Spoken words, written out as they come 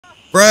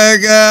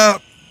Frag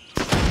out.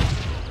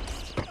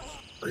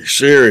 Are you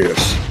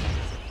serious?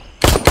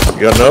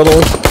 You got another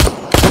one?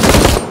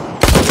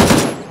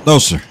 No,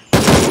 sir.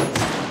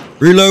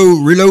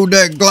 Reload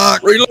that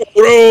Glock. Reload.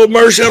 Oh,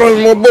 mercy. I don't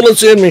have more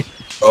bullets in me.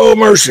 Oh,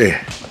 mercy.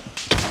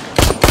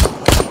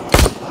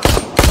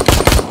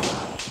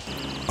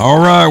 All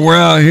right, we're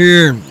out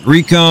here.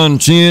 Recon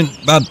 10,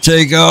 about to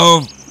take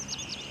off.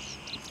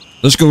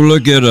 Let's go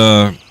look at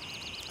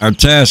our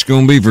task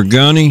going to be for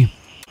Gunny.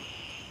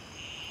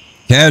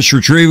 Cache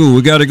retrieval.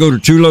 We got to go to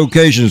 2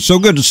 locations. So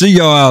good to see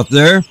y'all out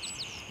there.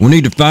 We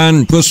need to find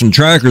and put some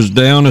trackers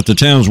down at the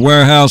town's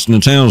warehouse and the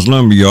town's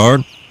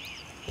lumberyard.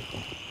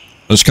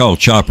 Let's call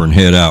Chopper and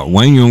head out.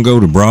 Wayne, you want to go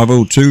to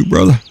Bravo 2,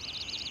 brother?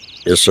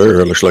 Yes,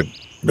 sir. It looks like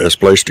the best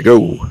place to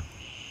go.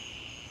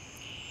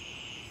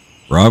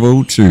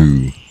 Bravo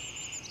 2.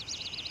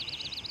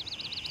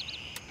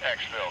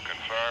 Exfil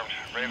confirmed.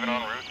 Raven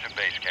en route to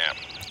base camp.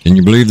 Can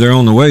you believe they're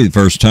on the way the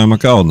first time I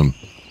called them?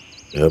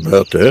 How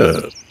about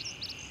that?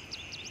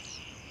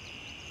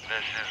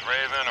 This is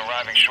Raven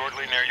arriving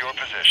shortly near your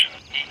position.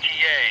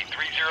 ETA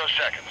 30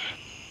 seconds.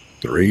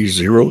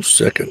 30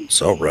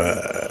 seconds. All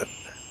right.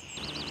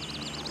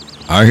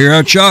 I hear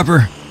our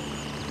Chopper.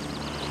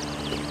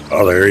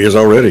 Oh, there he is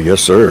already.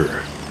 Yes,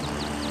 sir.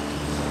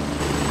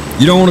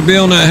 You don't want to be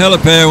on that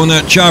helipad when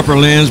that chopper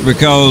lands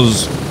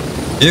because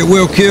it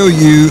will kill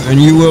you and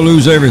you will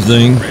lose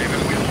everything.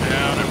 Raven wheels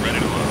down and ready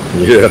to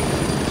load.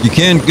 Yeah. You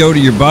can go to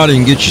your body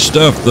and get your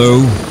stuff,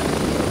 though.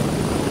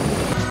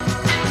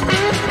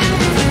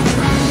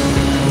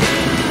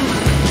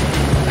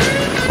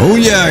 Oh,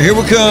 yeah, here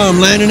we come,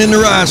 landing in the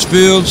rice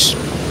fields.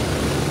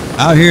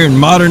 Out here in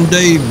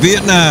modern-day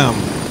Vietnam.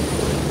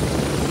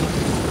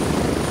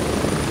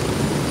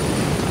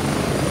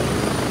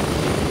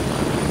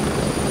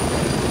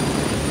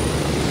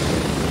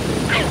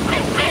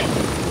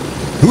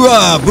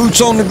 Hoo-ah,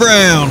 boots on the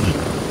ground.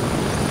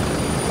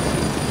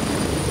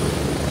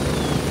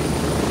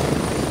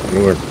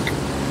 We're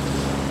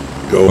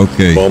go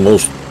Okay.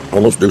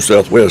 almost due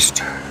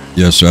southwest.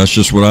 Yes, sir, that's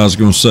just what I was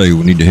going to say.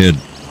 We need to head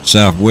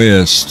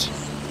southwest.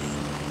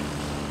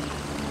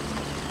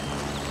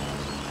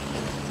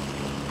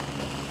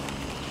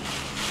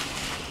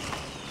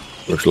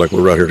 Looks like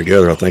we're right here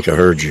together. I think I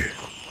heard you.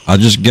 I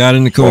just got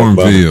in the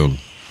cornfield.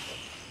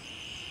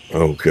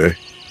 Okay.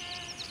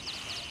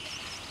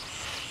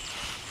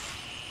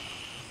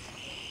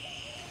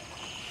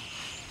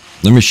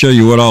 Let me show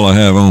you what all I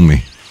have on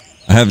me.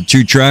 I have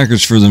 2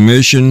 trackers for the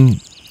mission,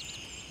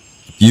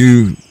 a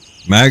few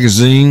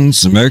magazines,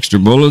 some extra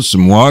bullets,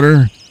 some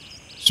water,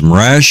 some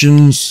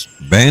rations,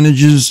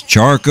 bandages,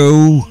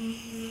 charcoal,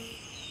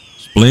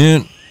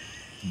 splint,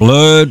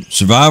 blood,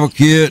 survival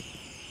kit,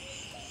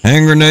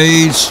 hand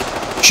grenades,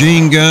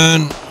 machine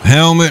gun,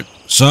 helmet,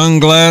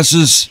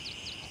 sunglasses.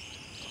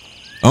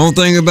 Only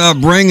thing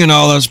about bringing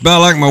all that's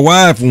about like my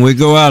wife when we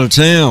go out of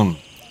town.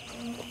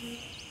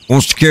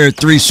 Wants to carry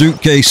 3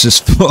 suitcases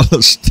full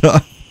of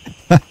stuff.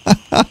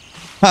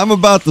 I'm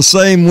about the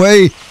same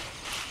way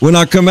when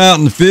I come out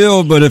in the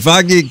field, but if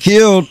I get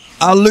killed,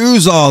 I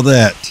lose all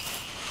that.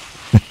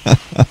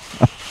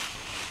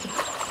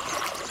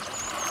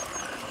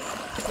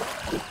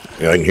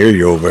 Yeah, I can hear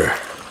you over there.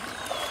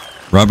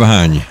 Right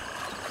behind you.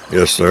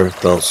 Yes, sir.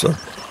 Thought so.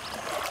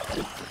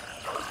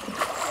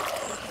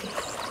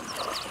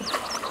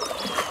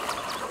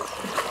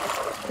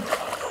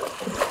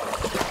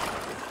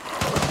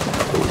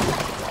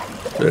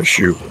 That's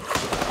shooting.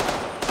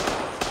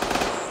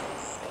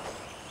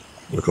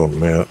 Look on the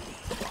map.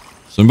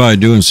 Somebody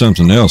doing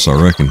something else,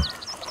 I reckon.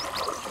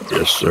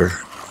 Yes, sir.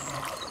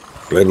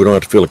 Glad we don't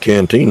have to fill a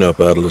canteen up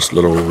out of this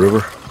little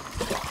river.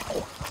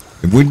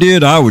 If we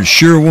did, I would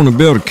sure want to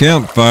build a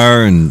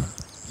campfire and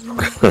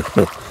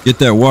get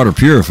that water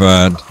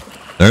purified.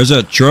 There's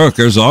that truck.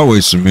 There's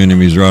always some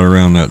enemies right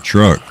around that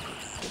truck.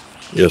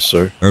 Yes,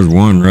 sir. There's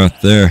one right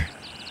there.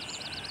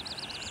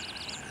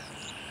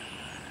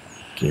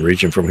 Can you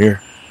reach him from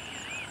here?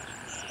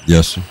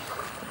 Yes, sir.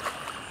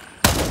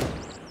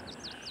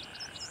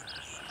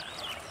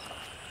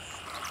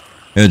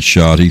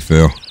 Headshot, he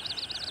fell.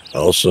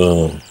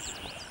 Awesome.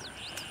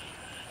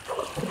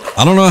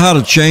 I don't know how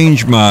to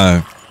change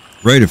my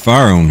rate of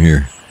fire on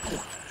here.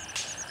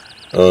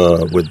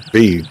 With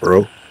B,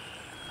 bro.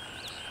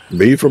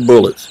 B for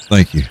bullets.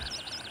 Thank you.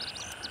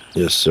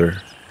 Yes,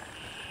 sir.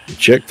 You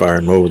check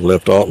firing mode with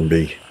left alt and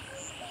B.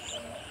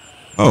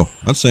 Oh,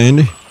 that's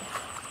handy.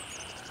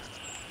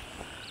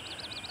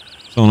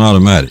 It's on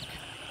automatic.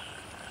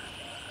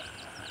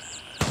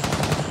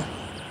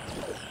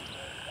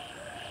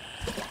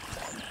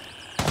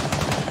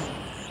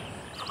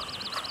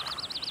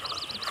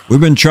 We've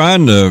been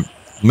trying to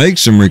make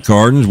some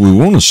recordings. We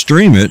want to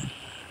stream it,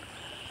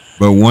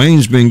 but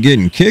Wayne's been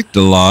getting kicked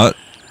a lot.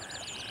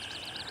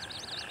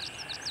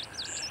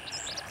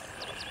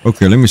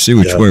 Okay, let me see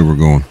which way we're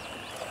going.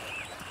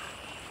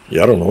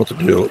 Yeah, I don't know what the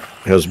deal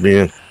has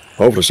been.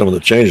 Hopefully some of the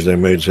changes they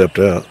made has helped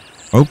out.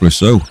 Hopefully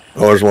so.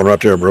 Oh, there's one right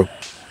there, bro.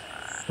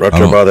 Right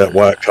there by that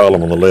white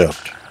column on the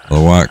left. The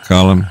white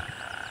column.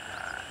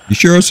 You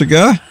sure it's a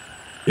guy?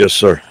 Yes,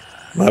 sir.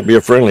 Might be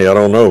a friendly. I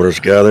don't know. There's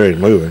a guy there. He's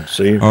moving.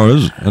 See? Oh,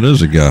 that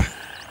is a guy.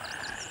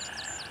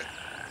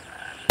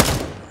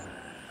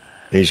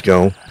 He's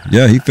gone.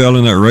 Yeah, he fell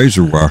in that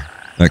razor wire.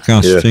 That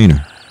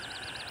concertina.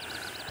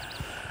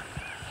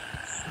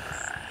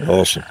 Yeah.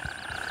 Awesome.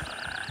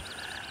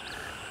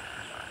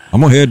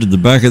 I'm going to head to the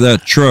back of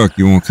that truck.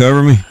 You want to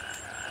cover me?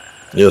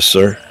 Yes,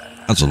 sir.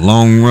 That's a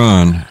long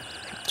run.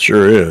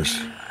 Sure is.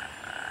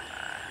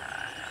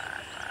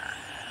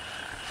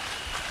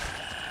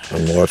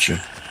 I'm watching.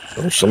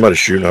 Oh, somebody's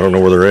shooting. I don't know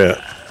where they're at.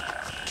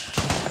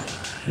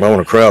 I want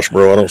to crouch,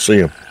 bro. I don't see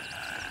them.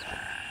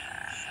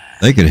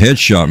 They could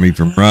headshot me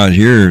from right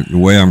here the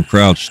way I'm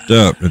crouched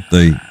up if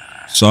they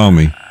saw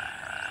me.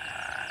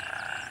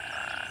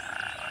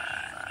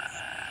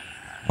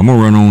 I'm going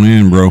to run on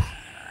in, bro.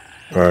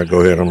 All right,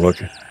 go ahead. I'm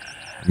looking.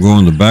 I'm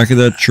going to the back of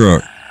that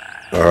truck.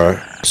 All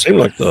right. It seemed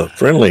like the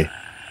friendly,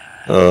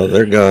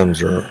 their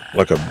guns are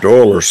like a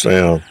duller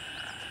sound.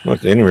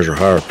 Like the enemies are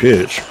higher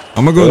pitch.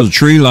 I'm going to go to the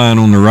tree line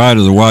on the right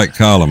of the white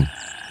column.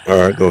 All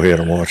right, go ahead.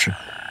 I'm watching.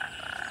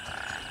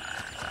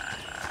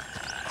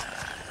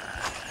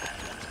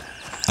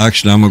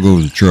 Actually, I'm going to go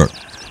to the truck.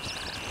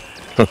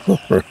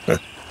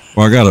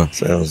 Well,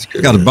 Sounds good.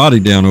 I got a body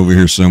down over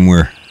here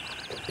somewhere.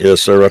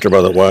 Yes, sir. Right there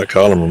by that white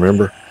column,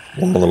 remember?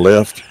 One on the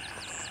left.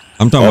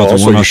 I'm talking about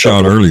the one I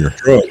shot earlier.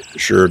 Truck.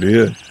 Sure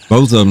did.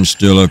 Both of them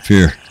still up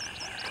here.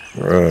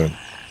 All right.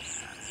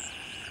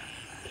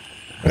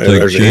 I'll Hey, take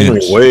there's a an enemy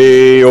chance.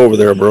 way over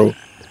there, bro.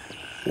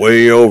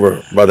 Way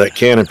over by that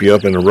canopy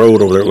up in the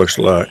road over there, it looks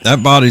like.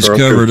 That body's Or I'm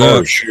too covered far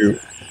up. to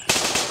shoot.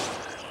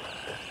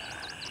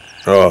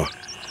 Oh,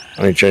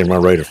 I need to change my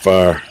rate of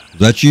fire. Is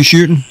that you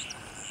shooting?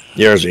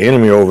 Yeah, there's an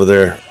enemy over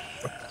there.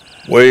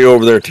 Way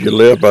over there to your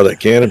left by that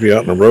canopy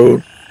out in the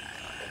road.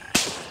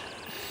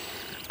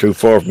 Too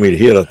far for me to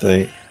hit, I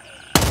think.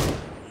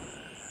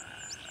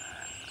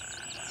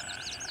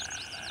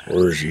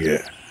 Where is he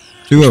at?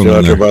 Two of Still out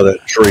them there there. by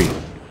that tree.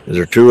 Is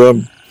there two of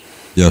them?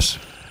 Yes.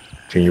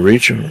 Can you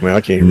reach him? I mean,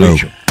 I can't No.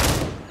 reach him.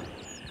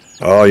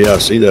 Oh, yeah, I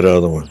see that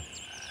other one.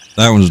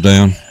 That one's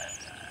down.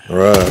 All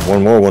right,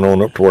 one more went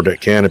on up toward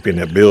that canopy in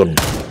that building.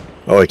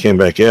 Oh, he came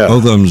back out.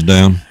 Both of them's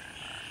down.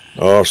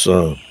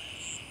 Awesome.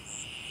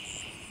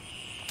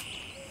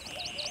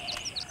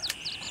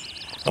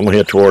 I'm gonna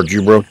head towards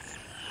you, bro.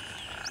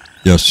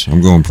 Yes,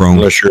 I'm going prone.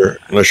 Unless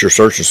you're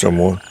searching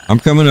someone. I'm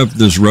coming up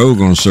this road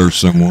going to search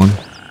someone.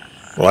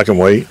 Well, I can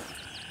wait.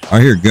 I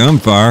hear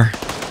gunfire.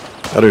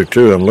 I do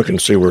too. I'm looking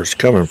to see where it's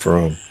coming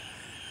from.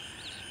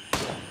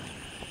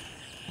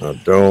 I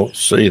don't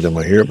see them.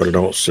 I hear it, but I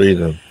don't see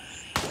them.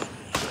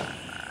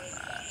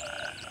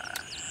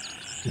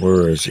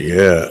 Where is he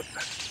at?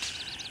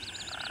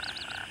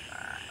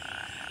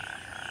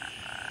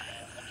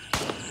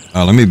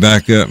 Let me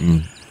back up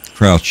and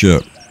crouch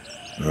up.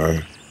 All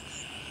right.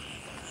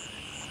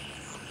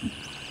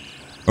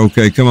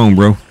 Okay, come on,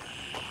 bro.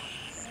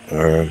 All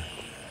right.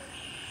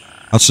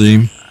 I see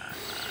him.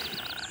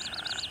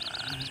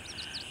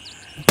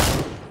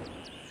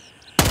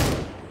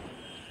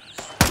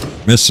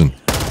 Missing.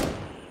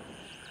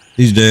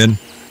 He's dead.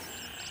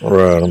 All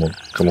right. I'm gonna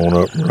come on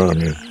up and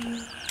run in.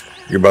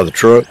 You're by the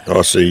truck. Oh,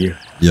 I see you.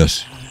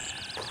 Yes.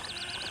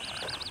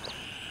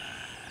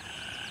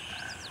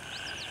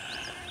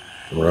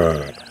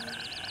 Right.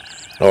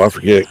 Oh, I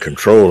forget.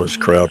 Control is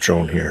crouch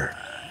on here.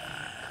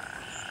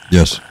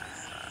 Yes.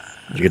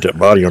 Did you get that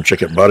body? You want to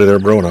check that body there,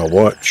 bro? And I'll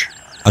watch.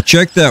 I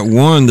checked that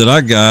one that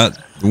I got.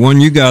 The one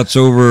you got's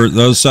over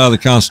the other side of the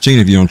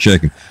concertina if you don't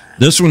check him.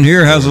 This one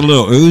here has a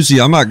little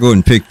Uzi. I might go ahead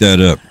and pick that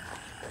up.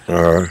 All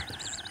right.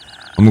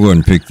 I'm going to go ahead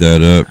and pick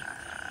that up.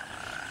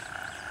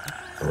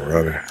 All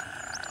righty.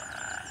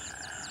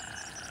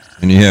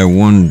 And he had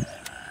one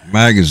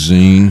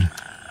magazine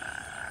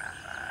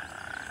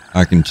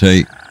I can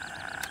take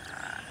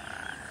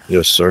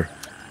Yes, sir.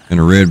 and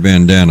a red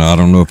bandana. I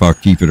don't know if I'll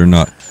keep it or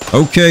not.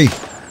 Okay.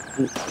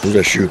 Who's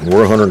that shooting?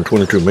 We're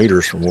 122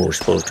 meters from where we're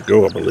supposed to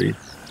go, I believe.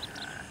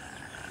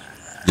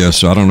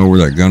 Yes, I don't know where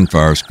that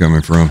gunfire is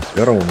coming from.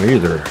 I don't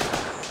either.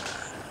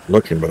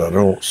 Looking, but I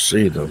don't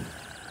see them.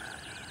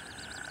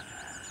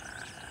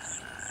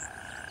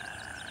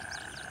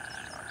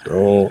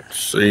 Don't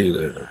see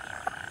them.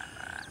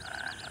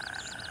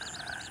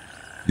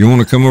 You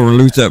want to come over and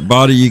loot that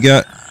body you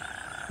got?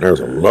 There's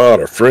a lot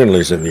of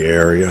friendlies in the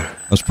area.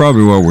 That's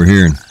probably what we're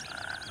hearing.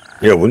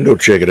 Yeah, we can go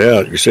check it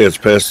out. You say it's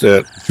past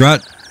that. It's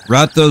right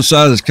the other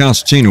side of this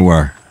concertina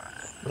wire.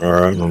 All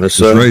right, on this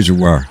This side. razor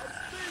wire.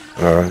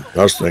 All right,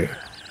 I was thinking.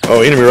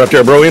 Oh, enemy right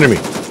there, bro. Enemy.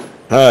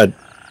 Hide.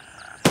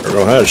 Or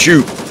no, hide.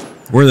 Shoot.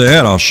 Where they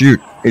at? I'll shoot.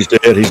 He's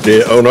dead. He's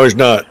dead. Oh, no, he's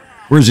not.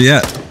 Where's he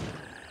at?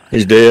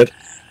 He's dead.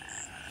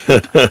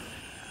 I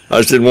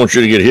just didn't want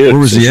you to get hit. Where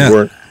was he since you at?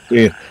 weren't-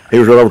 Yeah, he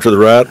was right over to the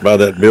right by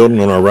that building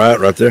on our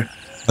right there.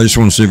 I just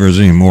want to see if there's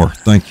any more.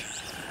 Thank you.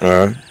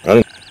 All right.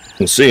 I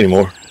didn't see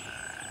anymore.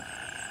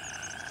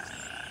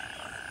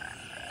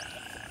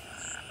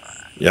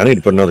 Yeah, I need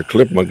to put another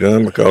clip in my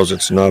gun because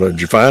it's not a...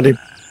 Did you find him?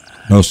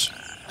 No, sir.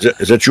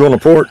 Is that you on the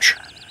porch?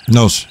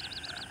 No, sir.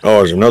 Oh,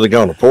 there's another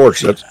guy on the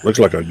porch. That looks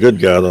like a good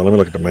guy, though. Let me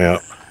look at the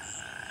map.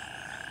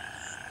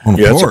 On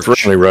the Yeah, porch. it's a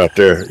friendly right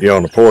there. Yeah,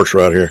 on the porch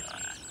right here.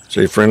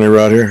 See friendly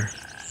right here?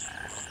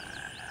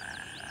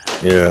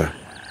 Yeah.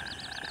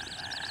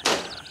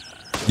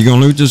 You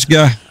gonna loot this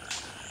guy? So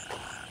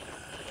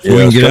Yeah, we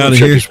can it's get time out to of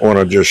check here? this one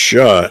I just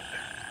shot.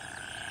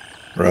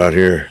 Right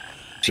here.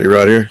 See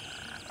right here?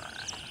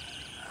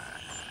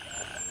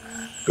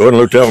 Go ahead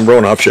and loot that one, bro,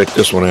 and I'll check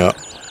this one out.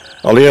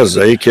 All he has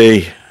is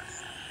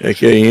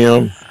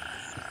AKM,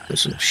 and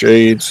some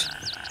shades,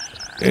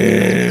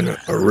 and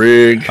a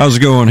rig How's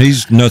it going?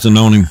 He's nothing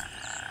on him.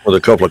 with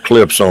a couple of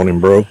clips on him,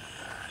 bro.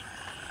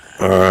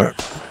 All right.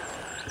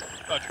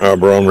 All right,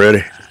 bro, I'm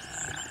ready.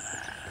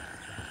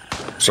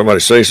 Somebody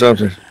say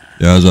something?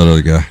 Yeah, how's that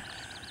other guy?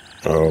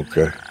 Oh,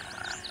 okay.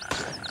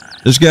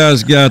 This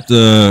guy's got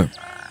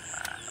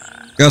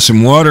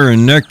some water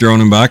and nectar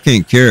on him, but I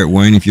can't carry it,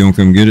 Wayne, if you don't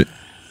come get it.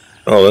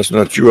 Oh, that's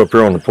not you up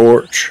here on the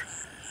porch?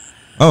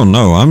 Oh,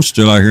 no, I'm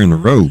still out here in the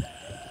road.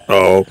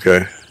 Oh,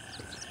 okay.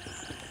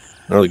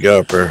 Another guy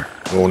up there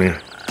going in.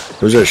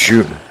 Who's that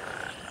shooting?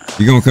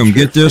 You gonna come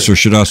get this, or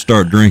should I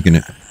start drinking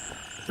it?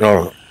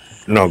 No,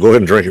 no, go ahead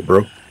and drink it,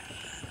 bro.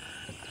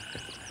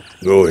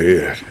 Go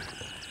ahead.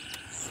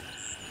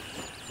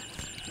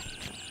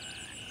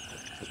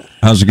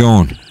 How's it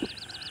going?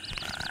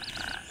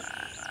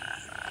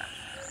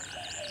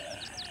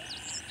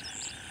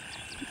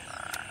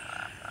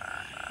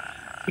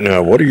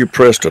 Now, what are you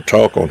pressed to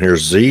talk on here?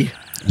 Z?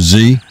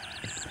 Z?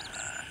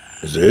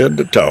 Z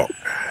to talk.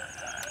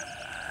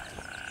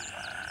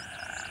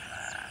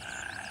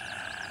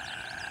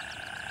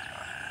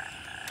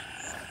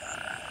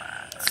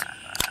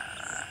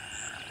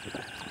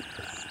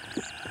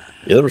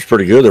 Yeah, that was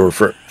pretty good. There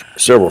were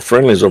several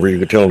friendlies over. You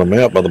could tell on the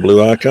map by the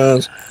blue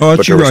icons. Oh, that's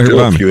but you there right were here still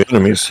by a me. few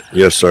enemies.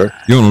 Yes, sir.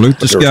 You want to loot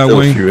But this there were guy, still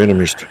Wayne? a few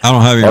enemies. I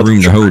don't have any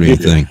room to hold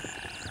anything.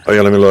 Oh,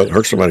 yeah, let me look.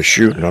 Heard somebody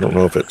shooting. I don't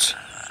know if it's...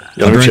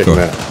 Yeah, let me check him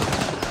out.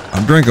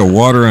 I drink a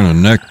water and a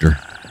nectar.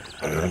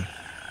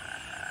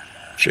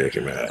 Check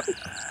him out.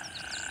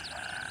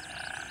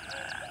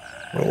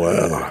 Oh,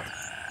 wow.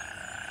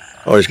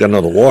 Oh, he's got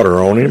another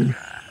water on him.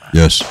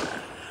 Yes.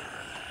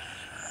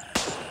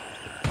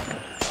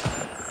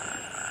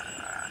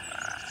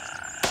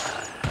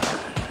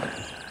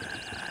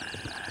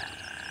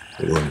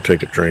 We'll go ahead and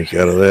take a drink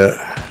out of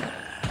that.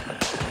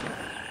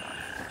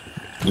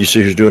 You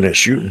see who's doing that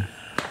shooting?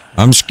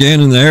 I'm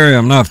scanning the area.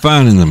 I'm not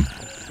finding them.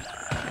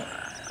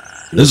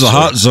 This is a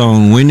hot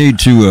zone. We need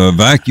to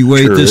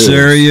evacuate this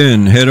area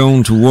and head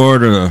on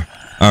toward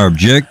our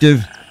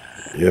objective.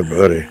 Yeah,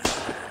 buddy.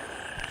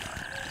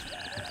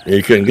 Yeah,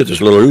 you couldn't get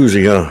this little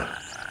Uzi, huh?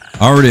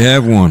 I already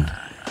have one.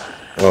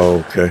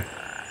 Oh, okay.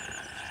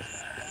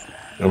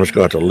 I'm just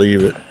going to have to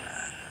leave it.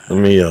 Let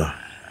me,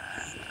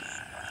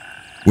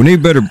 We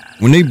need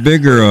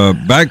bigger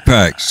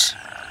backpacks.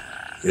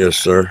 Yes,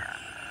 sir.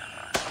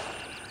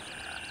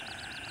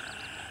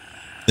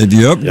 If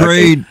you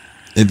upgrade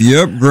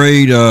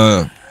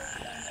the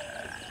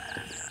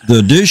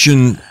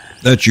edition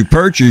that you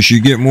purchase,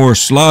 you get more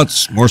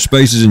slots, more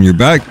spaces in your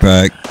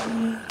backpack.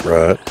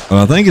 Right.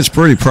 But I think it's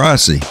pretty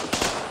pricey.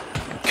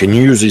 Can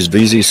you use these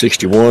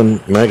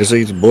VZ61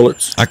 magazines,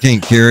 bullets? I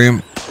can't carry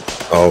them.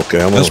 Oh, okay.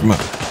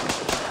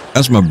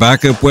 That's my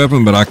backup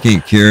weapon, but I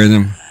can't carry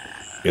them.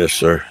 Yes,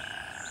 sir.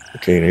 I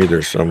can't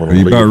either. So I'm gonna Are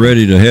you leave about it.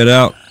 ready to head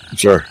out?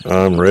 Sir,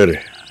 I'm ready.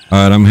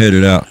 All right, I'm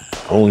headed out.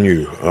 On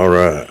you. All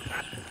right.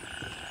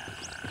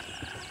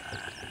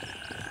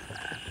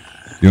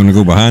 You want to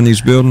go behind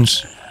these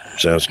buildings?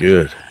 Sounds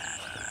good.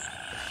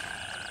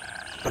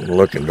 I'm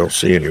looking. Don't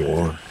see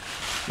anyone.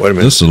 Wait a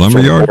minute. This is a lumber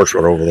yard? Porch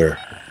right over there.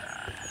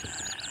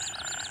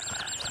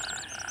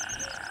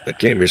 That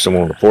can't be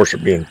someone on the porch. They're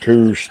being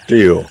too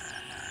still.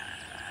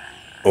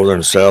 Over there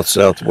in the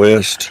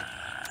southwest.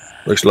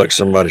 Looks like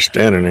somebody's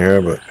standing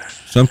there, but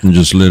Something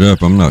just lit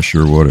up. I'm not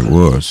sure what it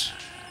was.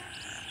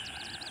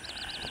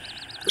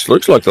 this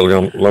looks like the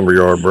lumber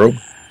yard, bro.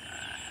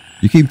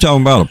 You keep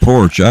talking about a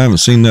porch. I haven't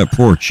seen that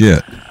porch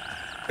yet.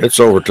 It's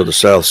over to the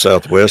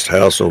southwest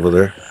house over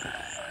there.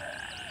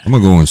 I'm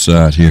going to go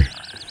inside here.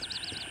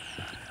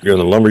 You're in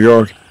the lumber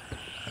yard?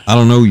 I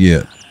don't know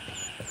yet.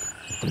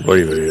 I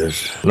believe it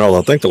is. No,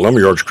 I think the lumber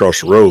yard's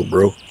across the road,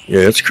 bro. Yeah,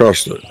 it's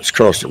across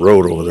the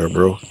road over there,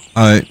 bro. All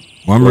right.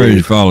 Well, I'm ready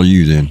to follow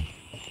you then.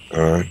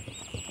 All right.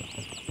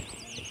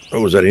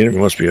 Oh, is that enemy?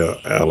 Must be an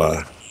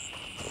ally.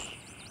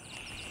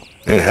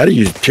 And how do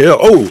you tell?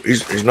 Oh,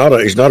 he's not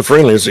a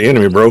friendly. It's the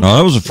enemy, bro. Oh,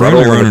 that was a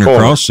friendly over in the running corner.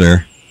 across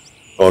there.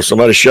 Oh,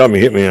 somebody shot me,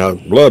 hit me.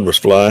 Blood was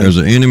flying. There's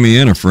an enemy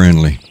and a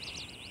friendly.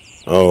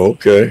 Oh,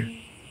 okay.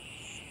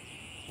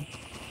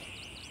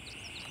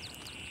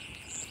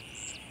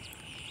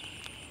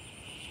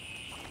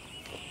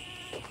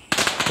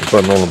 I'm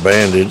putting on a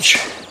bandage.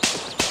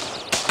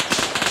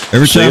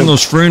 Every See time him?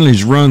 those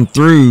friendlies run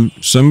through,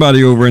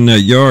 somebody over in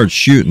that yard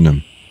shooting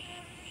them.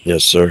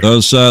 Yes, sir. The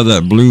other side of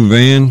that blue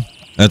van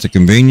at the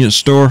convenience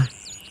store.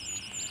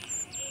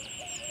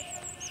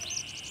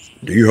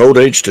 Do you hold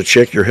H to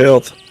check your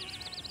health?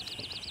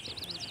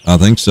 I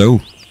think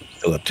so.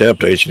 Well, I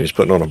tapped H and he's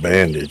putting on a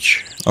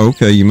bandage.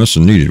 Okay, you must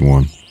have needed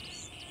one.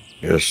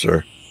 Yes,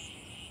 sir.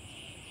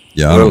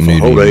 Yeah, I Well, don't if a need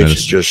any hold H, it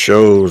medicine. just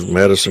shows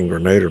medicine,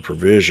 grenade, or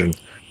provision.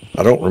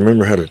 I don't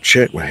remember how to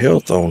check my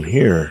health on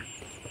here.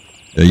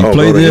 Yeah, you I'll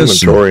play go to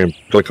this. inventory and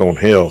click on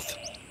health.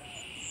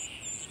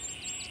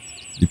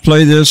 You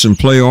play this and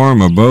play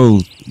Arma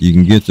both. You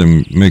can get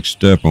them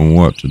mixed up on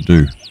what to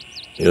do.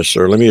 Yes,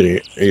 sir. Let me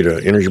eat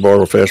an energy bar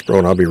real fast, bro,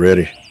 and I'll be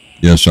ready.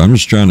 Yes, I'm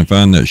just trying to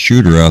find that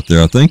shooter out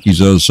there. I think he's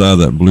the other side of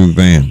that blue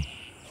van.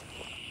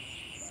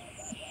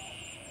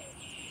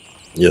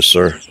 Yes,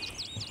 sir.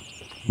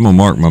 I'm going to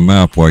mark my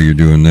map while you're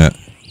doing that.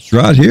 It's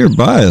right here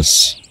by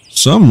us.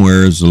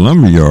 Somewhere is the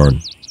lumberyard.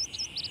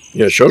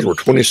 Yeah, it shows we're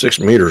 26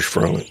 meters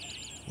from it.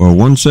 Well,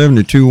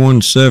 172,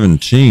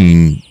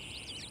 117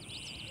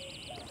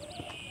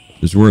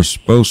 is where it's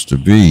supposed to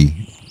be.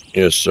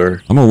 Yes,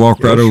 sir. I'm going to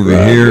walk right Yes, over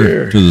right here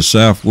there. to the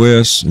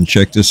southwest and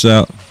check this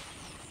out.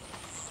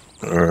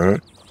 All right.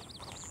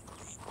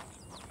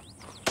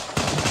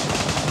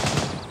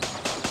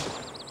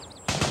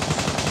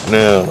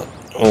 Now,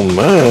 on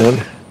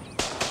mine,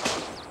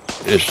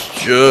 it's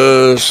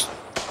just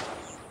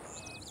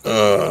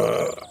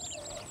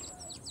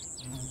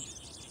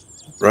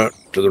right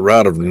to the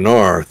right of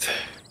north.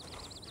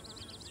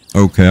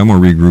 Okay, I'm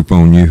going to regroup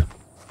on you.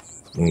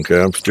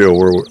 Okay, I'm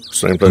still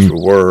same place we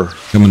were.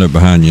 Coming up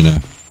behind you now.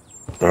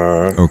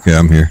 All right. Okay,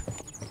 I'm here.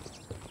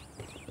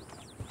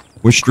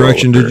 Which Crawl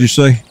direction up did there. you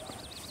say?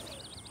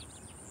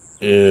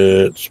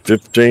 It's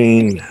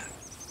 15.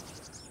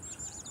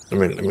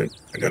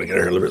 I gotta get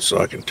here a little bit so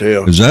I can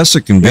tell. Because that's a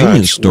Yeah, convenience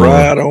it's store.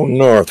 right on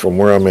north from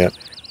where I'm at.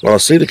 Well, I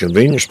see the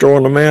convenience store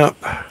on the map.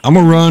 I'm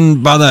going to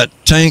run by that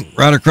tank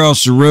right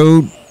across the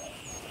road.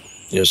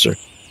 Yes, sir.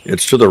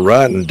 It's to the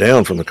right and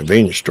down from the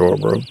convenience store,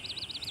 bro.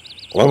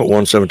 Well, I'm at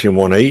 117,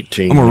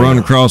 118. I'm going to run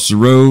now. across the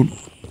road.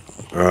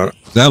 All right.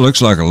 That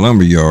looks like a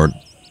lumber yard.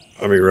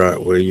 I'll be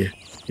right with you.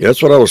 Yeah,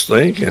 that's what I was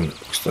thinking.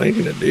 I was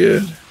thinking it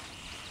did.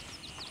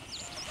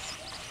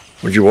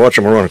 Would you watch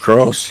them run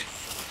across?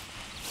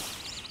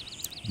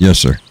 Yes,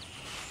 sir.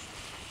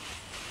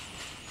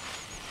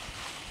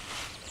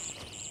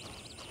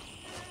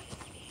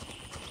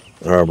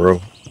 All right,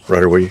 bro. Right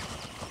here with you.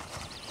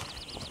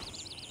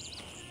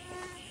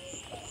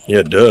 Yeah,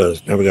 it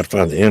does. Now we got to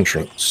find the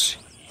entrance.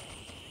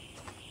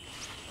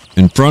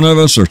 In front of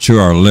us or to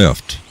our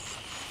left?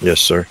 Yes,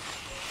 sir.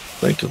 I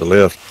think to the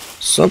left.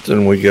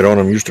 Something we get on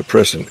them used to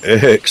pressing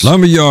X.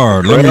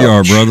 Lumberyard,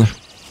 lumberyard, brother.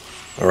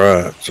 All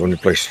right, so when you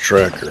place the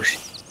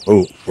trackers.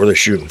 Oh, where are they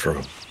shooting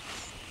from?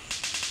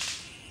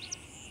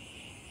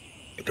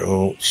 I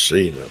don't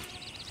see them.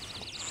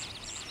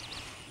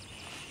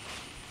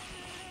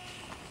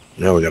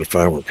 Now we got to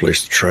find where to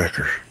place the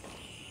tracker.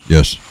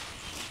 Yes.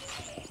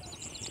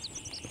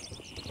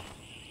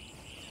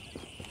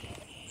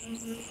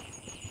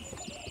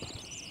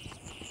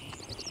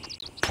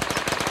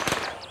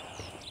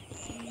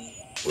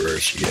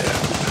 Where's he at?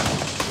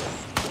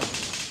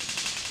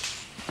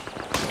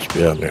 Must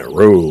be out in that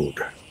road.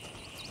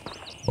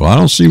 Well, I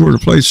don't see where to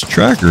place the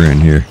tracker in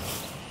here.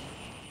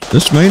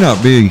 This may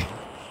not be...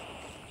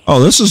 Oh,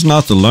 this is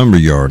not the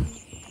lumberyard.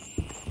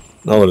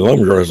 No, the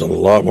lumberyard has a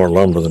lot more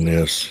lumber than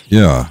this.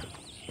 Yeah,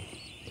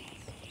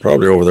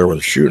 Probably over there where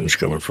the shooting's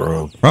coming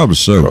from. probably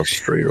so. Across the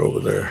street over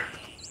there.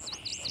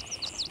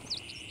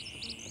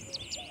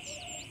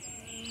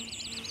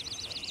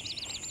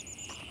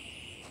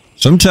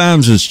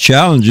 Sometimes it's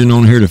challenging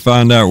on here to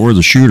find out where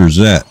the shooter's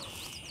at.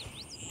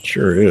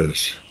 Sure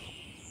is.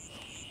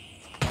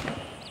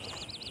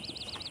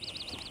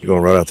 You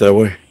going right out that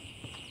way?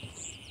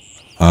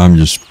 I'm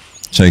just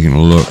taking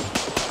a look.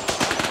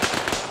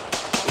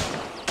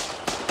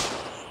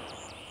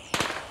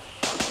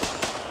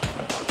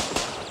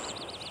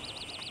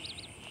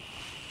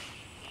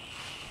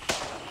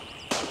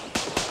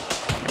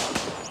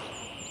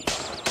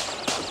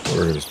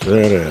 Where is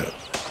that at?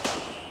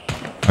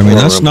 I mean,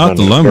 Well, that's I'm not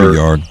the behind that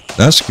lumberyard.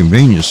 That's a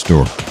convenience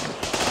store.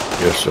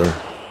 Yes,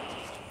 sir.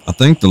 I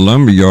think the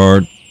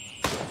lumberyard...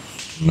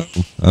 No,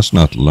 that's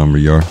not the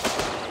lumberyard.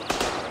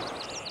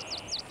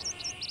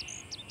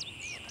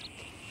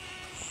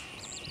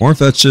 Or if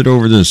that's it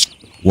over this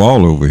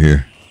wall over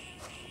here.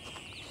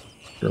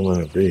 Where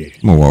might it be?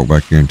 I'm going to walk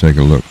back here and take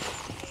a look.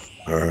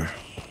 All right.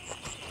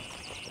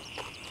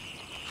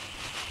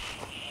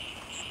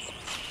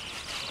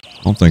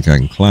 I don't think I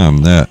can climb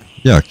that.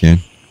 Yeah, I can.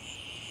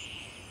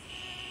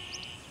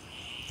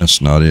 That's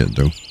not it,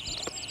 though.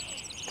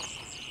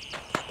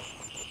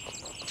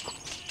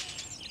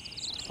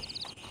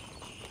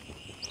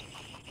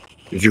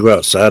 Did you go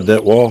outside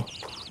that wall?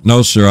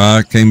 No, sir,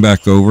 I came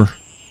back over.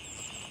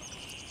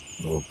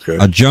 Okay.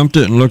 I jumped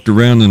it and looked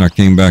around, and I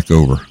came back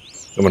over.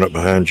 Coming up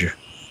behind you.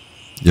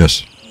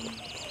 Yes.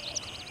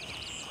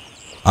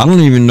 I don't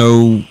even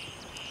know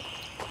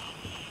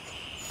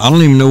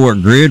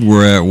what grid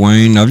we're at,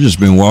 Wayne. I've just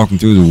been walking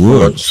through the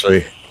Let's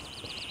woods. see.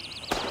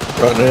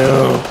 Right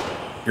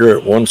now, you're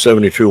at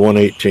 172,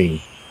 118.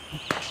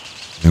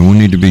 And we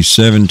need to be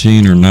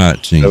 17 or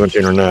 19.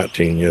 17 or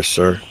 19, yes,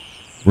 sir.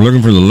 We're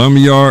looking for the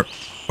lumberyard.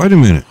 Wait a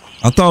minute.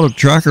 I thought a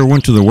tracker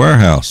went to the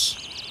warehouse.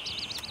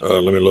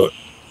 Let me look.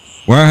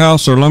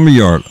 Warehouse or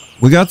lumberyard?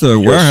 We got the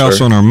warehouse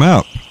sir. on our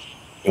map.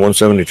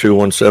 172,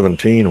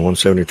 117, and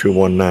 172,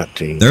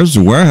 119. There's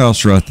the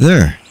warehouse right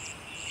there.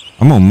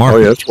 I'm gonna mark Oh,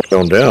 yeah, it. that's way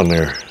on down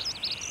there.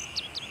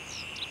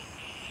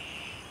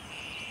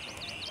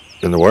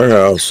 And the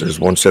warehouse is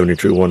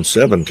 172,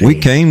 117. We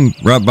came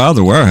right by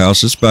the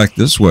warehouse. It's back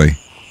this way.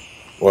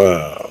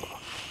 Wow.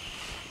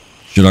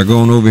 Should I go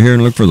on over here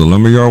and look for the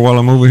lumberyard while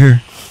I'm over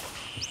here?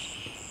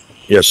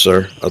 Yes,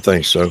 sir. I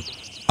think so.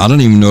 I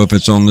don't even know if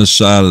it's on this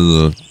side of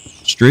the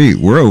street.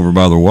 We're over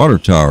by the water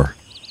tower.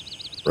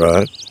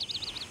 Right.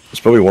 It's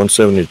probably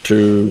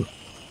 172.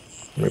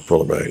 Let me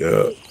pull it back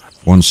up.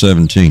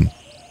 117.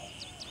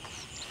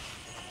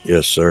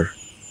 Yes, sir.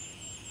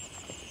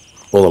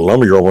 Well, the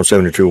lumberyard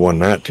 172,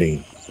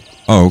 119.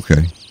 Oh,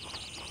 okay.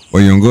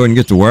 Well, you gonna go ahead and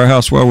get the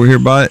warehouse while we're here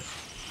by it?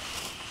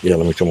 Yeah,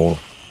 let me come on.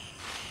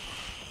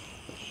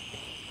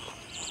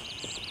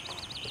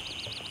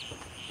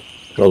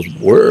 Because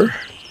we're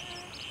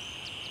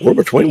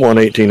between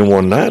 118 and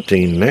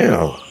 119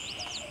 now.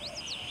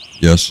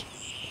 Yes.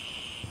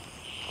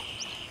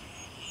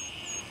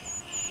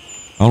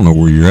 I don't know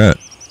where you're at.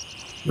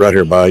 Right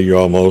here by you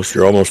almost.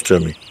 You're almost to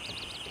me.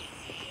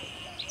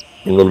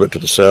 A little bit to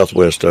the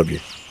southwest of you.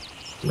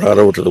 Right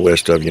over to the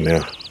west of you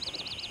now.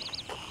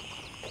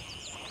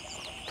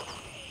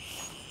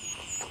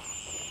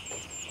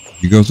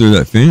 You go through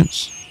that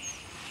fence?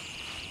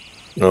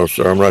 No,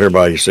 sir. I'm right here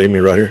by you. See me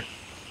right here?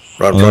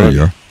 Right in Oh, front there of you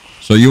you. are.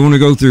 So you want to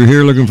go through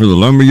here looking for the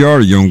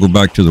lumberyard, or you want to go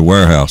back to the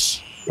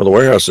warehouse? Well, the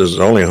warehouse is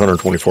only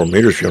 124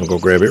 meters. If you want to go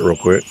grab it real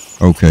quick.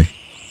 Okay.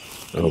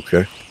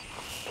 Okay.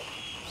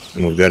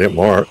 And we've got it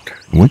marked.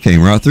 We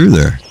came right through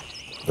there.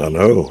 I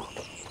know.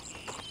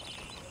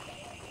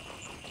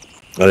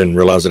 I didn't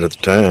realize it at the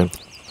time.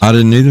 I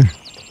didn't either.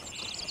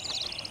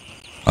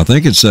 I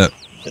think it's that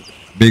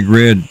big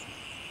red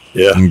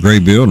Yeah, and gray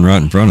building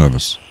right in front of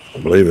us. I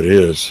believe it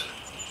is.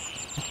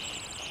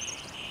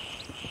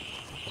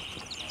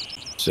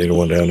 See the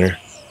one down there?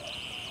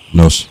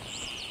 No,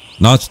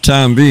 not the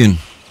time being.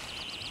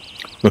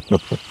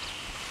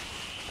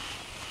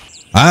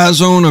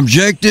 Eyes on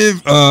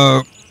objective.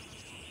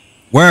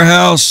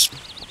 Warehouse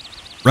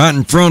right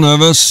in front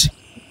of us.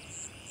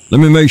 Let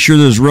me make sure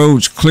this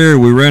road's clear.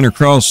 We ran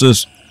across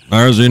this.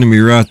 There's the enemy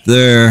right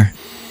there.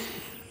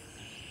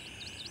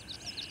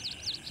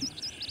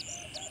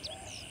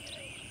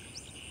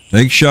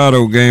 Take shot,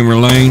 old gamer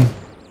Layne.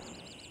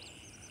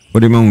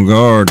 Put him on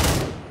guard.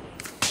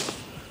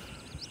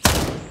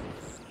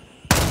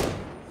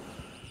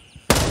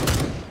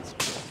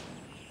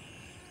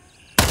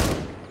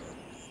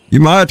 You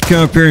might have to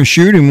come up here and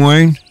shoot him,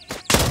 Wayne.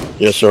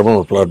 Yes, sir. I'm going to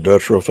reply to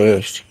Dutch real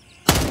fast.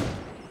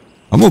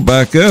 I'm going to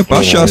back up. I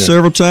Oh, shot yeah.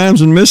 several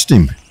times and missed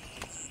him.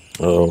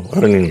 Oh, I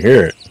didn't even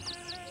hear it.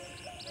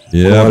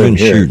 Yeah, Oh, I I've been didn't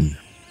hear it. shooting.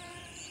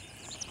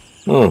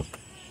 Oh,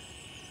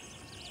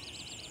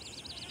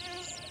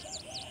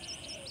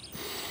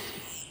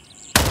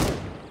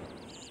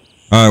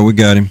 All right, we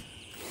got him.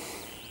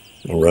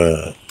 all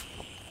right.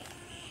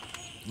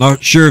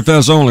 Not sure if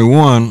that's only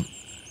one.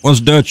 What's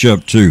Dutch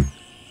up to?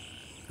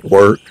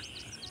 Work.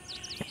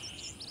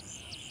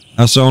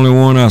 That's the only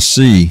one I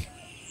see.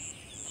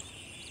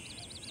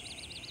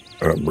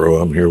 All right, bro.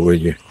 I'm here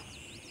with you.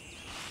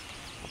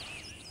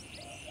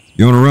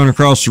 You want to run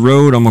across the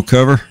road? I'm going to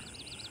cover.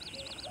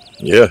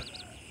 Yeah,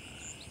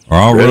 Or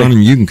I'll Ready? run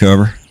and you can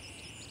cover.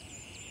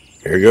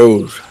 here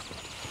goes.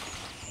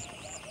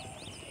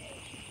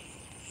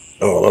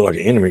 Oh, it looked like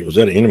an enemy. Was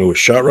that an enemy was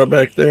shot right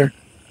back there?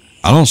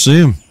 I don't see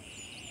him.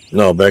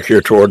 No, back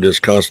here toward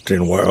this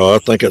Constantine wire. Oh, I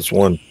think that's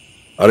one.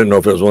 I didn't know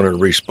if it was one that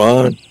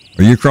respawned.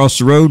 Are you across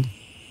the road?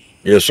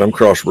 Yes, I'm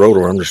cross road,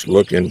 or I'm just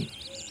looking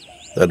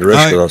that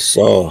direction All I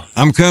saw.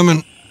 I'm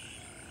coming.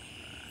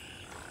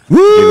 You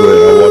go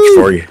ahead. I'll watch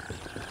for you.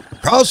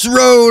 Cross the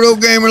road,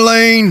 old gamer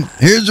Layne.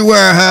 Here's the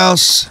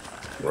warehouse.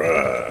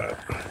 Right.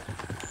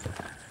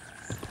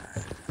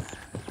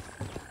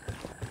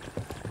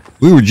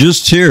 We were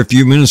just here a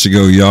few minutes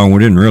ago, y'all, and we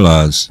didn't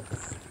realize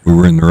we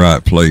were in the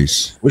right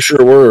place. We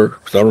sure were,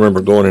 because I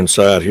remember going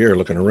inside here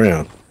looking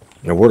around.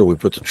 Now, where do we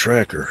put the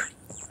tracker?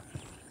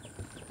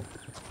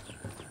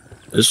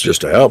 This is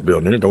just an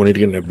outbuilding, isn't it? Don't we need to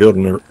get in that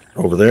building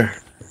over there?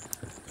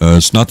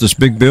 It's not this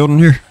big building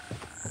here?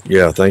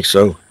 Yeah, I think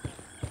so.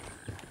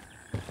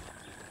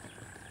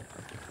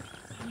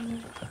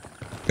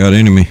 Got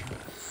enemy.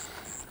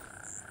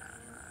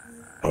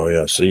 Oh,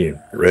 yeah, I see him.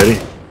 Ready?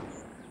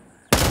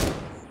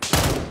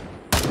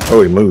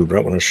 Oh, he moved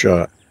right when I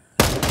shot.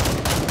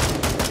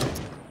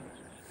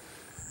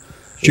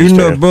 Shooting He's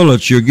up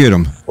bullets, you'll get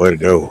them. Way to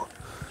go.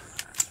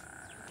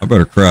 I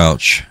better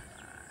crouch.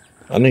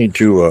 I need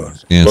to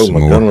Scan load some my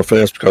more. gun real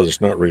fast because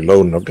it's not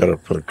reloading. I've got to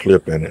put a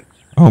clip in it.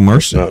 Oh, It's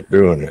mercy. not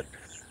doing it.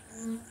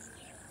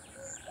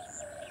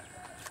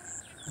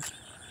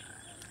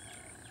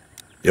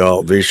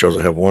 Y'all, these shows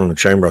I have one in the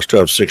chamber. I still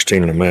have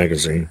 16 in the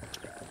magazine.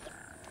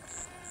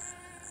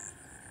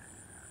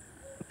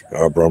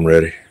 All right, bro, I'm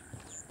ready.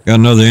 Got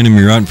another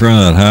enemy right in front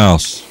of that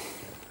house.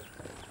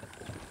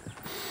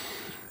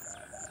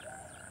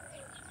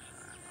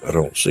 I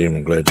don't see him.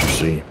 I'm glad you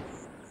see him.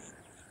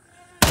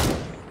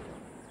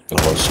 Oh,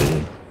 I see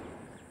him.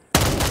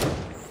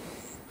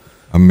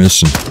 I'm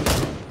missing.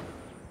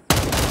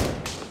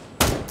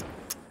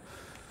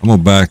 I'm gonna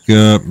back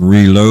up and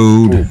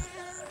reload. Ooh.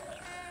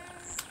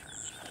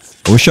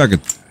 I wish I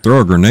could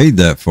throw a grenade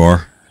that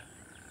far.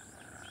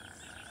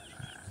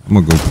 I'm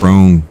gonna go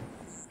prone.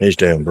 He's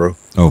down, bro.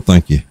 Oh,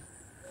 thank you.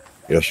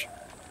 Yes.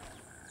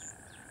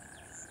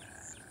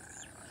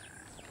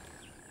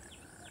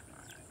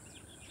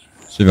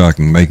 See if I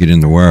can make it in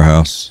the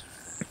warehouse.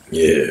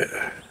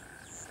 Yeah.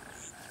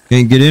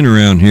 Can't get in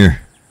around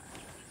here.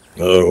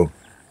 Oh.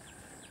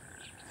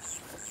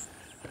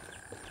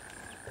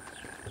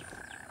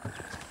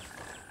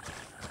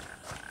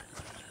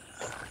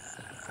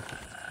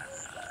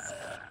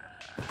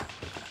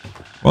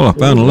 Well, I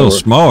found a little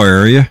small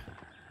area.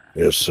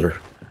 Yes, sir.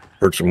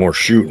 Heard some more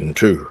shooting,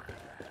 too.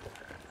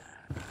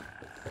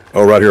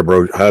 Oh, right here,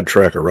 bro. Hide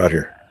tracker right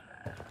here.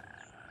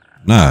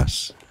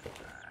 Nice.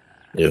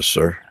 Yes,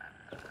 sir.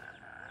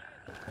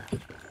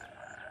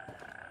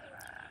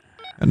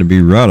 Got to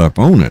be right up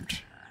on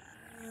it.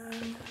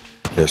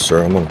 Yes,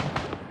 sir. I'm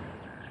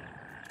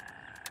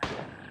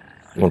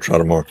gonna try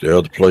to mark the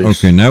other place.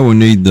 Okay, now we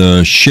need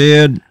the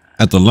shed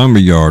at the lumber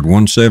yard,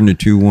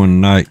 172,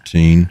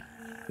 119.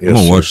 Yes, I'm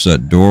gonna sir. watch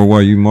that door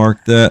while you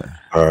mark that.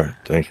 All right,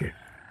 thank you.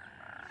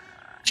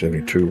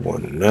 72,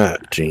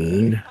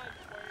 119.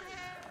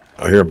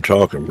 I hear him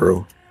talking,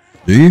 bro.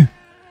 Do you?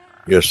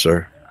 Yes,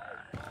 sir.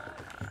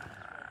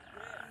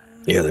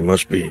 Yeah, there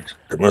must be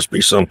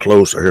some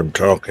close. I hear him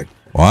talking.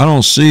 Well, I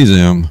don't see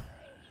them.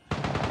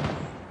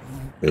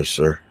 Yes,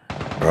 sir.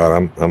 All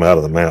right, I'm out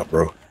of the map,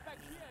 bro.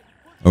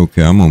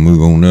 Okay, I'm gonna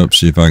move on up,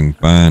 see if I can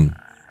find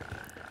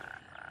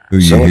who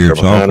you Someone hear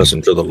behind talking. us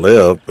and to the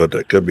left, but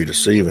that could be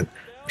deceiving.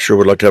 Sure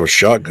would like to have a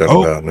shotgun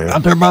Oh, about now.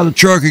 out there by the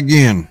truck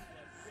again.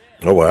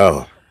 Oh,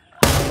 wow.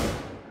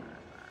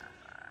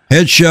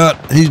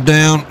 Headshot, he's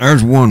down.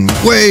 There's one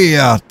way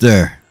out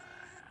there.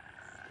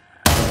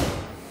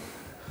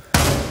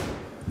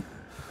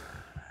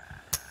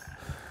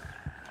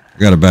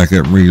 Got to back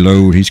up and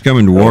reload. He's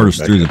coming toward us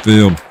through the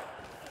field.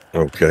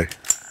 Okay.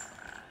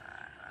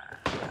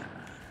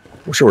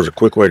 Wish there was a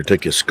quick way to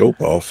take your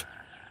scope off.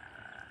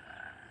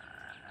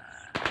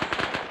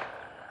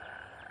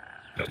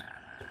 Yeah,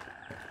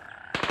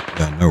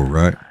 I know,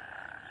 right?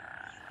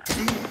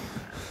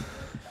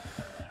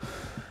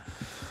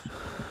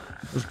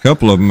 There's a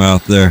couple of them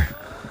out there.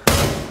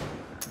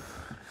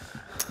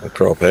 I'll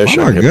crawl past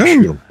you Oh, and my hit and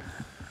gun. shoot 'em.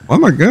 Why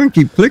my gun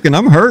keep clicking?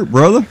 I'm hurt,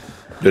 brother.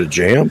 Did it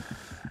jam?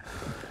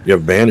 You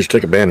have a bandage?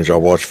 Take a bandage.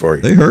 I'll watch for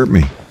you. They hurt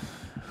me.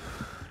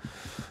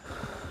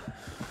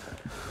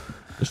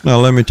 It's not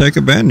letting me take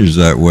a bandage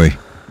that way.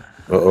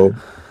 Uh-oh.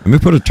 Let me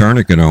put a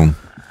tourniquet on.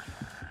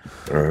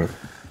 All right.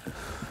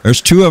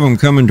 There's two of them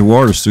coming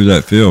toward us through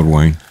that field,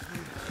 Wayne.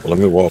 Well, let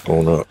me walk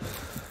on up.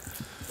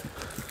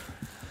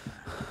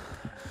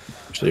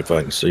 See if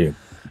I can see him.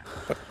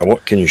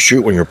 Can you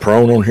shoot when you're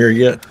prone on here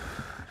yet?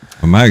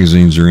 My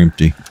magazines are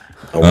empty.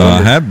 I I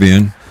wonder. have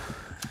been.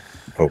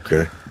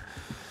 Okay.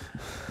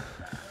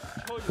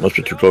 Must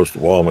be too close to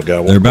the wall. My guy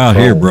won't They're be about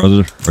here, prone.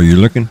 brother. Are you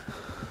looking?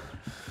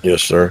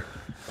 Yes, sir.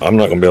 I'm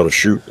not going to be able to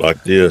shoot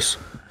like this.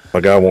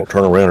 My guy won't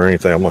turn around or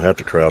anything. I'm going to have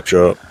to crouch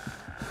up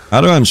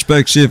How do I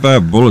inspect, see if I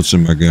have bullets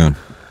in my gun?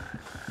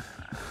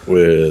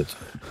 with...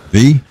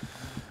 V?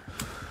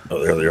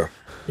 Oh, there they are.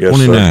 Yes,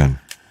 29. sir.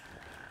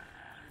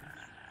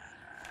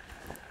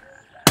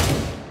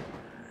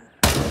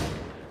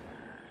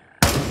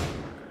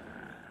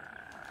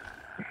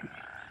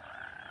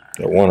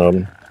 Got one of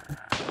them.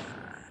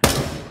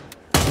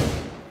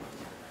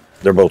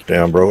 They're both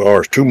down, bro. Oh,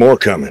 there's two more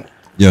coming.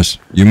 Yes.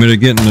 You mean to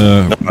get in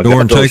the I door got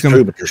and those take them?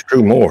 two, but there's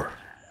two more.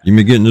 You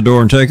mean get in the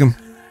door and take them?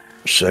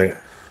 Say,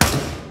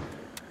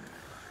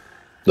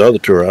 the other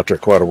two are out there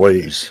quite a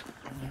ways.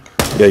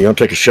 Yeah, you want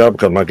to take a shot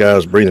because my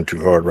guy's breathing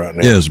too hard right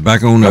now. Yes,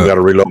 back on I've got up.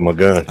 to reload my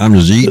gun. I'm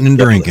just eating and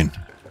drinking.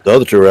 The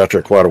other two are out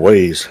there quite a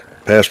ways,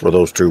 past where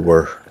those two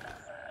were.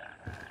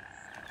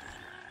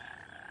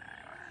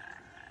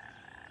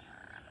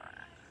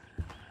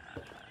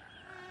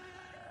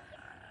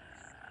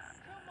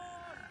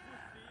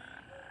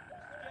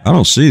 I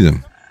don't see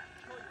them.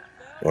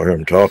 I hear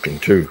them talking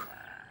too.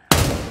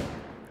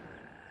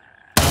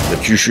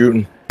 That you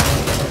shooting?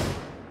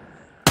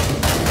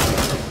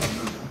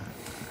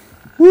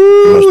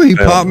 Woo, he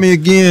found popped him. me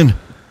again.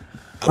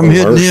 I'm Oh,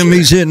 hitting him, mercy.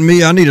 he's hitting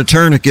me. I need a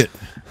tourniquet.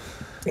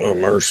 Oh,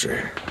 mercy.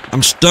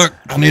 I'm stuck.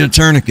 I need a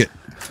tourniquet.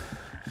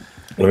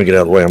 Let me get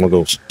out of the way. I'm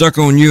going to Stuck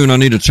on you and I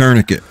need a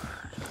tourniquet.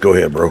 go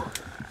ahead, bro.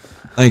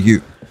 Thank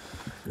you.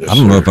 Yes, I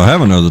don't know sir. if I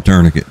have another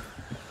tourniquet.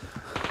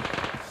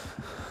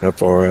 How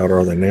far out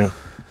are they now?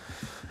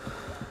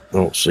 I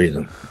don't see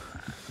them.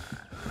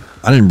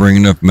 I didn't bring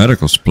enough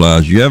medical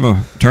supplies. You have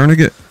a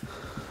tourniquet?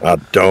 I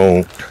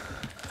don't.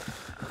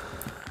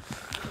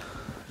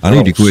 I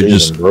need to don't quit see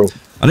just them, bro.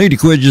 I need to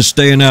quit just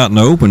staying out in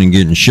the open and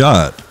getting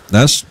shot.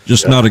 That's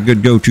just not a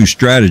good go-to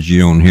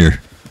strategy on here.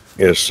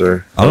 Yes,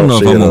 sir. I don't know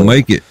if see I'm it gonna on-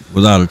 make it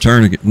without a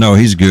tourniquet. No,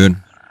 he's good.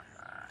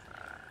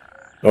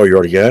 Oh, you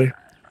already got it?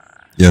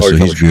 Yes, Oh, sir,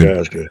 you're he's talking about your good.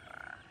 guy's good.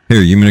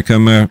 Here, you mean to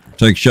come out,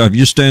 take a shot? If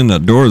you stand in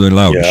that door, they're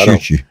liable Yeah, to I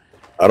shoot you.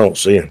 I don't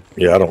see him.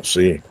 Yeah, I don't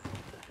see him.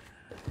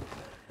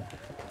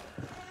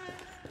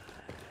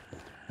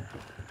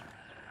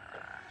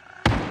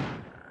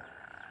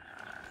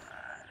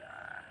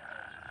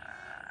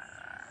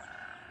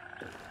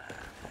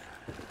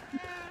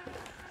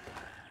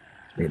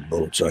 How many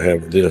bullets I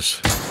have with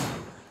this?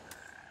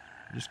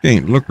 Just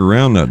can't look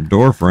around that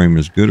door frame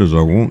as good as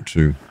I want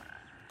to.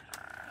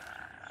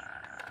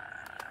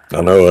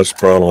 I know, that's the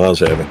problem I was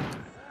having.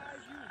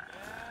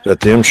 Is that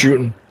them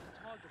shooting?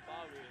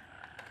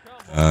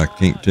 I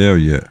can't tell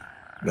yet.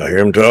 I hear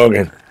them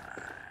talking.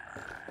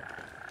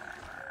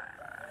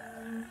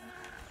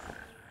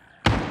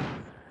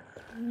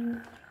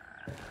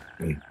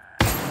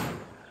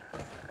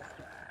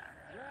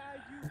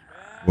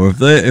 Well,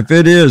 if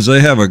it is, they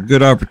have a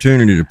good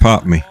opportunity to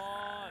pop me.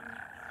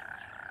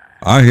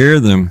 I hear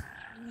them.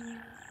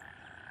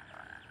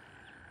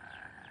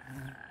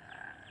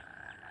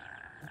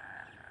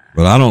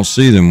 But I don't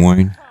see them,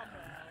 Wayne.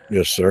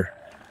 Yes, sir.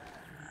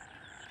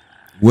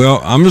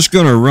 Well, I'm just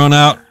going to run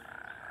out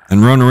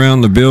and run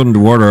around the building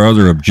toward our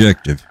other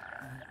objective.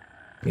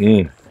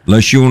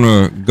 Unless you want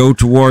to go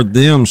toward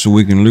them so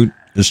we can loot.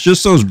 It's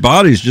just those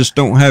bodies just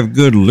don't have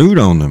good loot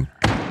on them.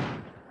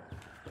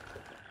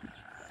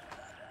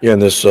 Yeah,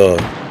 and this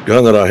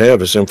gun that I have,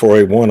 this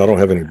M4A1, I don't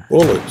have any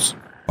bullets.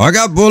 I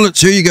got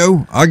bullets. Here you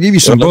go. I'll give you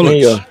some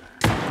bullets.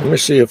 Let me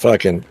see if I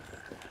can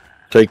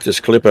take this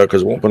clip out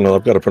because I've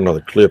got to put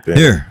another clip in.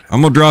 Here,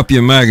 I'm going to drop you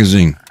a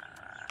magazine.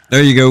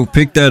 There you go.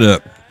 Pick that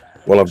up.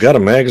 Well, I've got a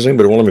magazine,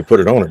 but it won't let me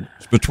put it on it.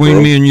 It's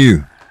between me and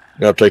you.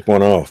 Got to take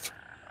one off.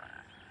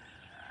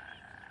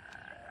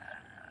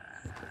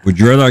 Would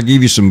you rather I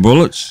give you some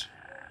bullets?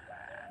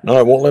 No,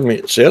 it won't let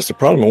me. See, that's the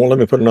problem. It won't let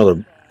me put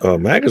another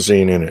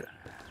magazine in it.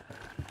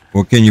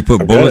 Well, can you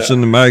put bullets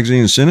in the magazine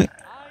and send it?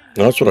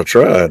 No, that's what I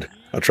tried.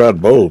 I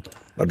tried both.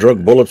 I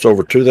drug bullets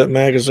over to that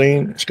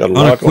magazine. It's got a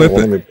lock on it.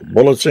 Won't let me put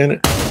bullets in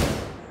it.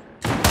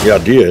 Yeah,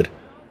 I did.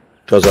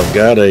 Because I've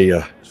got a...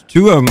 There's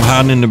two of them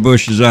hiding in the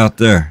bushes out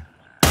there.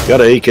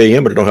 Got an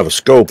AKM, but it don't have a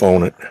scope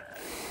on it.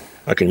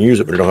 I can use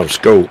it, but it don't have a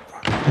scope.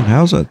 And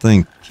how's that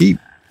thing keep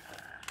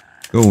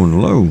going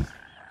low?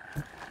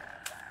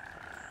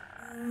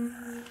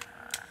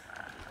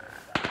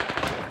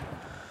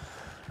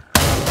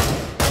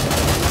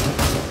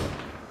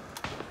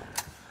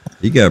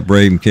 He got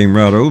brave and came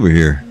right over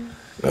here.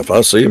 If I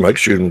see him, I can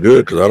shoot him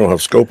good because I don't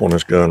have scope on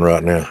this gun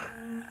right now.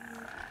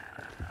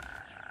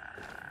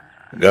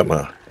 I got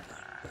my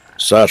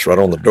sights right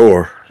on the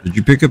door. Did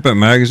you pick up that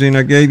magazine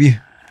I gave you?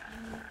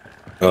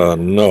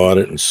 No, I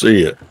didn't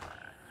see it.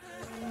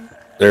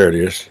 There it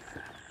is.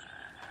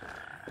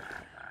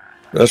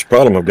 That's the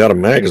problem. I've got a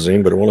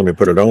magazine, but it won't let me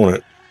put it on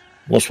it.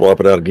 I'm going to swap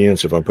it out again,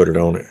 see if I can put it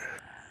on it.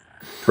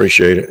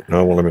 Appreciate it.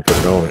 No, it won't let me put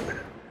it on it.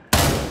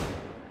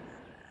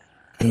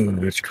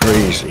 Ooh, it's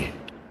crazy.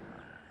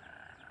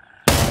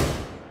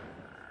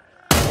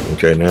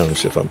 Okay, now let's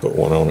see if I can put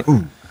one on it.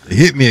 Ooh, it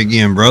hit me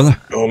again, brother.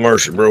 Oh,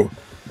 mercy, bro.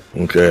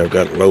 Okay, I've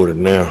got it loaded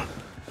now.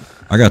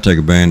 I got to take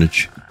a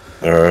bandage.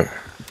 All right.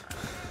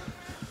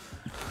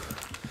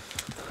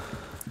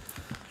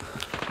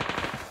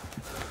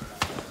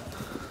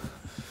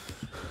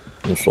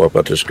 I'll swap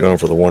out this gun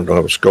for the one that don't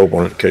have a scope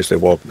on it in case they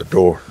walk in the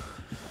door.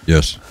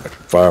 Yes. I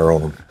can fire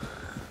on them.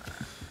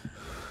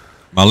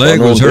 My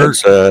leg was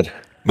hurt.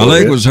 My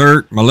leg was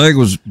hurt. My leg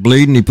was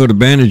bleeding. He put a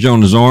bandage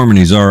on his arm and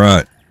he's all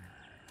right.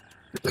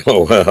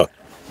 Oh, wow.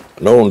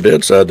 I know on the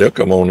dead side, they'll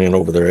come on in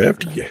over there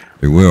after you.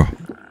 They will.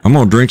 I'm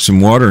going to drink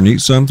some water and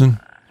eat something.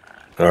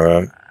 All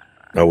right.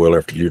 I will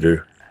after you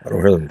do. I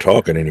don't hear them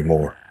talking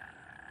anymore.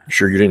 You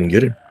sure you didn't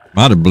get him?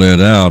 Might have bled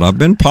out. I've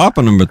been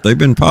popping them, but they've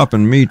been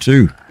popping me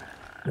too.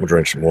 We'll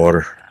drink some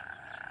water.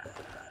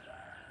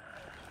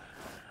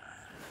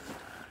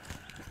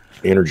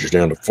 Energy's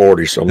down to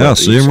 40, so I'm Yeah,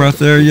 see him right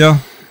there, yeah.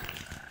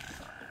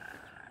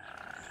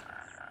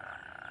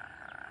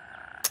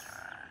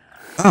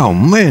 Oh,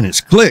 man, it's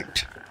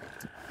clicked.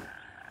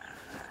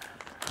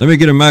 Let me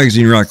get a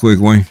magazine right quick,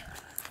 Wayne.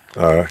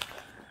 All right.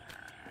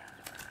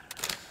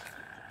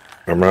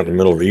 I'm right in the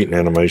middle of eating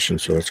animation,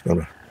 so it's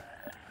going to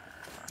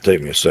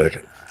take me a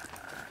second.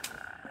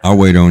 I'll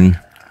wait on you.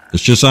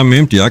 It's just I'm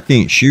empty. I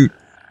can't shoot.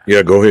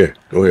 Yeah, go ahead.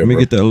 Go ahead, Let me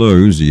get that little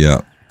Uzi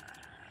out.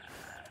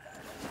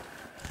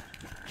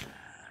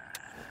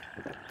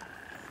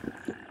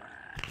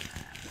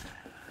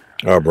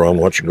 All right, bro, I'm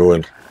watching go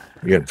in.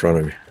 Get in front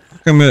of me.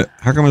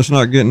 How come it's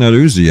not getting that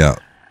Uzi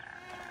out?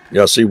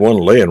 Yeah, I see one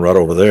laying right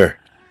over there.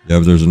 Yeah,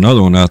 but there's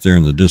another one out there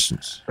in the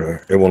distance.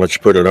 It won't let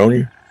you put it on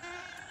you?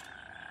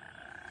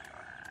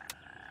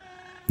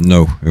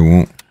 No, it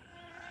won't.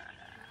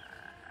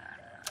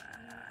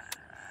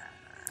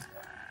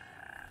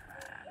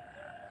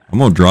 I'm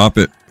gonna drop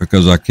it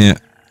because I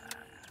can't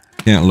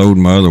load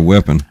my other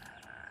weapon.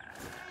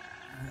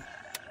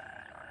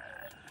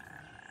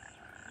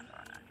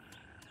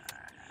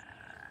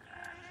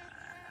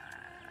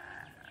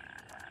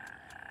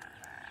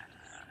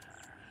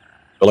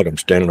 I feel like I'm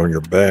standing on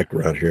your back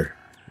right here.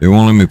 They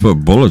won't let me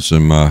put bullets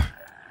in my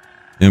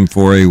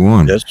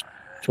M4A1. That's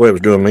the way it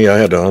was doing me. I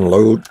had to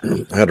unload.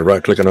 I had to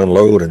right click and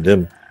unload and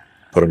then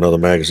put another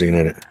magazine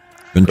in it.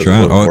 Been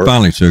trying. Oh, it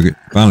finally took it.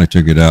 Finally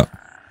took it out.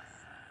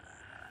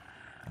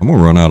 I'm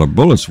gonna run out of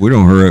bullets. We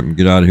don't hurry up and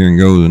get out of here and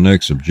go to the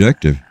next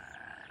objective.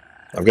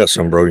 I've got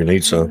some, bro. You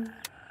need some?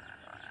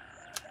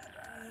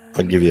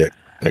 I'll give you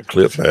that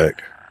clip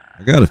back.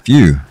 I got a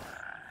few.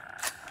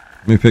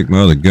 Let me pick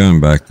my other gun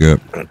back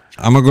up.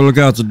 I'm gonna go look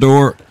out the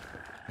door.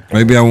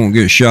 Maybe I won't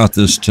get shot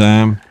this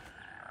time.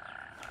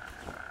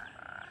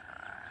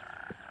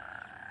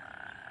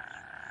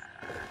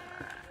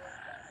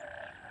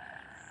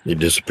 You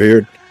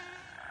disappeared?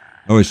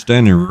 Oh, he's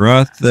standing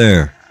right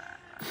there.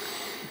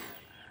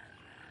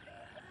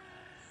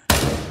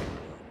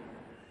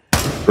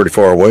 Pretty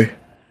far away.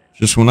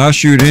 Just when I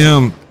shoot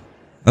him,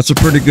 that's a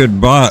pretty good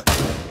bot.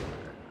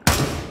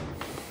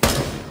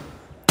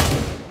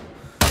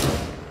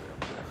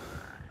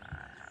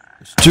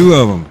 There's two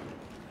of them.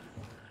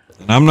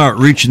 And I'm not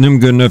reaching them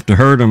good enough to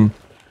hurt them,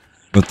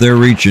 but they're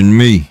reaching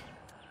me.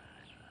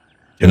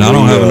 And I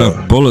don't have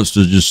enough bullets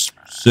to just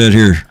sit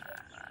here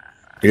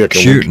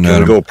shooting at them.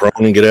 Can we go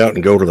prone and get out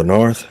and go to the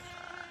north?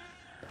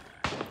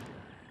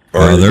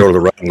 Or go to the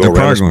right and go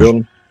around this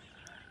building?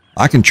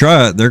 I can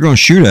try it. They're going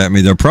to shoot at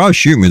me. They'll probably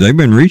shoot me. They've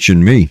been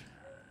reaching me.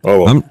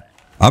 Oh, well.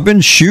 I've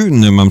been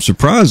shooting them. I'm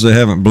surprised they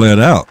haven't bled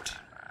out.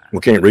 We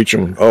can't reach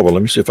them. Oh, well,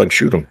 let me see if I can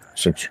shoot them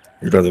since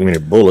you don't have that many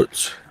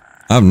bullets.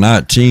 I have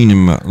 19 in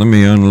my... Let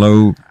me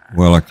unload.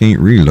 Well, I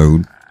can't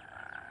reload.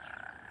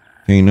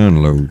 Can't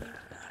unload.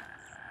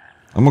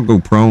 I'm going to go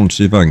prone and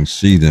see if I can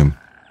see them.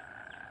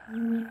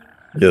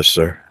 Yes,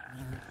 sir.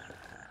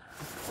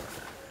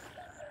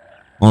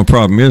 Only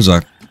problem is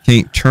I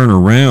can't turn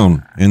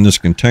around in this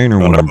container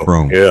when I'm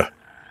prone. Yeah.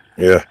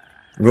 Yeah.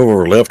 Move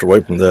over left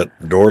away from that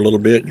door a little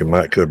bit. You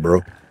might could,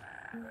 bro.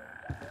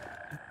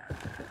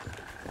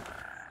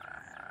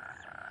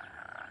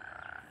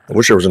 I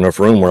wish there was enough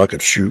room where I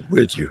could shoot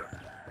with you.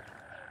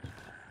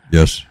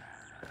 Yes.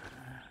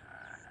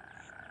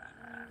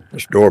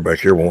 This door back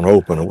here won't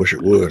open. I wish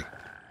it would.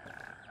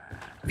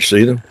 You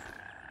see them?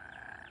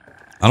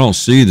 I don't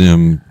see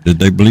them. Did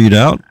they bleed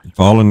out?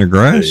 Fall in the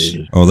grass?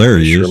 Oh, there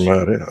he is. Sure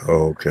might have.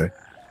 Oh, okay.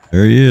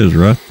 There he is,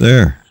 right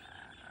there.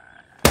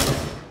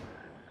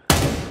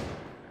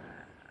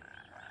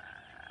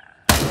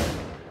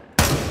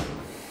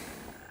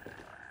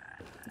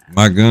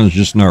 My gun's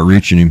just not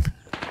reaching him.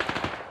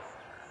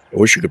 I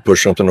wish you could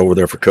push something over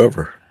there for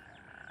cover.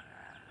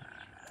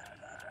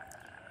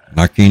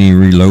 I can't even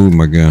reload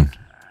my gun.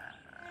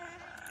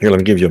 Here, let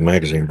me give you a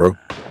magazine, bro.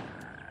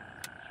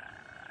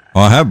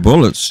 Oh, I have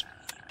bullets.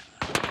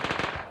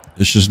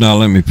 It's just not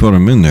letting me put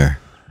them in there.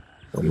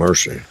 No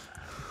mercy.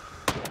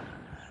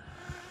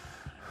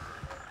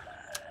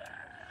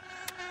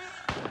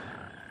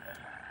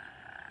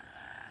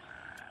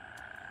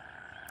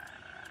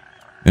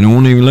 And it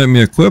won't even let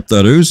me equip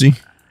that Uzi.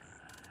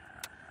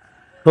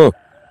 Huh.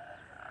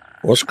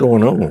 What's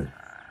going on?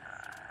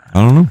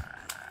 I don't know.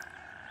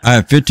 I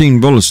have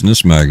 15 bullets in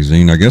this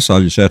magazine. I guess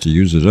I'll just have to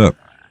use it up.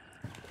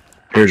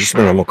 Here, just a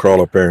minute. I'm going to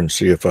crawl up there and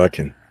see if I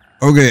can.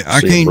 Okay,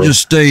 I can't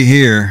just stay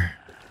here.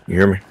 You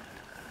hear me?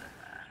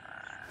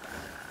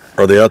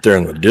 Are they out there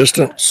in the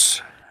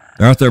distance?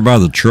 They're out there by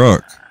the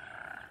truck.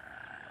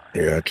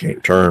 Yeah, I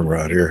can't turn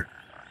right here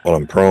while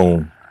I'm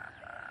prone.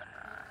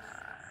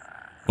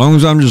 As long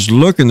as I'm just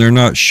looking, they're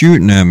not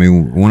shooting at me.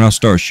 When I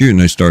start shooting,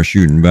 they start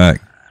shooting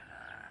back.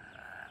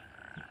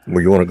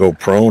 Well, you want to go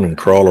prone and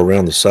crawl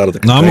around the side of the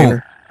container?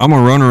 No, I'm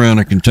going to run around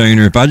the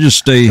container. If I just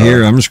stay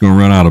here, I'm just going to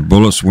run out of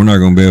bullets. We're not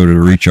going to be able to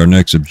reach our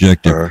next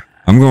objective.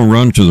 I'm going to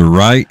run to the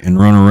right and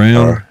run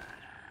around.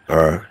 All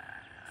right.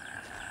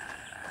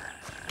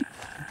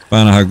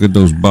 Find out how good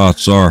those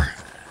bots are.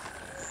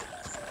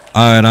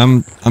 All right,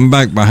 I'm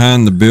back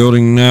behind the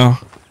building now.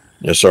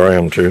 Yes, sir, I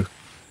am too.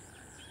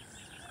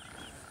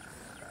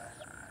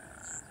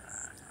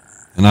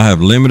 And I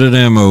have limited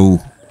ammo,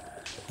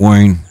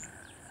 Wayne.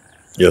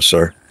 Yes,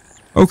 sir.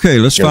 Okay,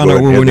 let's find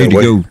out where we need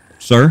to go,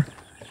 sir.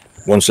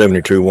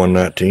 172,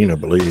 119, I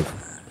believe.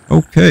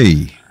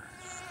 Okay.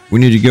 We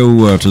need to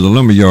go to the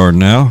lumberyard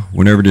now.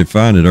 We never did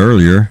find it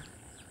earlier.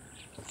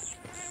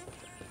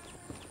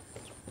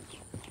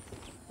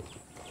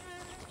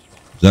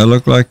 Does that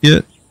look like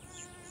it?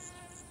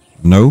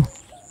 No.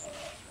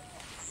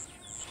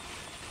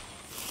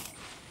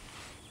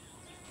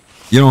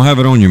 You don't have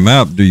it on your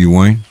map, do you,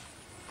 Wayne?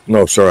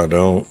 No, sir, I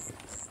don't.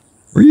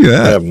 Where you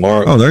at? I have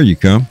marked. Oh, there you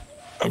come.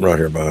 I'm right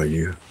here by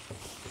you.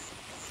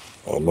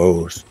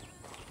 Almost.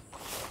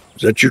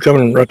 Is that you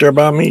coming right there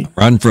by me?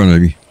 Right in front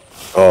of you.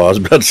 Oh, I was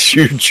about to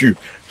shoot you.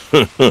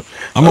 I'm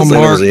gonna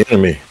mark the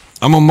enemy.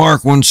 I'm gonna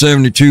mark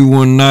 172,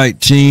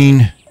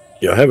 119.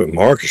 Yeah, I have it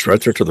marked. It's right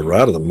there to the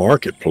right of the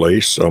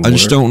marketplace somewhere. I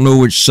just don't know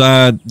which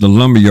side the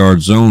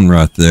lumberyard zone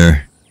right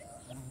there.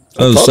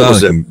 I thought it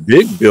was that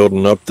big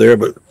building up there,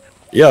 but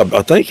yeah,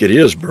 I think it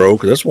is, bro,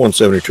 because that's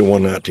 172,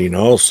 119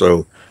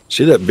 also.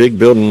 See that big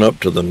building up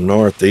to the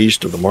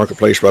northeast of the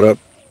marketplace, right up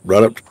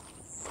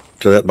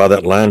to that, by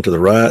that line to the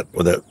right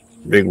with that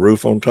big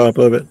roof on top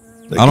of it?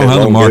 I don't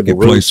have the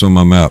marketplace on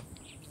my map.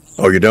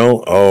 Oh, you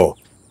don't? Oh.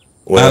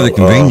 Well, I have the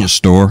convenience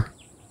store.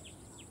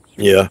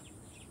 Yeah.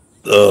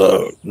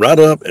 right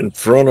up in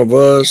front of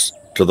us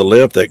to the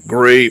left, that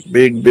great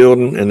big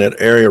building in that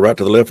area right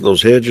to the left of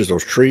those hedges,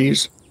 those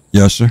trees.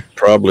 Yes, sir.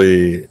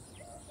 Probably,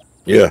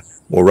 yeah.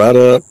 Well, right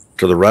up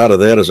to the right of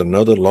that is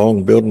another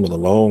long building with a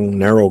long,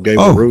 narrow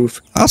gable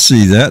roof. I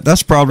see that.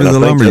 That's probably the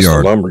lumber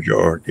yard. The lumber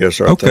yard. Yes,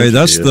 sir. Okay,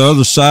 that's the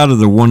other side of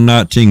the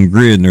 119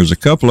 grid, and there's a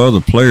couple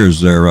other players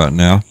there right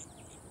now.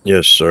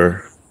 Yes,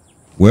 sir.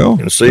 Well,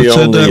 and see let's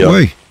head that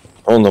way.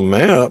 On the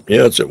map,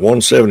 yeah, it's at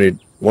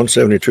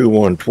 172,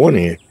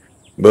 120,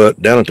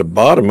 but down at the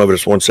bottom of it,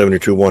 it's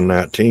 172,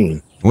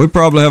 119. We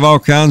probably have all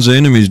kinds of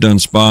enemies done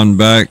spawned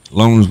back,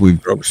 long as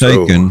we've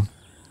taken.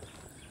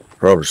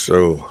 Probably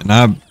so.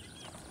 And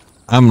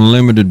I'm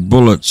limited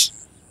bullets.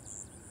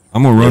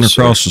 I'm gonna run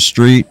across the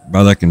street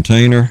by that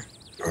container.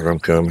 All right, I'm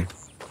coming.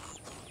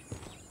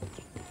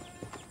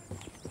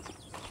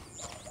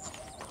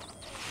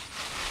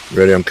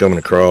 Ready? I'm coming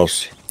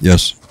across.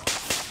 Yes.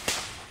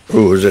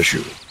 Ooh, who's that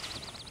shooting?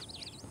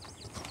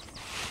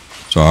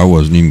 So I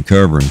wasn't even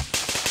covering.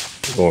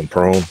 Going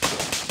prone.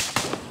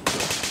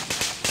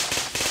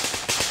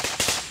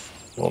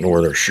 I don't know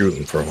where they're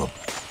shooting from.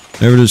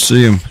 Never did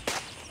see him.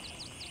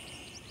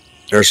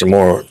 There's some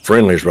more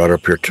friendlies right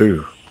up here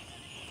too.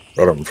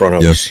 Right up in front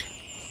of us.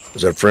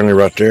 Is that friendly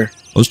right there?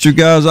 Those two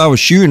guys I was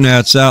shooting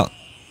at's out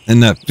in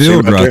that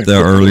field right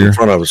there earlier. In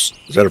front of us.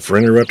 Is that a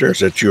friendly right there? Or is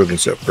that you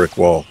against that brick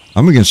wall?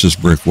 I'm against this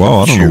brick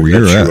wall. I don't know where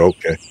you're at.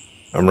 Okay.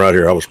 I'm right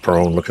here. I was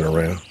prone looking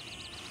around.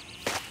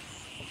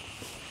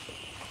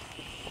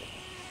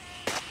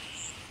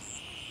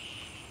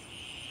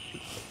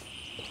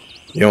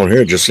 On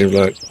here, it just seems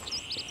like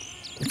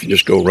if you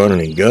just go running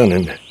and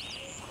gunning,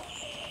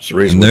 it's the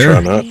reason we try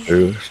not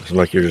to. It seems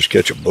like you just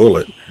catch a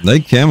bullet.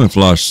 They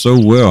camouflage so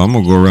well. I'm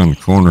going to go around the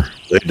corner.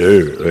 They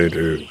do. They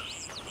do.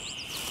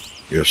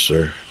 Yes,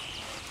 sir.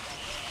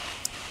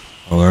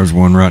 Oh, there's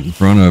one right in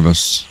front of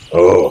us.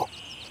 Oh,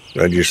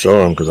 glad you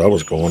saw him because I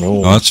was going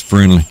on. Oh, that's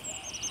friendly.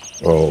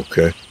 Oh,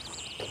 okay.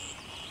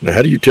 Now,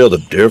 how do you tell the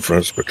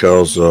difference?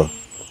 Because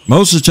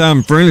most of the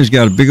time, friendly's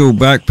got a big old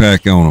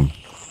backpack on them.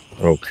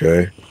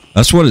 Okay.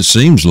 That's what it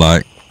seems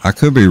like. I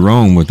could be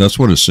wrong, but that's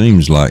what it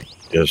seems like.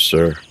 Yes,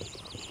 sir.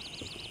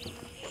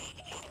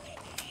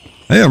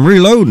 Hey, I'm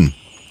reloading.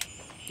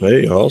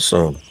 Hey,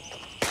 awesome.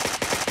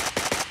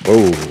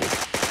 Whoa.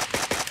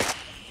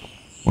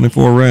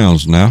 24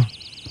 rounds now.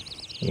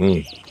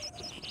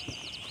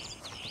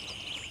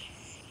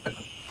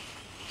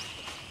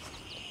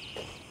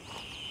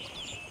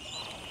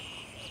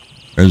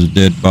 There's a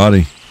dead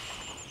body.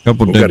 A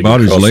couple dead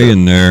bodies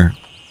laying there.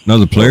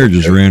 Another player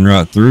just ran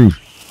right through.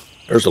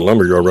 There's a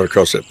lumber yard right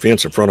across that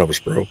fence in front of us,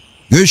 bro.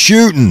 Good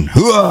shooting.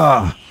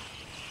 Hooah!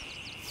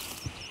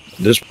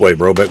 This way,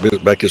 bro.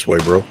 Back this way,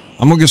 bro.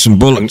 I'm going to get some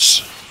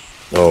bullets.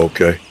 Oh,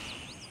 okay.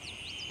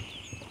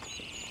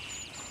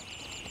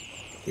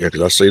 Yeah,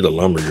 because I see the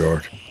lumber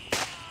yard.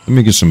 Let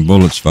me get some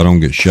bullets if I don't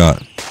get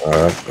shot. All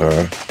right, all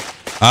right.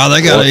 Ah,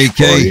 they got an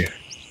AK.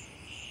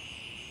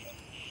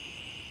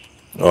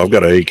 Oh, I've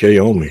got an AK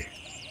on me.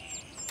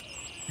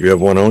 You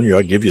have one on you?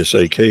 I'll give you this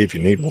AK if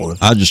you need one.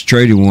 I just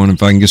traded one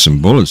if I can get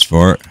some bullets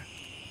for it.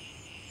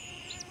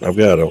 I've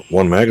got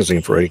one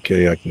magazine for AK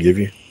I can give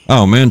you.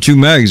 Oh, man, 2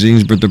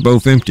 magazines, but they're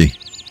both empty.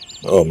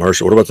 Oh,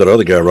 mercy. What about that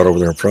other guy right over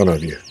there in front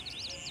of you?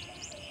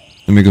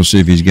 Let me go see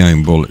if he's got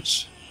any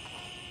bullets.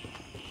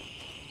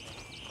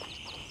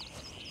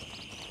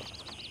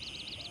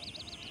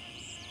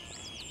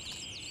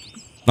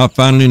 Not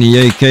finding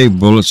any AK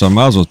bullets. I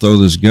might as well throw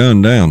this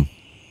gun down.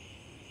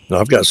 No,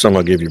 I've got some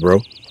I'll give you,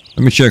 bro.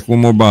 Let me check one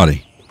more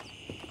body.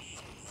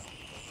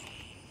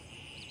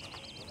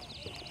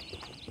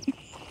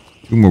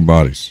 2 more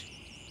bodies.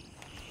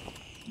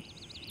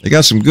 They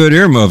got some good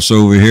earmuffs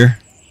over here.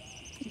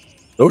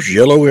 Those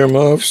yellow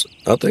earmuffs,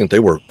 I think they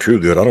work too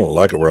good. I don't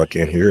like it where I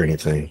can't hear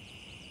anything.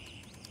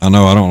 I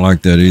know, I don't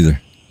like that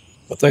either.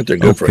 I think they're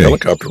good for a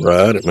helicopter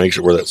ride. It makes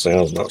it where that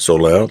sound's not so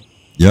loud.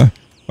 Yeah.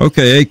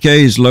 Okay, AK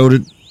is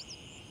loaded.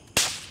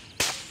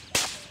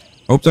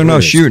 Hope they're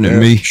not shooting at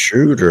me.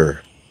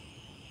 Shooter.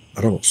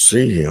 I don't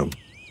see him.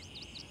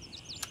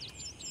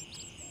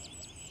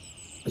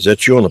 Is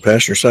that you on the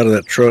passenger side of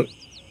that truck?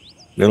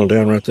 Kneeling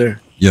down right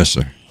there? Yes,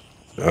 sir.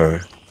 All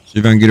right. See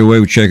if I can get away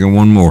with checking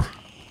one more.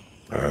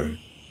 All right.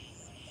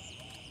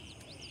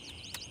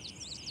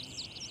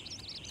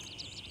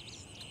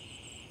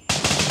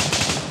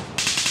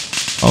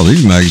 Oh,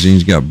 these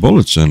magazines got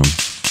bullets in them.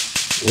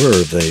 Where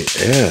are they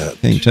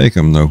at? Can't take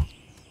them, though.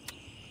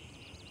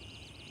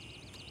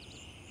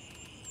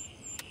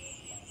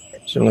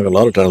 Seems like a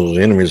lot of times those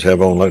enemies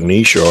have on like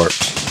knee sharps.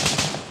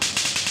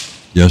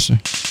 Yes, sir.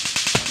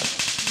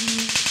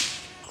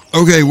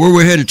 Okay, where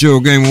we headed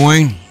to, Game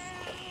Wayne?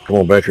 Come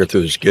on back here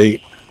through this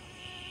gate.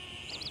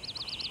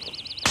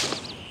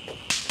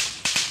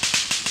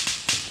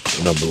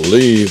 And I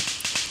believe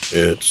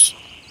it's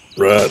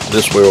right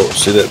this way.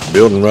 See that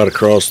building right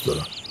across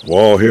the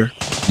wall here?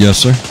 Yes,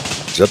 sir.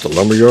 Is that the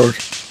lumber yard?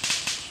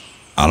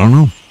 I don't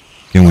know.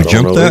 Can we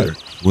jump that either.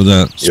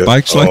 with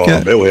spikes like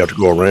that? I bet we have to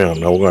go around.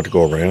 No, we're going to have to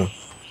go around.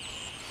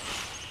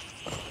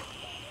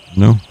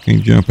 No,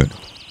 can't jump it.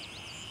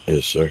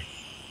 Yes, sir.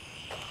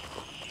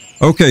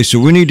 Okay, so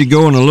we need to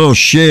go in a little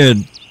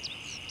shed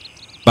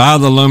by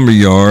the lumber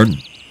yard.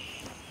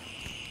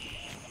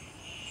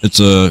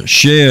 It's a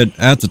shed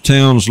at the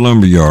town's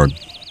lumber yard.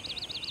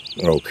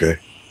 Okay.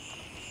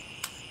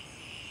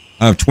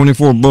 I have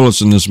 24 bullets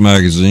in this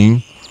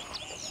magazine.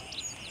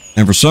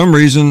 And for some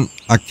reason,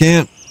 I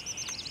can't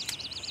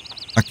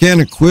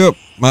equip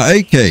my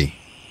AK.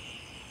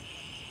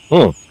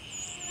 I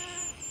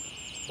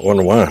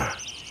wonder why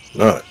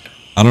not.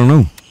 I don't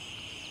know.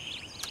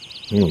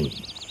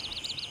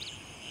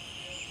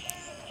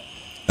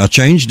 I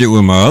changed it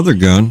with my other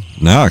gun.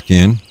 Now I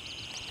can.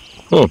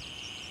 But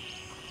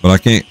I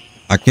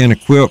can't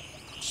equip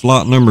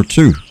slot number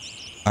 2.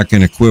 I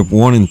can equip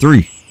 1 and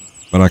 3,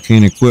 but I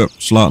can't equip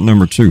slot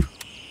number 2. Well,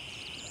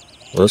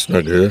 that's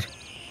not good.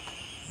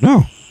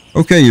 No.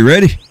 Okay, you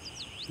ready?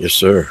 Yes,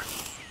 sir.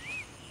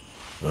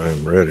 I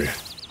am ready.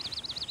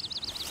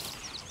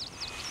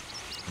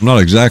 I'm not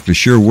exactly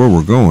sure where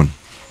we're going.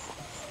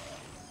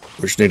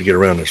 We just need to get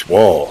around this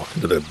wall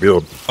into that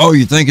building. Oh,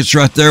 you think it's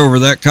right there over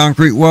that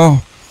concrete wall?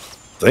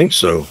 Think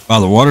so. By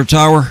the water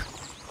tower?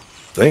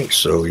 Think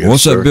so, yes,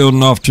 What's sir. that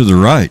building off to the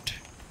right?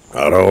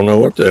 I don't know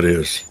what that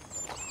is.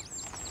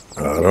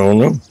 I don't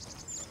know.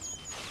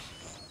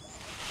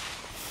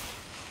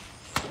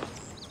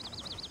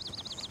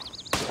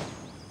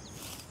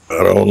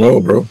 I don't know,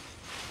 bro.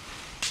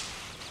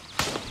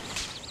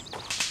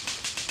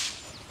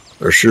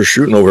 They're sure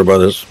shooting over by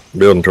this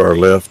building to our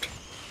left.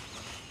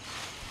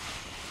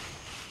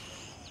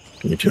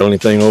 Can you tell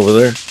anything over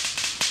there?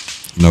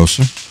 No,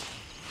 sir.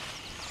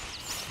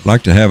 I'd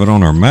like to have it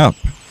on our map.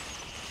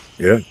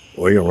 Yeah.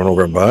 Well, you run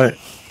over and buy it.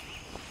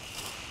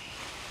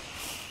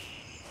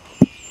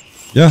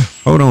 Yeah,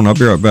 hold on. I'll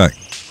be right back.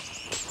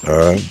 All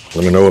right.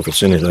 Let me know if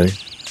it's anything.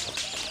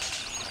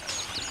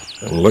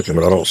 I'm looking,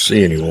 but I don't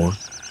see anyone.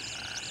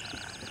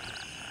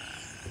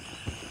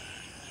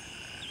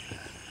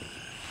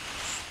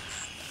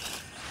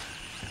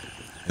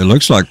 It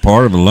looks like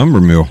part of a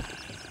lumber mill.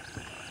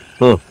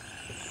 Huh.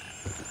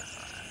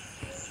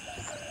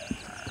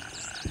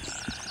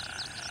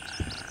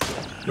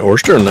 No, we're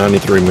still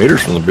 93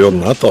 meters from the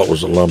building I thought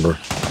was a lumber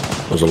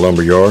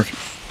yard.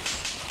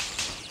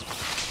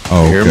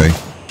 Oh, You hear me? okay.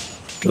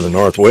 To the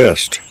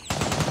northwest.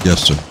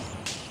 Yes, sir.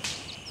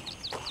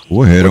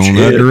 We'll head Which on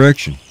that head?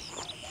 direction.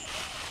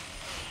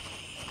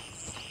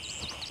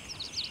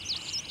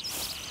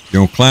 You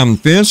gonna climb the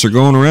fence or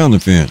going around the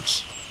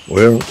fence?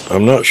 Well,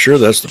 I'm not sure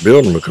that's the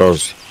building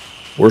because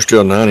we're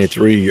still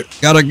 93,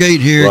 Got a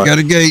gate here. Right. Got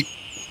a gate.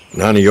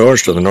 90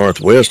 yards to the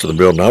northwest of the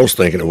building I was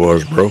thinking it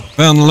was, bro.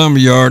 Found the lumber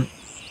yard.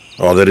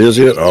 Oh, that is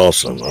it?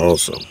 Awesome,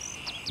 awesome.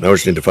 Now we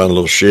just need to find a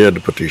little shed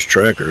to put these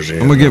trackers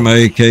in. I'm gonna get my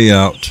AK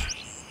out.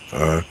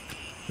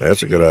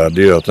 That's a good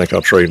idea. I think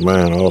I'll trade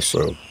mine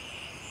also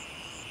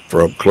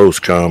for up close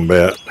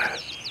combat.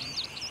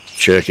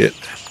 Check it.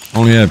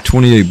 Only have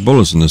 28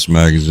 bullets in this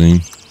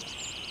magazine.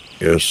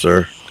 Yes,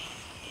 sir.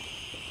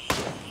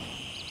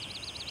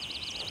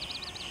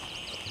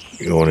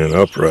 You're going in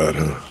upright,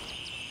 huh?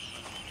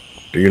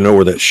 Do you know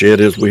where that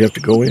shed is we have to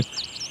go in?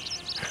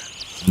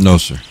 No,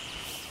 sir.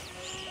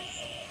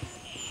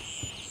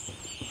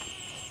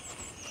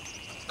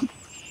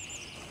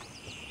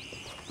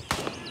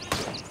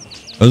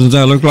 Doesn't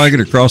that look like it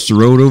across the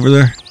road over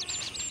there?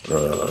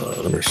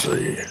 Let me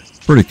see.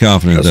 Pretty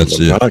confident that's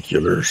some it.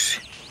 binoculars.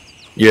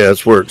 Yeah,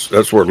 that's where it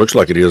looks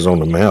like it is on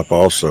the map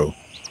also.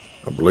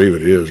 I believe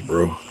it is,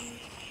 bro.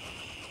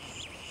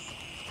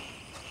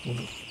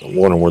 I'm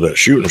wondering where that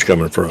shooting's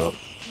coming from.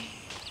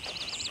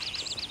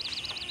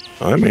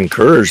 I'm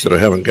encouraged that I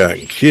haven't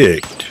gotten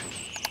kicked.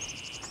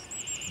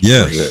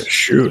 Where's Yes. that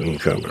shooting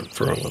coming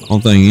from?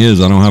 One thing is,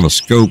 I don't have a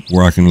scope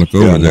where I can look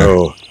over there.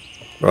 No.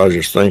 I was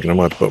just thinking I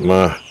might put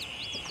my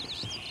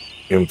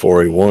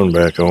M4A1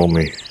 back on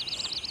me.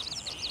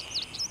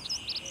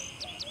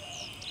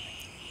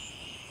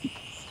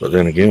 But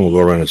then again, we'll go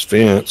around this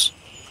fence.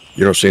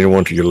 You don't see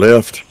anyone to your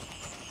left?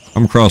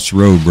 I'm across the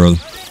road, brother.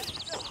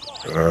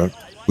 All right.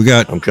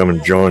 I'm I'm coming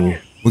to join you.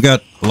 We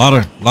got a lot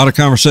of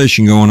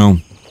conversation going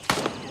on.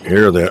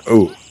 Hear that?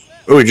 Oh,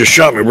 he just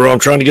shot me, bro. I'm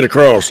trying to get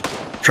across.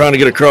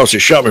 He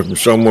shot me from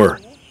somewhere.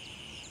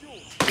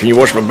 Can you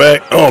watch my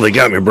back? Oh, they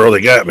got me, bro.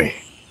 They got me.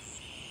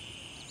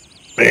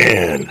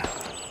 Man.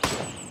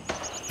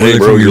 Were they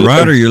from your right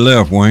looking? or your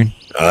left, Wayne?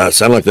 It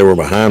sounded like they were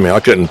behind me. I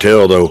couldn't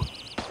tell, though.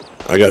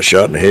 I got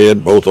shot in the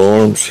head, both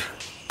arms.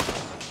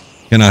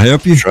 Can I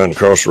help you? Trying to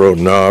cross the road.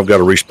 No, I've got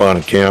to respawn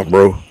in camp,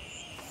 bro.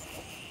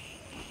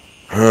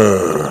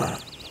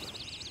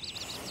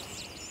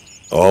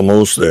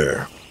 Almost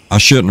there. I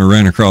shouldn't have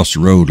ran across the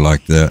road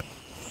like that.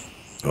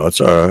 Oh,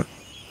 that's all right.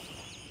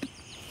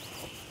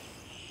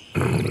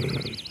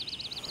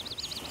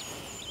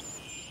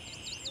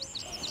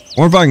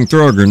 Or if I can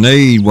throw a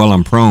grenade while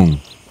I'm prone.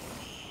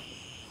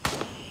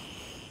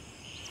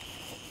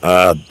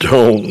 I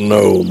don't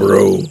know,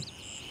 bro.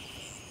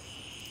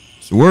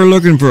 So we're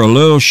looking for a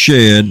little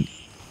shed.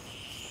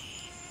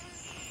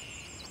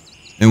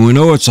 And we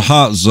know it's a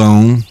hot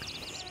zone.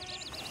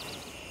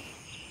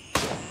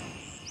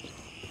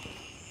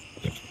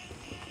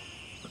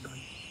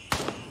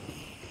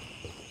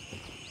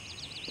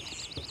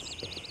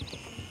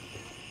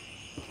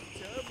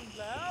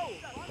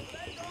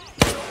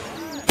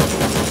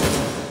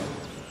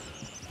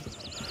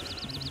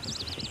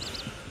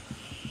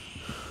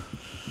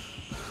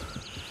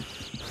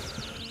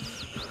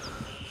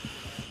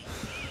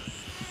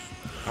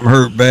 I'm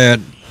hurt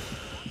bad.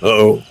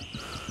 Uh-oh.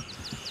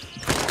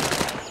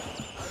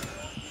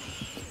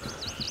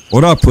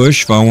 What I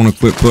push if I want to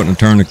quit putting a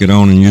tourniquet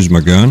on and use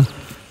my gun?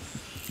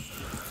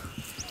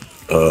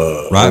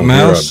 Right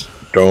mouse?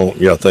 Don't.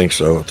 Yeah, I think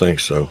so. I think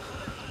so.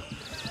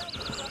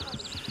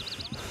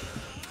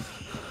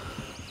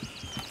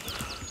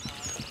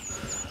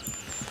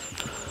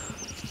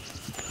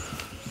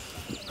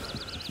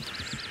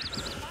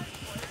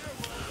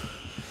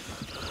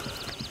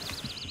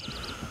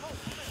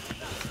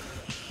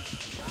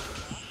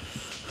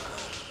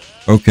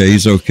 Okay,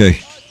 he's okay.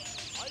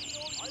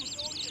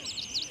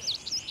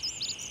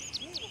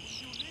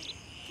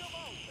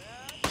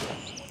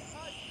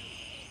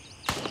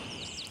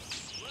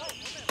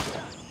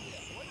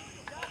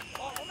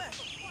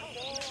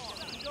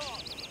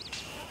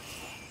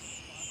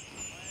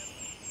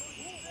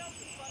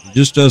 It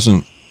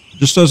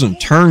just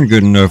doesn't turn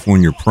good enough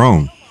when you're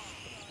prone.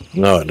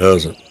 No, it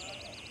doesn't.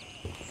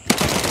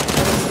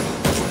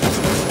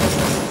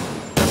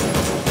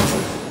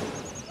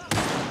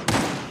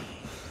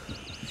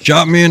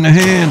 Shot me in the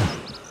hand.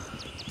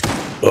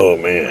 Oh,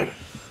 man.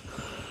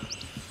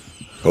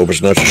 Hope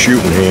it's not your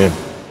shooting hand.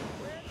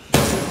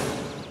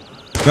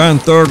 Trying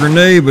to throw a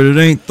grenade, but it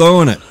ain't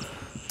throwing it.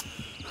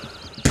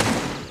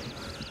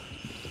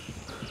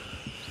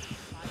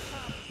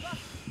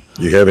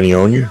 You have any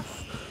on you?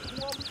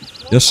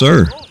 Yes,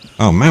 sir.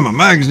 Oh, man, my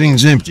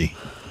magazine's empty.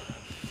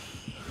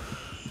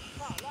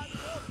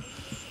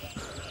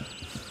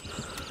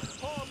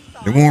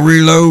 It won't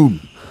reload.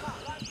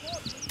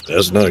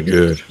 That's not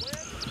good.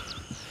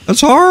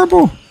 That's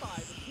horrible.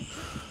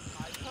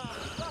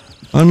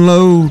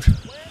 Unload.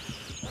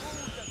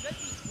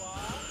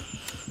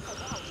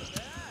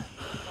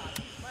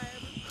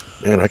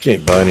 Man, I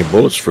can't buy any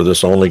bullets for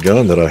this only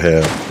gun that I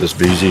have, this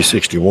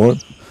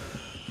BZ61.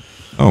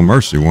 Oh,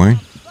 mercy,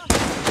 Wayne.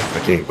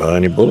 I can't buy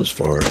any bullets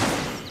for it.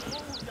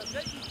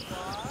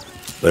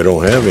 They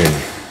don't have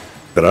any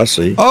that I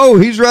see. Oh,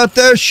 he's right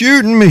there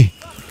shooting me.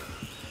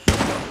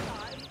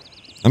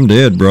 I'm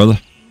dead, brother.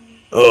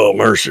 Oh,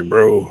 mercy,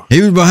 bro.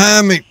 He was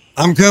behind me.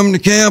 I'm coming to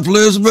Camp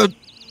Elizabeth.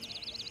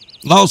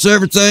 Lost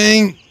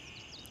everything.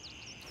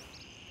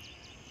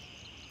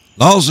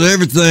 Lost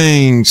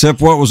everything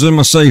except what was in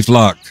my safe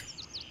lock.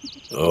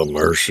 Oh,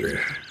 mercy.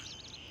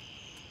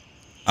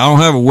 I don't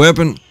have a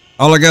weapon.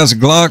 All I got is a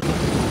Glock.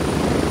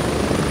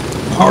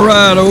 All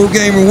right, old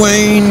gamer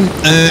Wayne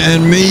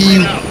and me,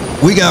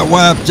 we got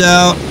wiped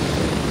out.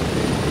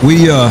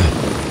 We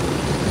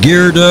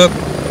geared up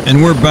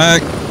and we're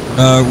back.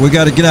 We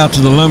got to get out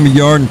to the lumber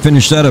yard and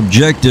finish that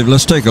objective.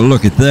 Let's take a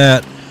look at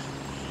that.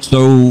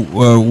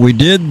 So we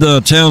did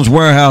the town's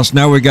warehouse.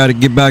 Now we got to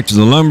get back to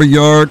the lumber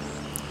yard.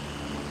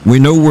 We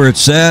know where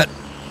it's at.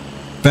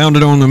 Found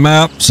it on the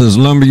map. It says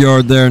lumber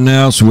yard there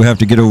now, so we have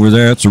to get over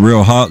there. It's a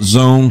real hot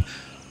zone.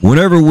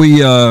 Whenever we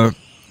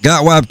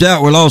got wiped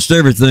out, we lost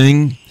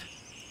everything.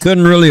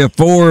 Couldn't really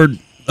afford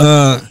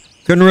the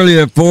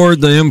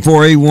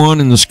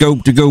M4A1 and the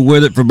scope to go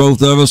with it for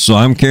both of us. So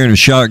I'm carrying a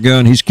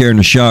shotgun. He's carrying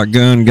a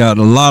shotgun. Got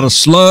a lot of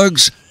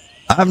slugs.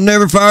 I've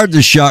never fired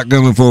this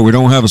shotgun before. We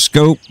don't have a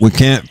scope. We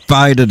can't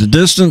fight at a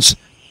distance,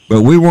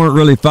 but we weren't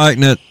really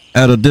fighting it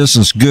at a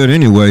distance good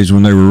anyways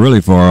when they were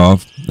really far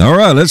off. All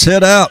right, let's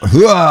head out.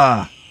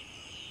 Hooah!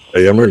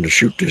 Hey, I'm ready to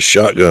shoot this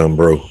shotgun,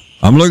 bro.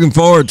 I'm looking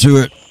forward to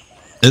it.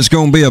 It's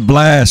going to be a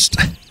blast.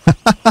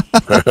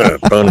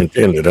 Pun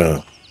intended,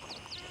 huh?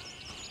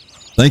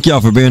 Thank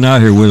y'all for being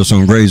out here with us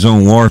on Gray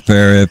Zone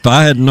Warfare. If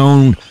I had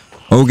known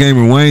Old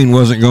Gamer Wayne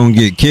wasn't going to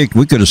get kicked,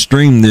 we could have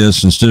streamed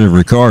this instead of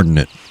recording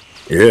it.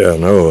 Yeah,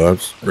 no,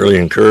 that's really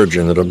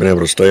encouraging that I've been able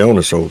to stay on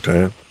this whole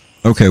time.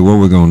 Okay, what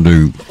we're going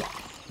to do,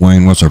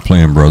 Wayne, what's our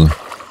plan, brother?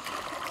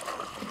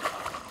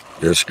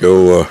 Just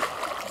go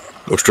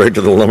straight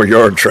to the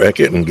lumberyard, track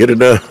it, and get it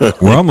done.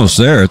 We're almost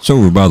there. It's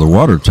over by the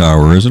water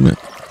tower, isn't it?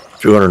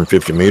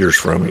 250 meters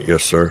from it,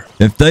 yes, sir.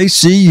 If they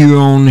see you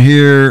on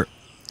here,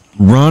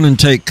 run and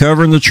take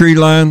cover in the tree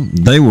line,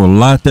 they will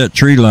light that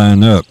tree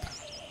line up.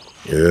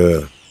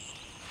 Yeah.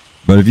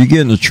 But if you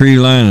get in the tree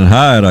line and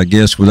hide, I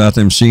guess, without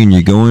them seeing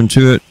you go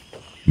into it,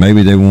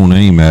 maybe they won't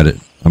aim at it.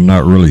 I'm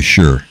not really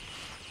sure.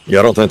 Yeah,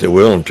 I don't think they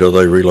will until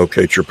they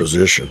relocate your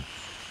position.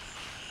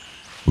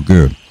 Well,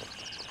 good.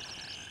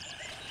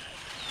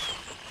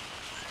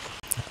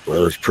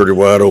 Well, it's pretty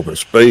wide open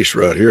space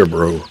right here,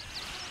 bro.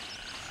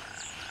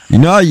 You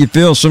know how you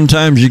feel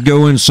sometimes you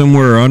go in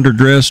somewhere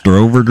underdressed or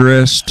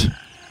overdressed?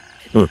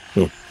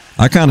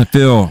 I kind of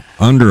feel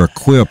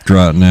under-equipped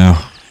right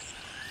now.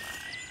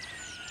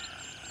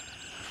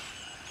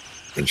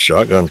 And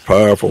shotgun's a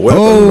powerful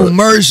weapon. Oh,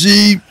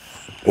 mercy.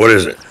 What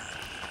is it?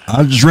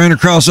 I just ran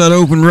across that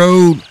open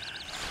road.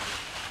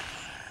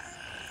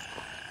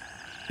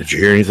 Did you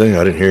hear anything?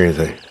 I didn't hear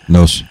anything.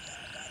 No, sir.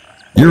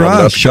 You're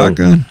right,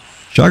 shotgun.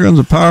 Shotgun's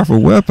a powerful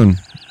weapon.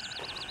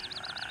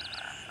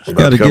 You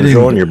got to get in.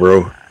 On you,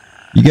 bro.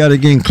 You got to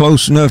get in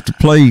close enough to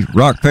play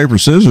rock, paper,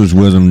 scissors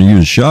with them to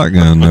use a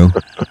shotgun, though.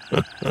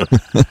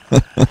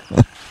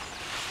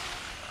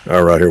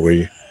 All right, here, will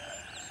you?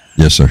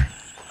 Yes, sir.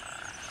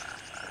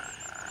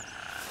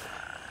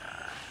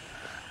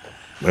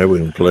 Maybe we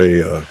can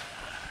play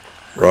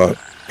rock,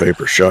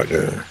 paper,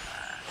 shotgun.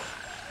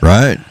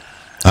 Right.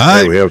 All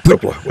right. Hey, we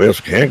have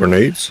some hand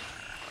grenades.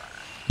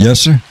 Yes,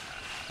 sir.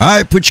 All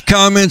right, put your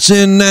comments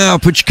in now.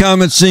 Put your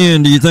comments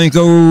in. Do you think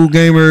old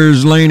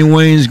gamers Layne and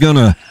Wayne's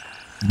gonna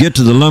get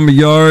to the lumber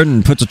yard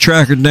and put the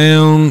tracker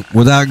down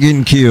without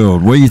getting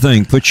killed? What do you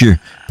think? Put your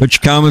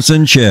comments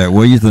in chat.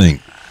 What do you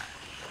think?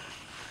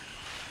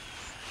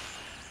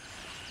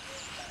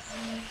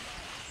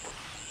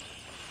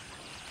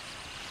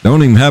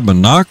 Don't even have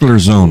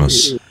binoculars on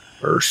us.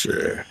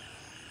 Mercy.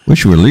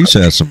 Wish we at least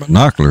had some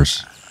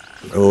binoculars.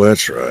 Oh,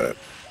 that's right.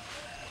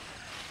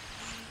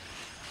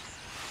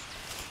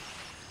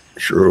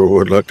 Sure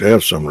would like to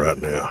have some right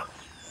now.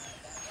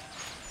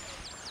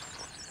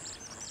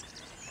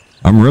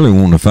 I'm really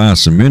wanting to find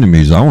some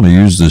enemies. I want to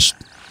use this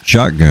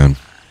shotgun.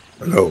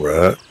 I know,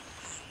 right?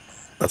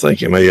 I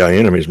think MAI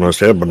enemies must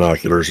have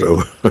binoculars,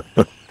 though.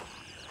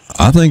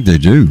 I think they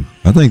do.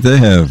 I think they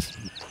have.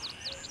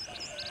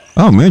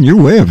 Oh, man,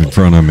 you're way up in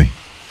front of me.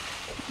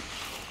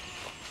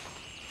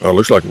 Oh, it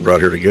looks like we're right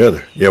here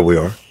together. Yeah, we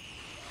are.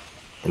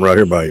 I'm right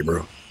here by you,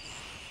 bro.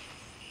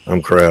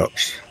 I'm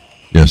crouched.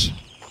 Yes.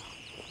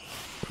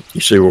 You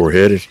see where we're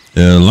headed?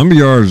 Yeah,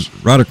 lumberyard's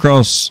right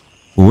across.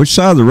 Well, which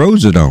side of the road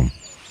is it on?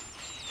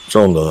 It's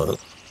on the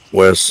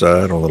west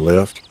side, on the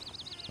left.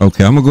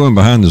 Okay, I'm going to go in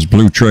behind this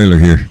blue trailer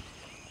here.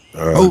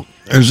 All right. Oh,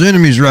 there's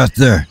enemies right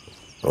there.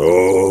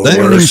 Oh, They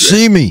don't even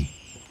see me.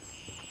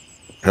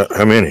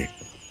 How many?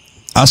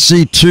 I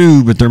see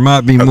two, but there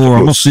might be more.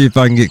 I'm going to see if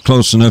I can get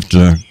close enough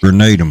to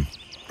grenade them.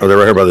 Are they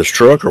right here by this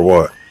truck or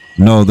what?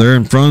 No, they're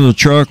in front of the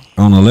truck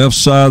on the left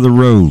side of the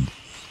road.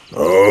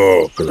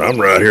 Oh, because I'm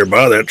right here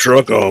by that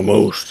truck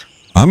almost.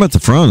 I'm at the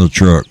front of the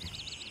truck.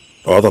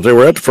 Oh, I thought they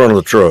were at the front of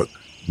the truck.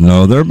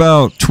 No, they're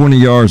about 20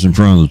 yards in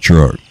front of the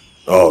truck.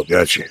 Oh,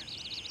 gotcha.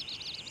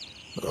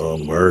 Oh,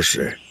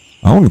 mercy.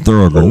 I want to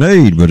throw a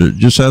grenade, but it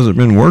just hasn't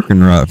been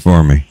working right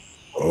for me.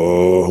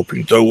 Oh, hope you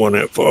can throw one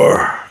that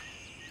far.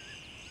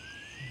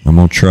 I'm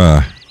going to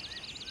try.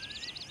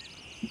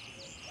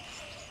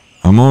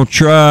 I'm going to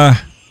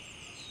try.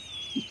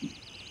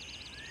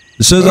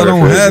 It says I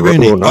don't have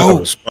any.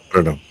 Oh,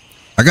 spotted them.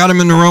 I got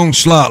him in the wrong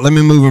slot. Let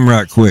me move him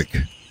right quick.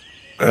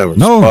 I haven't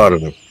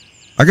spotted them.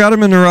 I got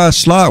him in the right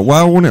slot.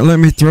 Why won't it let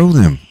me throw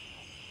them?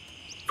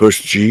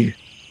 Push G.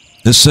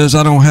 It says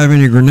I don't have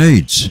any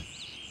grenades.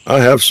 I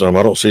have some.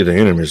 I don't see the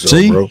enemies, though,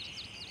 See? bro.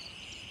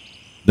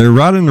 They're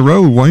right in the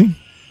road, Wayne,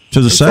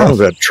 to the In south. front of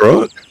that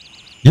truck?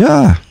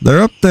 Yeah,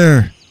 they're up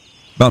there.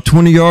 About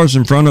 20 yards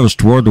in front of us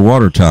toward the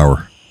water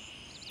tower.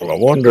 Well, I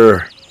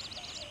wonder.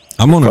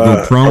 I'm going to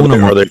go prone.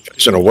 Are they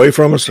facing away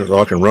from us so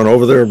I can run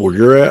over there where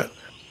you're at?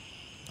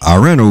 I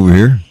ran over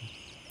here.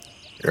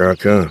 Here I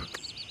come.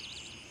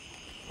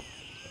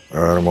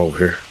 All right, I'm over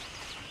here.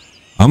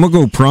 I'm going to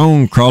go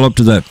prone, crawl up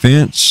to that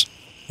fence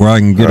where I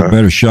can get a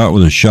better shot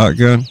with a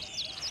shotgun.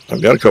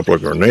 I've got a couple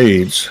of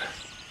grenades.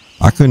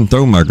 I couldn't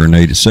throw my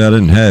grenade. It said I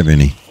didn't have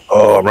any.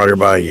 Oh, I'm right here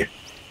by you. I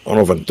don't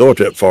know if I can throw it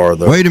that far,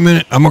 though. Wait a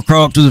minute. I'm going to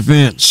crawl up to the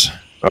fence.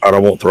 All right, I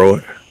won't throw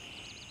it.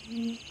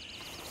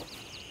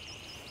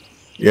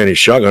 Yeah, and these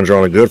shotguns are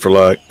only good for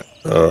like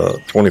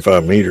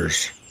 25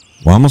 meters.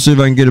 Well, I'm going to see if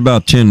I can get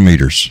about 10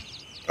 meters.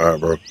 All right,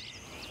 bro.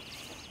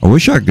 I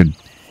wish I could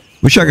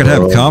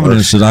have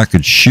confidence that I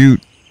could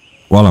shoot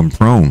while I'm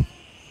prone.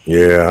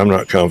 Yeah, I'm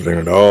not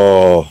confident at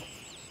all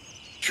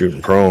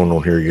shooting prone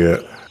on here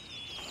yet.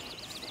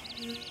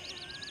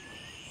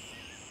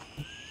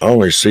 I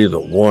only see the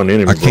one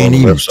enemy. I can't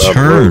even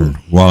turn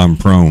while I'm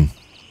prone.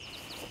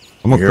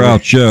 I'm going to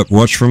crouch up,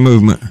 watch for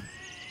movement.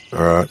 All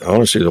right, I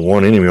only see the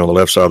one enemy on the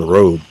left side of the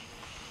road.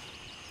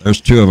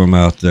 There's two of them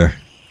out there.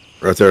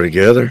 Right there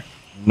together?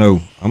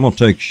 No, I'm going to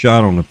take a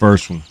shot on the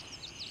first one.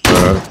 All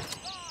right.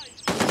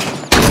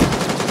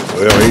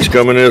 Well, he's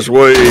coming this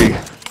way.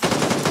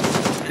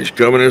 He's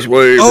coming this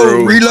way, bro.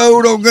 Oh,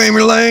 reload, old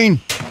gamer Layne.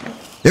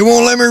 It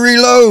won't let me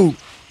reload.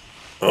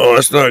 Oh,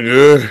 that's not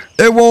good.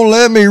 It won't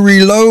let me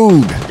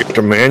reload. You have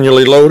to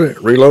manually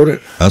reload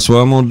it? That's what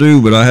I'm going to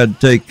do, but I had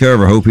to take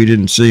cover. Hope he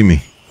didn't see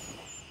me.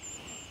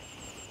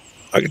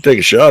 I could take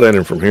a shot at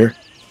him from here.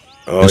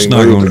 Oh, it's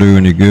not going to do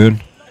any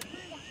good.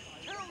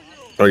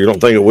 Oh, you don't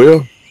think it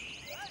will?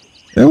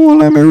 It won't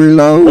let me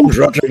reload. He's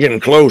right there getting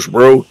close,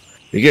 bro.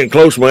 You're getting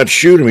close. I'm going to have to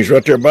shoot him. He's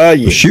right there by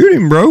you. Shoot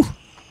him, bro.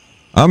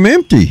 I'm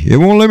empty. It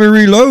won't let me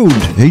reload.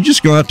 He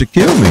just going to have to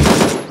kill me.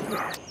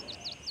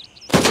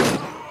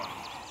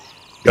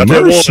 Got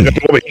that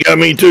one. He got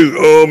me too.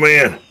 Oh,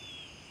 man.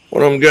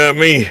 One of them got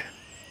me.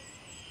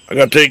 I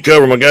got to take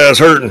cover. My guy's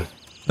hurting.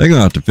 They're going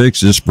to have to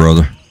fix this,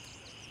 brother.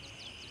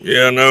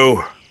 Yeah, I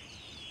know.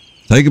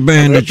 Take a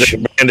bandage.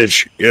 Take a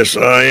bandage. Yes,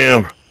 I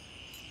am.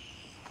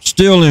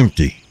 Still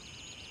empty.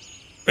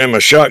 And my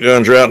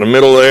shotguns are out in the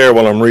middle there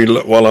while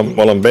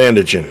I'm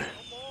bandaging.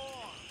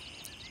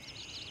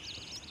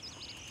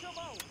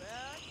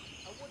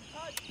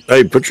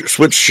 Hey, put your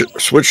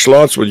switch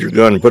slots with your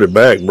gun and put it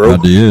back, bro. I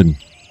did.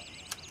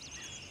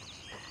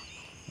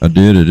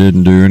 It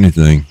didn't do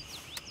anything.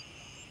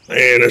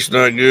 Man, that's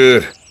not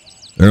good.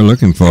 They're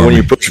looking for me. When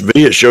you push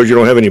V, it shows you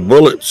don't have any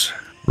bullets.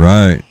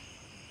 Right.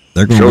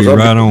 They're going to be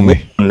right on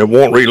me. And it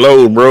won't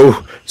reload,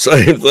 bro.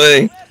 Same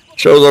thing.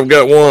 Shows I've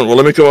got one. Well,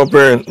 let me come up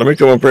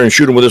here and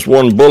shoot him with this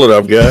one bullet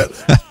I've got.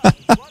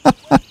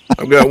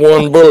 I've got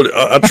one bullet.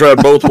 I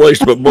tried both ways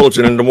to put bullets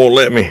in and it won't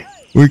let me.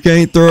 We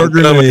can't throw a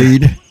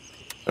grenade.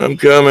 I'm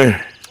coming.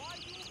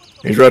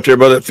 He's right there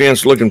by that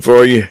fence looking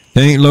for you.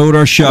 Can't load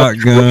our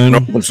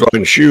shotgun. So I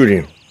can shoot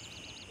him.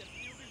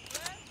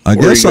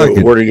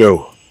 Where'd he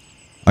go?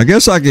 I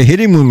guess I could hit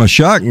him with my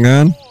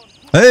shotgun.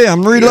 Hey,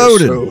 I'm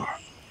reloaded. So.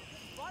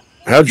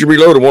 How'd you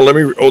reload it? Won't let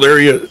me. Oh, there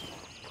he is.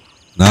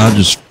 No,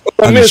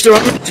 I missed him.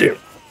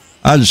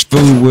 I just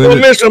fooled with it. I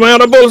missed him. I'm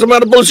out of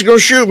bullets. He's going to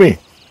shoot me.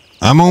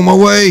 I'm on my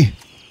way.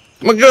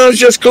 My gun's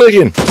just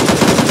clicking.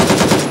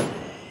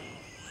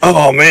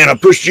 Oh, man, I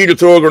pushed you to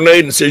throw a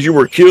grenade and says you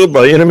were killed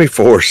by enemy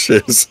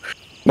forces.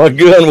 My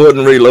gun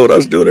wouldn't reload. I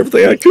was doing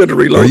everything I could to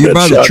reload. Are you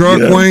by the truck,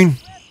 Wayne?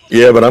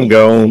 Yeah, but I'm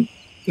gone.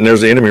 And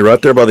there's the enemy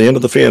right there by the end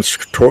of the fence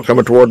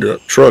coming toward the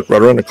truck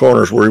right around the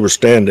corners where he was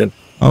standing.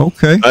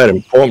 Okay. I had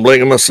him point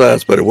blank in my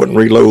sights, but it wouldn't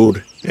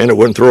reload, and it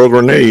wouldn't throw a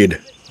grenade.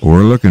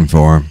 We're looking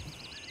for him.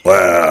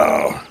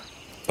 Wow.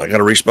 I got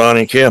to respawn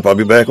in camp. I'll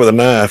be back with a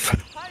knife.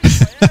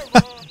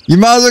 You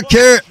might as well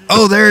carry it.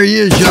 Oh, there he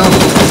is,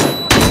 y'all.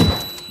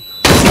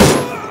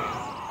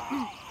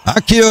 I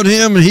killed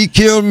him and he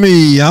killed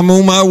me. I'm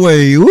on my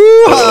way.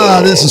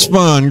 Woo-ha! This is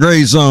fun.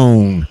 Gray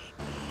zone.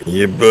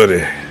 Yeah,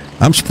 buddy.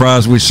 I'm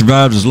surprised we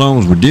survived as long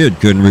as we did.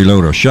 Couldn't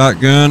reload our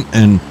shotgun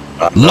and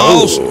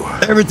lost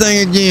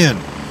everything again.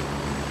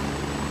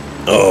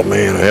 Oh,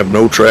 man, I have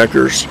no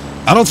trackers.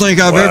 I don't think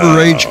I've ever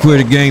rage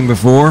quit a game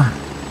before.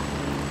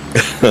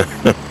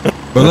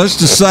 But let's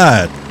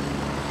decide.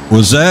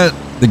 Was that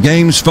the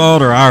game's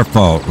fault or our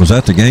fault? Was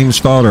that the game's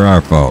fault or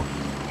our fault?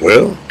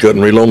 Well,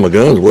 couldn't reload my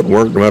guns. Wouldn't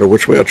work no matter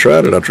which way I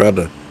tried it. I tried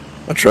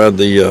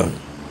the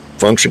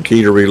function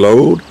key to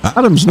reload.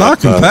 Item's not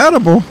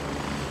compatible.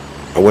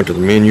 I went to the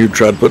menu,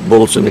 tried to put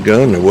bullets in the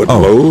gun, and it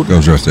wouldn't load.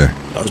 Goes right there.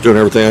 I was doing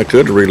everything I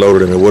could to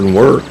reload it, and it wouldn't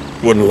work.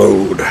 Wouldn't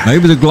load.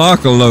 Maybe the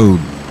Glock will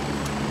load.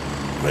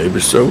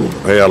 Maybe so.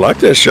 Hey, I like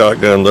that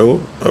shotgun, though.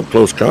 Up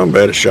close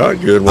combat, it shot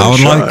good. I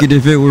would like it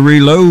if it would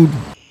reload.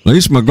 At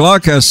least my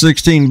Glock has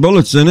 16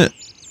 bullets in it.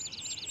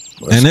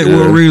 And it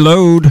will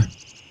reload.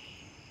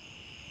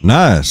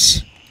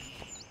 Nice.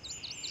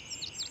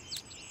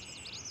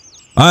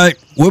 All right,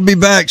 we'll be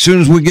back as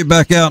soon as we get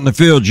back out in the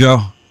field,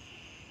 y'all.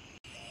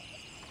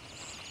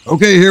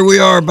 Okay, here we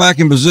are back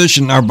in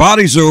position. Our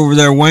bodies are over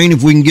there, Wayne.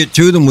 If we can get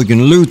to them, we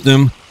can loot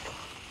them.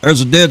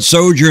 There's a dead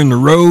soldier in the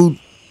road.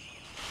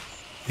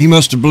 He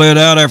must have bled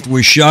out after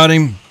we shot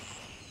him.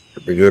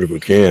 It'd be good if we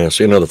can. I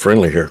see another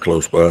friendly here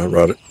close by.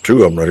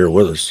 Two of them right here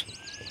with us.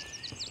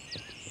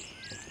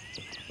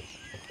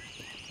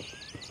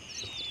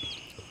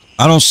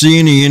 I don't see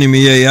any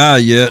enemy AI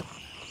yet.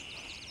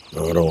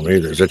 No, I don't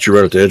either. Is that you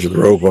right at the edge of the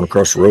road, going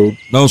across the road?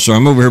 No, sir.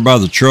 I'm over here by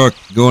the truck,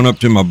 going up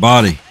to my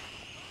body.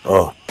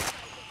 Oh,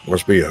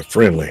 must be a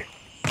friendly.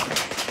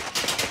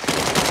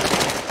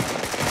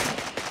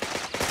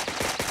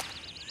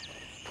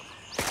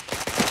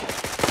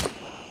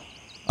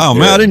 Oh,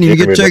 man, I didn't even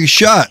get to take a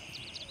shot.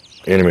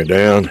 Enemy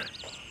down.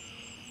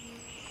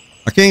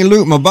 I can't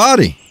loot my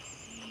body.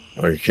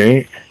 Oh, you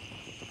can't?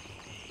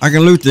 I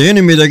can loot the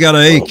enemy. They got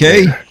an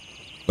AK,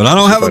 but I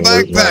don't have a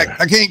backpack.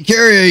 I can't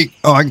carry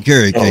I can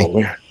carry AK.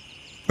 Oh,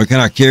 but can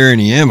I carry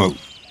any ammo? Is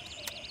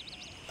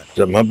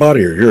that my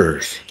body or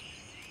yours?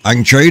 I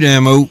can trade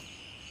ammo.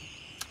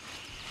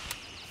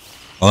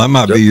 Well, that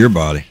might be your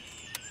body.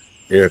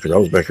 Yeah, because I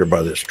was back here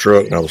by this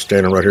truck, and I was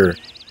standing right here.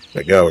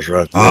 That guy was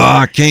right there.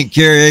 I can't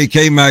carry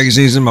AK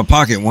magazines in my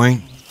pocket,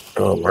 Wayne.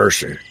 Oh,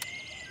 mercy.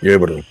 You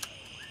able to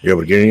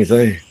get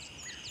anything?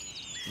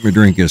 Let me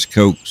drink this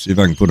Coke, see if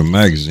I can put a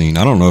magazine.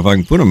 I don't know if I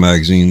can put a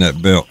magazine in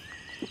that belt.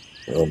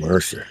 Oh,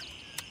 mercy.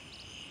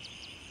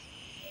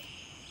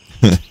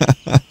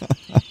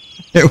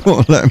 It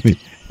won't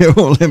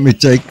let me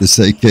take this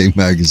AK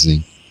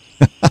magazine.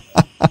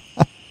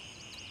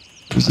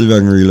 Let's see if I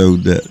can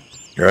reload that.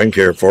 Here, I can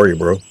carry it for you,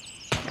 bro.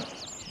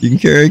 You can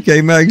carry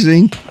AK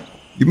magazine?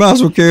 You might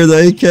as well carry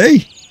the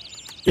AK.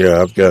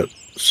 Yeah, I've got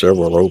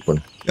several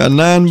open. Got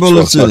 9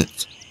 bullets in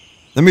it.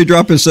 Let me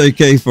drop this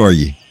AK for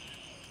you.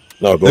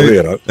 No, go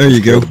ahead. There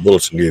you go. The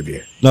bullets and give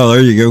you. No,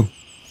 there you go.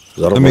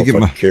 I don't know if I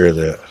can carry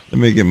that. Let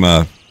me get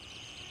my...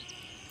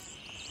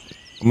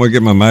 I'm going to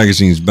get my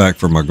magazines back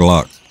for my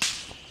Glock.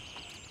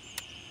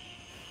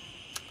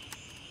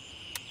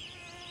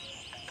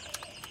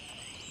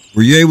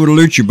 Were you able to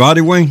loot your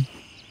body, Wayne?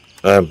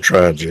 I haven't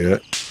tried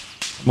yet.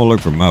 I'm going to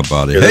look for my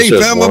body. Yeah, hey,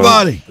 found my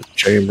body.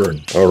 Chamber.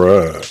 All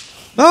right.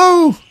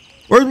 No.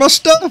 Where's my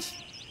stuff?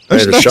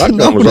 Hey, the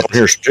shotgun was on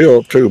here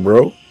still, too,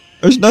 bro.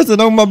 There's nothing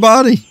on my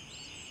body.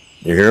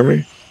 You hear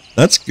me?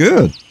 That's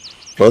good.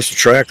 Plus the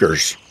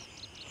trackers.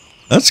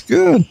 That's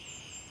good.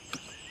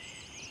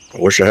 I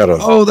wish I had a...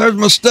 Oh, there's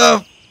my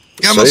stuff.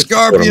 Got my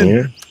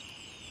Scorpion.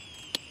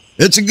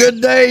 It's a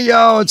good day,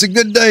 y'all. It's a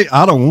good day.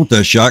 I don't want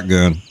that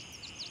shotgun.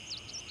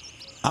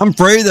 I'm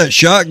afraid of that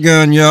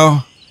shotgun,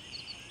 y'all.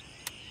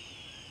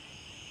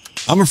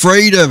 I'm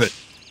afraid of it.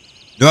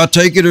 Do I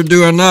take it or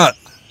do I not?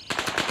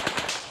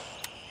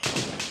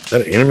 Is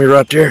that an enemy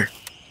right there?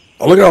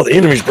 Oh, look at all the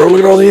enemies, bro.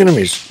 Look at all the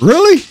enemies.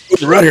 Really?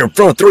 They're right here in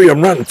front. 3 of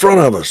them right in front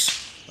of us.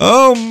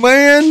 Oh,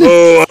 man.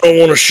 Oh, I don't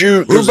want to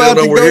shoot. We're about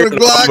to go to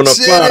Glock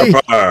City.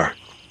 Fire.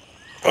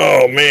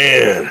 Oh,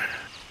 man.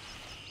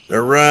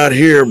 They're right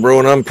here, bro,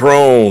 and I'm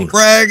prone.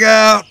 Frag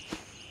out.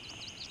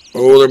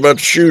 Oh, they're about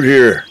to shoot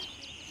here.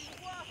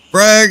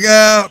 Frag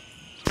out.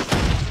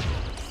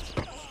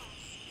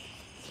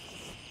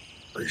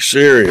 Are you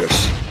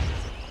serious?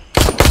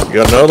 You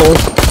got another one?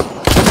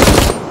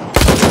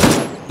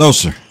 No,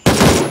 sir.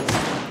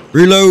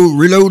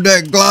 Reload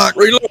that Glock.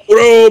 Reload.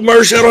 Oh,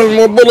 mercy. I don't have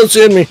more bullets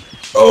in me.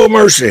 Oh,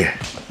 mercy.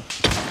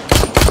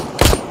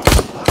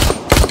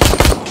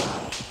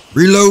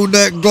 Reload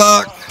that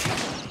Glock.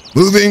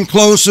 Move in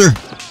closer.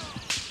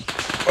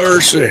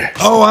 Mercy.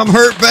 Oh, I'm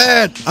hurt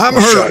bad. I'm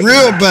hurt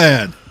real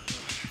bad.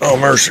 Oh,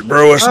 mercy,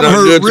 bro. That's I'm not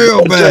hurt good.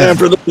 real Bad time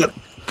for that.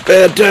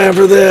 Bad time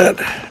for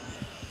that.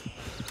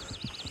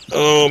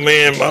 Oh,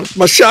 man.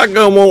 My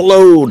shotgun won't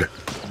load.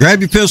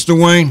 Grab your pistol,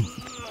 Wayne.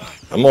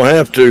 I'm going to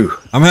have to.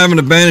 I'm having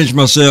to bandage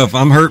myself.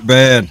 I'm hurt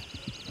bad.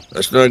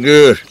 That's not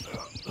good.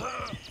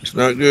 It's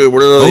not good.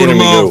 Where did the other enemy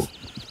go?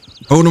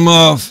 Hold him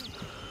off.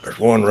 There's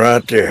one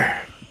right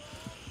there.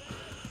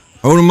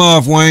 Hold him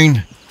off,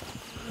 Wayne.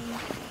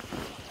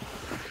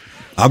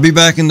 I'll be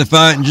back in the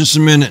fight in just a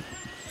minute.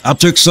 I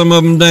took some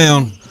of them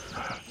down.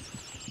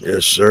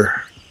 Yes,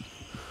 sir.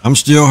 I'm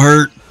still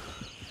hurt.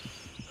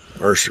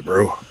 Mercy,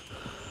 bro.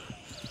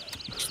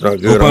 It's not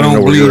good. Hope I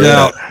don't bleed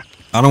out.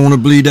 I don't want to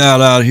bleed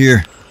out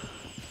here.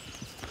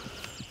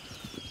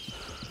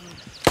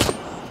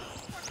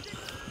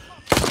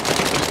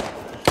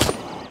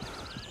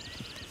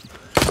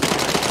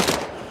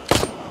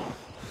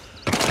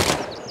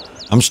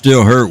 I'm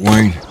still hurt,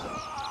 Wayne.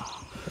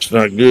 It's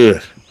not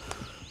good.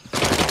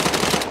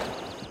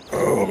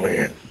 Oh,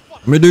 man.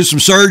 Let me do some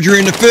surgery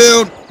in the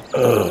field.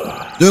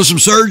 Do some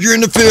surgery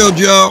in the field,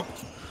 y'all.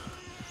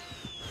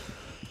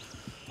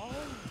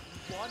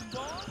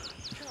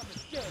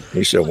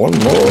 He said one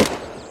more.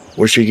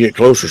 Wish he'd get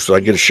closer so I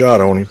get a shot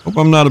on him. Hope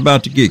I'm not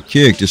about to get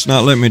kicked. It's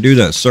not letting me do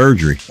that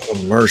surgery.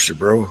 Oh, mercy,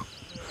 bro.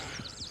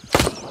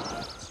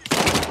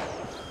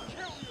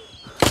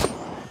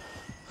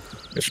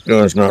 This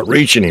gun's not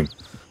reaching him.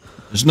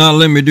 It's not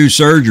letting me do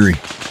surgery.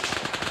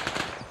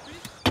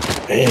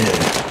 Man,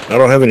 I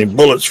don't have any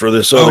bullets for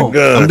this other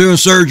gun. I'm doing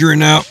surgery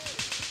now.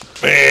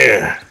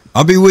 Man.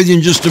 I'll be with you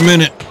in just a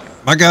minute.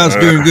 My guy's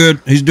doing good.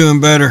 He's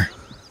doing better.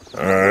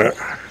 All right.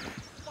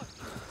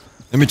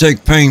 Let me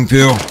take the pain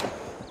pill.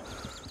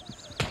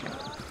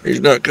 He's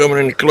not coming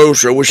any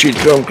closer. I wish he'd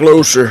come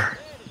closer.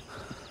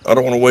 I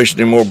don't want to waste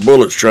any more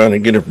bullets trying to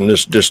get him from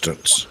this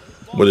distance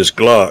with his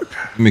Glock.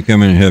 Let me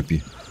come in and help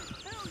you.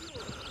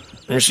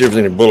 Let me see if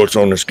there's any bullets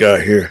on this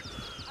guy here.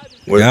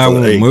 The guy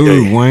won't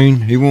move,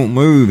 Wayne. He won't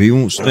move. He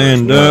won't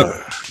stand up.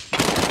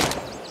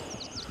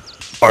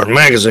 Our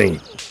magazine.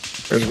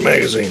 There's a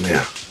magazine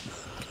now.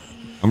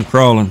 I'm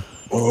crawling.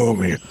 Oh,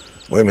 man.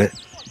 Wait a minute.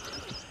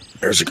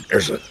 There's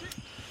a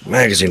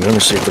magazine. Let me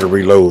see if it'll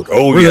reload.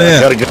 Oh, Where yeah.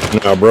 I got a gun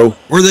now, bro.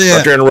 Where they right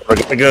at? There in the road. I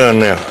got a gun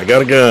now. I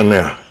got a gun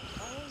now.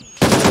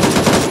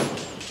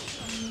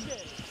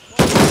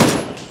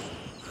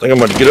 I think I'm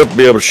going to get up and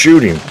be able to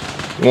shoot him.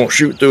 He won't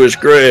shoot through his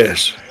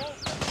grass.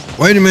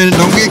 Wait a minute.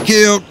 Don't get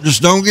killed.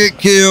 Just don't get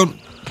killed.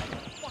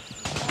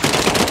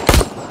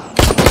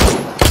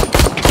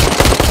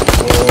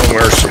 Oh,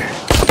 mercy.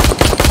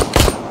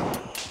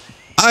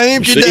 I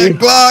emptied that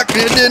Glock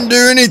and it didn't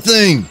do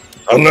anything.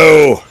 I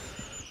know.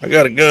 I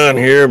got a gun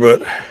here,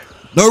 but...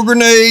 No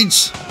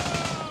grenades.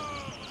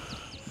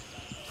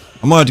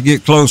 I'm going to have to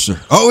get closer.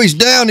 Oh, he's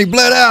down. He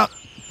bled out.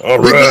 All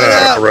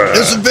right, all right.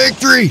 It's a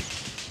victory.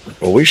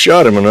 Well, we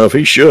shot him enough.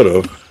 He should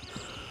have.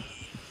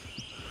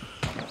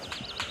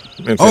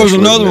 Oh, there's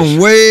another one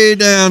way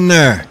down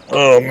there.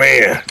 Oh,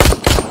 man.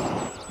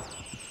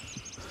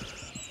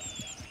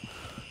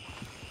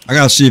 I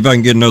got to see if I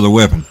can get another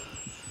weapon.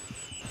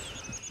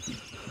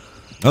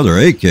 Another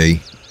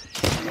AK.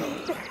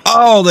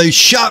 Oh, they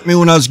shot me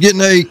when I was getting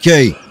the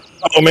AK.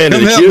 Oh, man.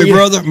 Come help me,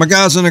 brother. My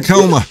guy's in a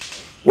coma.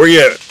 Where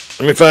you at?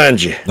 Let me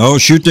find you. No,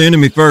 shoot the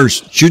enemy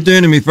first. Shoot the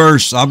enemy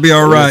first. I'll be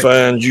all right. Let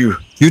me find you.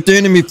 Shoot the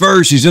enemy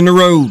first. He's in the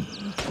road.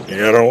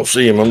 Yeah, I don't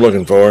see him. I'm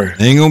looking for him.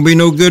 Ain't gonna be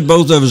no good.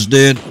 Both of us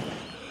dead.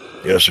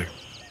 Yes, sir.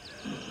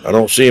 I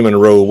don't see him in the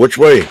road. Which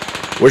way?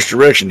 Which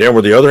direction? Down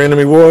where the other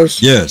enemy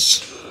was?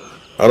 Yes.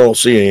 I don't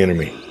see an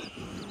enemy.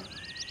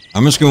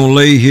 I'm just gonna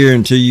lay here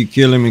until you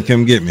kill him and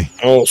come get me.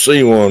 I don't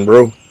see one,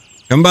 bro.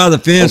 Come by the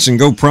fence and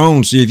go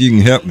prone. See if you can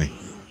help me.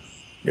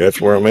 Yeah,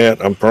 that's where I'm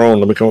at. I'm prone.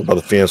 Let me come up by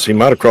the fence. He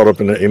might have crawled up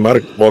in that. He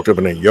might have walked up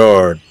in that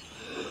yard.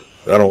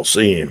 I don't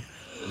see him.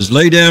 Just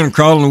lay down and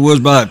crawl in the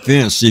woods by that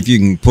fence. See if you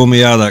can pull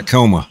me out of that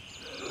coma.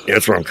 Yeah,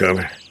 that's where I'm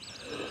coming.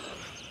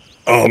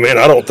 Oh, man,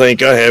 I don't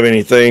think I have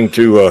anything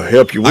to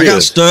help you with. I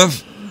got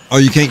stuff. Oh,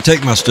 you can't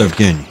take my stuff,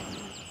 can you?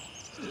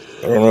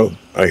 I don't know.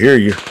 I hear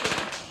you.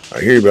 I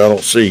hear you, but I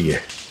don't see you.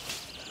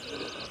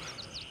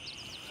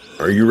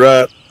 Are you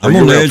right? I'm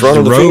on the edge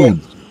of the road.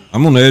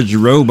 I'm on the edge of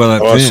the road by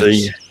that fence. I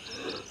see you.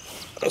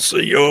 I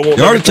see you.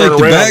 You ought to take the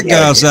bad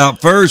guys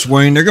out first,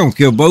 Wayne. They're going to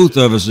kill both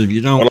of us if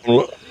you don't.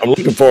 Well, I'm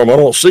looking for them. I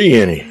don't see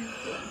any.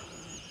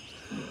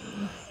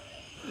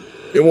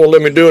 It won't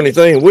let me do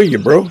anything, will you,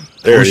 bro?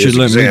 There it is.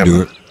 Let me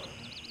do it.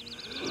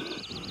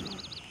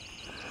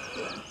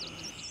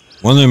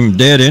 One of them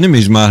dead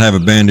enemies might have a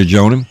bandage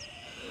on him.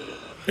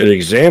 It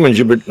examines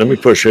you, but let me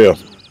push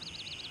health.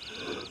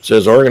 It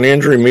says organ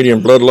injury,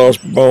 medium blood loss,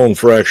 bone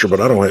fracture, but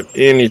I don't have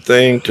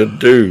anything to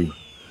do.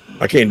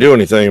 I can't do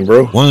anything,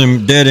 bro. One of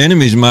them dead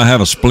enemies might have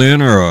a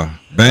splint or a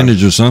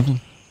bandage or something.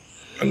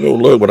 I go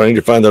look, but I need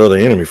to find that other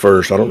enemy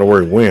first. I don't know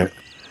where he went.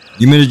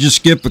 You mean to just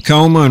skip a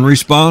coma and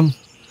respawn?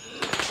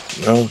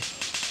 No. I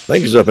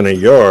think he's up in that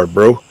yard,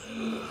 bro.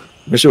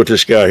 Let me see what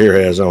this guy here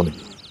has on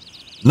him.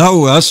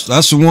 No, that's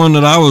the one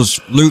that I was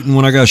looting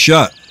when I got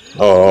shot.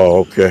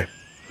 Oh, okay.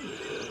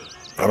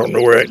 I don't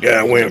know where that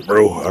guy went,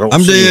 bro.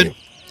 I'm dead. Him.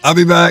 I'll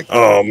be back.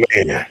 Oh,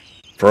 man.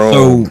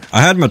 So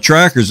I had my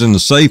trackers in the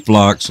safe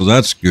lock, so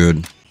that's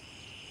good.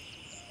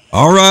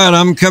 All right,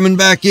 I'm coming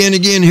back in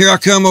again. Here I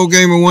come, old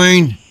Gamer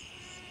Wayne.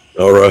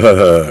 All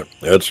right.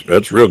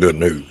 That's real good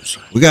news.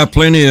 We got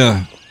plenty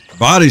of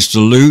bodies to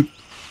loot.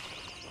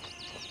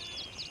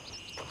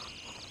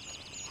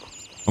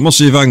 I'm going to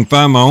see if I can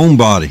find my own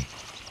body.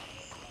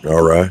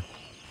 All right.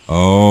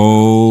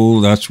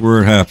 Oh, that's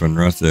where it happened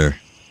right there.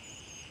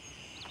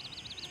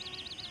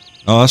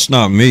 Oh, that's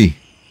not me.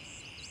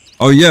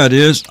 Oh, yeah, it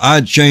is.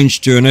 I'd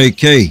changed to an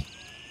AK.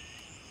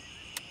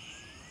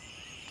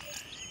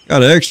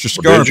 Got an extra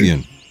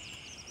Scorpion.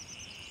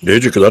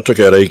 Did you? Because I took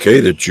that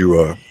AK that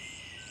you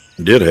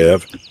did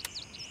have.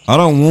 I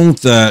don't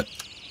want that.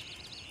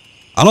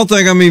 I don't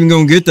think I'm even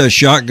going to get that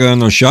shotgun,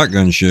 those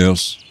shotgun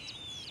shells.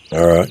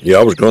 All right. Yeah,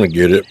 I was going to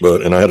get it,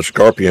 and I had a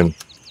Scorpion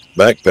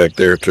backpack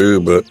there too,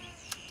 but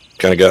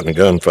kind of got in a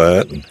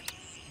gunfight. And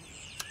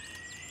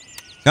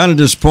kind of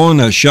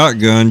disappointed that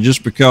shotgun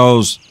just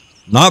because,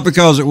 not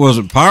because it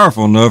wasn't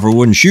powerful enough or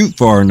wouldn't shoot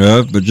far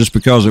enough, but just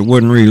because it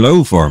wouldn't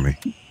reload for me.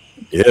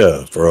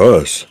 Yeah, for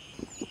us.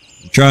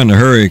 I'm trying to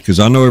hurry because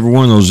I know every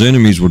one of those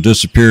enemies will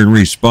disappear and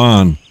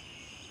respawn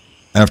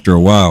after a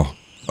while.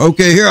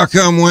 Okay, here I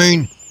come,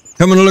 Wayne.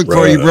 Coming to look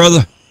for you,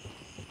 brother.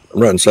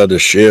 I'm right inside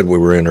this shed we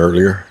were in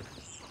earlier.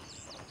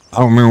 I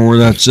don't remember where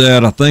that's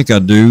at. I think I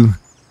do.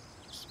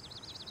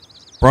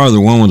 Probably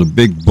the one with the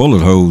big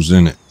bullet holes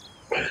in it.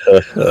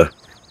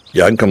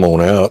 Yeah, I can come on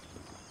out.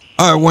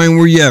 All right, Wayne,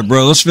 where you at,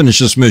 bro? Let's finish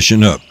this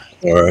mission up.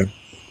 All right.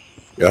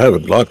 Yeah, I have a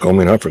Glock on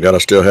me, and I forgot I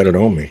still had it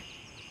on me.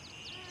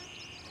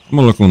 I'm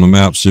going to look on the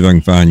map, see if I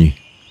can find you.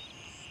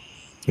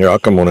 Yeah, I'll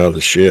come on out of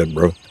the shed,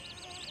 bro.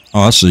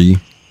 Oh, I see you.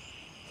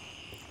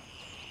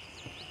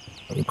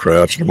 I'm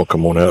crouching. I'm going to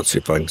come on out, see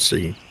if I can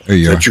see you. There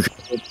you are.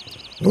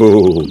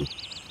 Oh.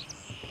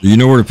 Do you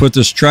know where to put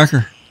this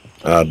tracker?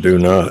 I do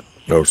not.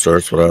 No, sir.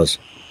 That's what I was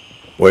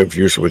waiting for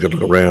you so we could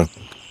look around.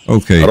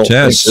 Okay, Taz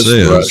says. This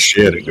is the right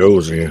shed it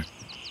goes in.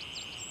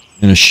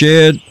 In a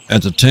shed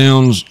at the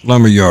town's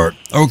lumber yard.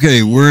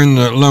 Okay, we're in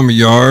the lumber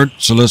yard,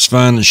 so let's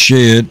find the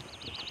shed.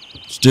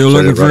 Still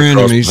looking for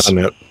enemies. Is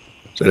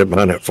that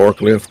behind that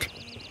forklift?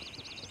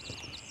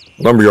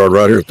 Lumberyard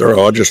right here. There.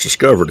 Oh, I just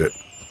discovered it.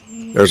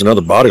 There's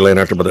another body laying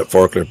out there by that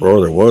forklift, bro.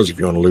 There was, if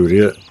you want to loot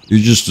it. You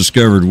just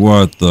discovered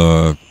what?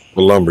 The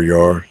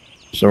lumberyard.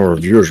 Some of our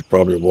viewers are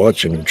probably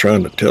watching and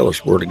trying to tell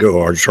us where to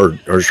go. I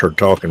just heard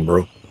talking,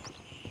 bro.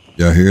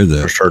 Yeah, I hear that.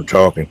 I just heard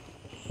talking.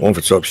 I wonder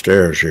if it's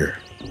upstairs here.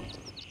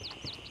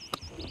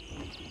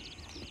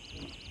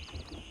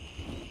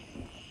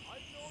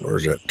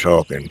 Where's that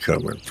talking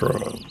coming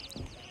from?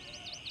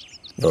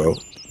 No,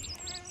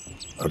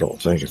 I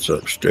don't think it's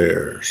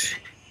upstairs.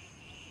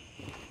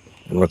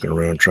 I'm looking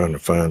around trying to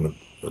find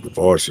where the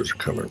voices are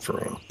coming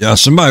from. Yeah,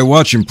 somebody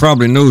watching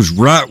probably knows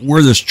right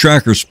where this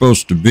tracker's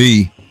supposed to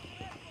be.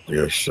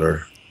 Yes,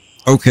 sir.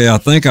 Okay, I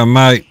think I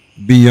might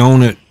be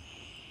on it.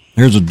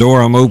 Here's a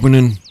door I'm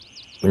opening.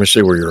 Let me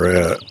see where you're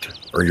at.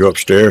 Are you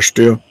upstairs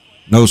still?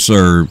 No,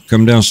 sir.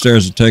 Come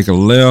downstairs and take a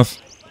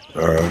left.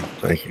 All right,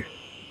 thank you.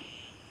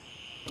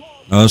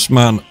 That's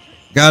mine.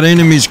 Got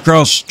enemies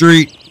across the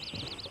street.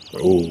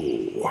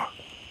 Oh.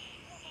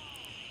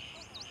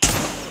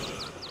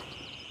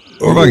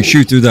 Or if I can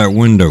shoot through that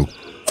window.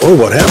 Oh,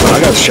 what happened?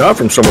 I got shot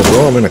from somewhere,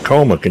 bro. I'm in a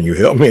coma. Can you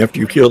help me after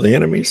you kill the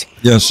enemies?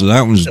 Yes, so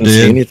that one's dead. Didn't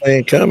see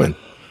anything coming.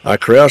 I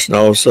crouched, and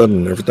all of a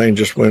sudden, everything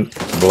just went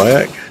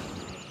black.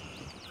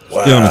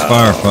 Wow. Still in the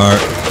firefight.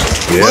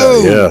 Yeah,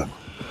 whoa. Yeah.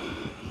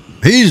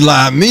 He's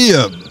lighting me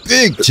up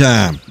big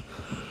time.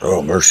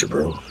 Oh, mercy,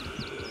 bro.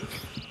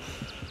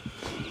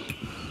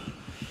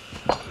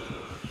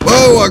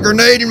 Whoa, I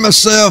grenaded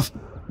myself.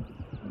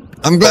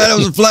 I'm glad it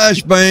was a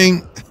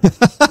flashbang.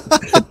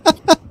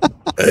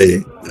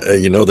 Hey,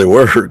 you know they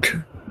work.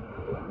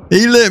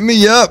 He lit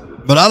me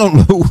up, but I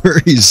don't know where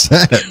he's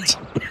at.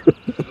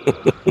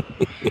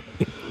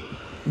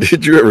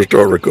 Did you ever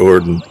start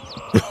recording?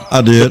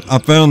 I did. I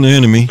found the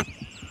enemy.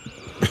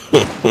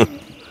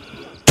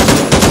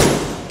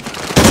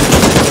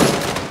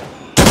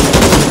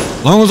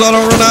 As long as I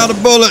don't run out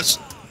of bullets.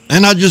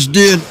 And I just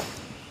did.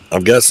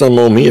 I've got some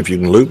on me if you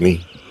can loot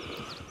me.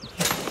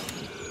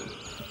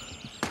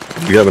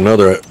 Do you have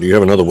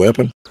another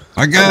weapon?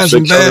 My guy's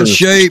in bad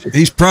shape.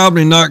 He's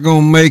probably not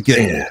going to make it.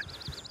 Yeah.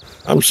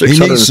 I'm He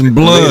needs some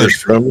blood.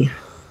 from you.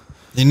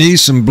 He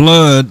needs some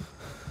blood.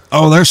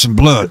 Oh, there's some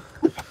blood.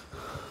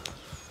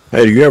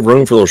 Hey, do you have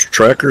room for those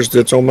trackers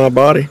that's on my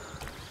body?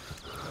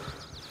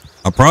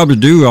 I probably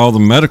do all the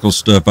medical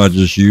stuff I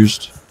just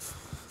used.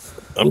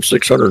 I'm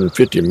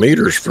 650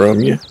 meters from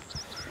you,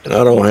 and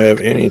I don't have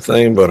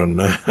anything but a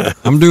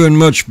knife. I'm doing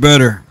much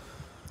better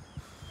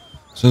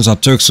since I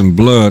took some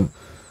blood.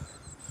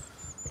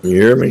 You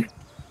hear me?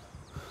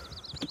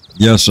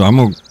 Yes,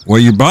 well,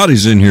 your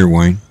body's in here,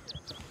 Wayne.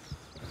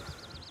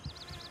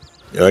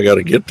 Yeah, I got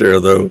to get there,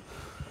 though,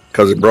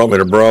 because it brought me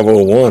to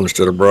Bravo 1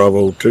 instead of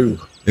Bravo 2.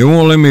 It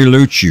won't let me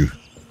loot you.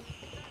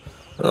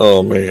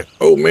 Oh, man.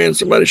 Oh, man,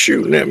 somebody's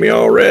shooting at me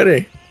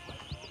already.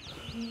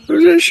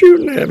 Who's that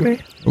shooting at me?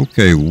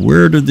 Okay,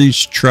 where do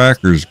these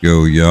trackers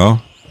go,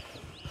 y'all?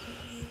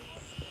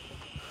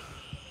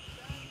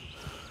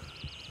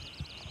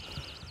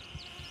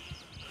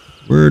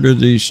 Where do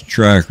these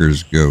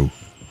trackers go?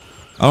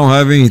 I don't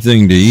have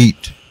anything to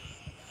eat.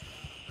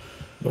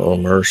 Oh,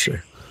 mercy.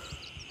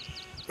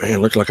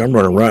 Man, looks like I'm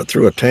running right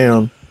through a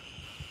town.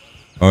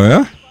 Oh,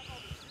 yeah?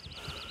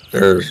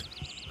 There's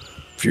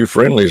a few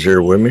friendlies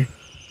here with me.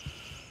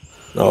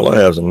 All I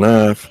have is a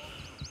knife.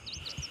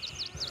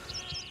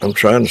 I'm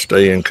trying to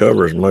stay in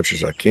cover as much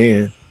as I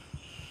can.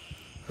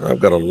 I've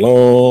got a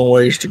long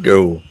ways to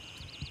go.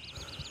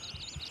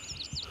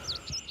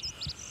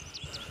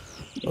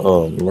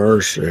 Oh,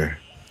 mercy.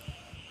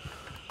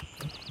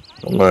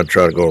 I might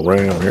try to go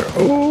around here.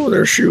 Oh,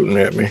 they're shooting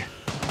at me.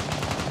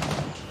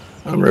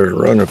 I'm ready to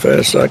run as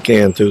fast as I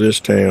can through this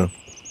town.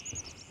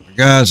 The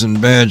guy's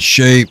in bad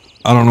shape.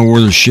 I don't know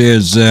where the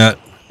shed's at.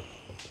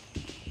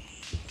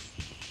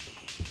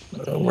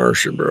 Oh,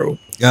 mercy, bro.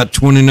 Got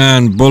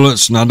 29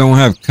 bullets, and I don't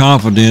have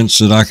confidence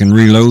that I can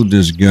reload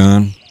this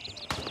gun.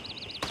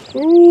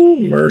 Oh,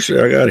 mercy,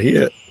 I got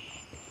hit.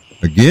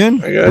 Again?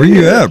 Where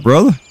you at,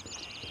 brother?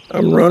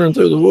 I'm running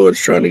through the woods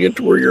trying to get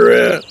to where you're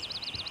at.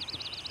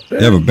 You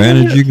have a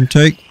bandage you can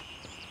take?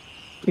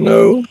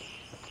 No.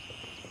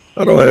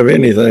 I don't have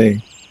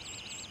anything.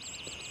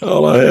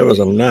 All I have is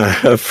a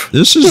knife.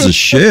 This is the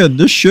shed.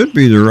 This should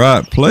be the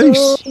right place.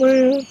 Oh,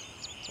 man.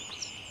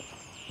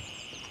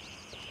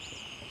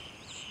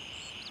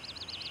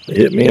 It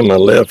hit me in my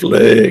left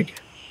leg.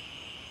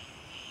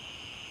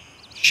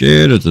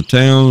 Shed at the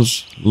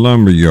town's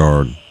lumber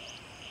yard.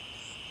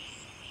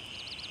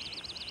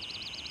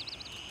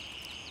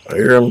 I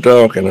hear them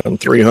talking. I'm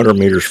 300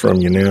 meters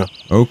from you now.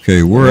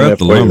 Okay, we're at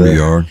the lumber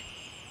yard.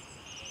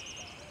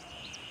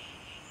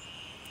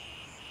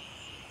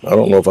 I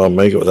don't know if I'll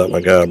make it without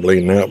my guy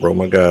bleeding out, bro.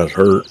 My guy's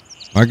hurt.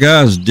 My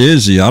guy's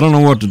dizzy. I don't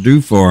know what to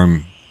do for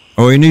him.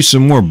 Oh, he needs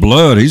some more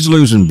blood. He's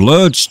losing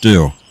blood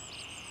still.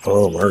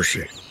 Oh,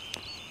 mercy.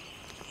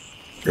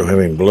 You don't have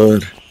any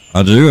blood?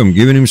 I do. I'm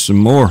giving him some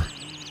more.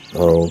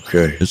 Oh,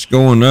 okay. It's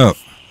going up.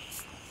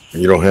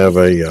 You don't have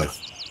a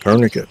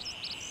tourniquet?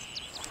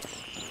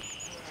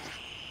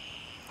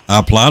 I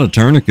applied a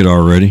tourniquet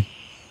already.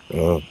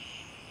 I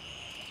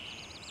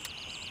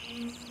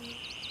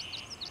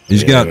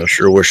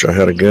sure wish I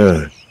had a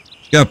gun.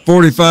 He's got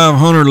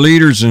 4,500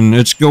 liters and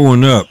it's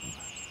going up.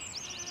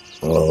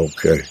 Oh,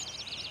 okay.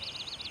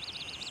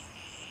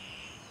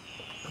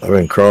 I've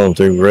been crawling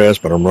through grass,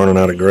 but I'm running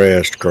out of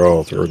grass to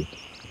crawl through.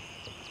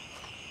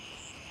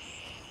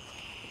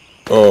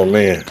 Oh,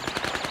 man.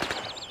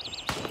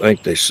 I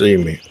think they see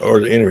me. Or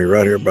the enemy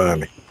right here by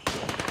me.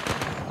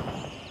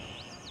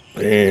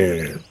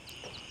 Man.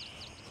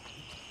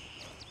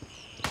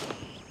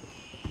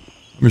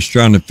 I'm just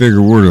trying to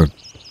figure where to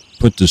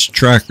put this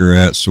tracker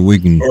at so we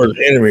can... Or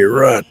the enemy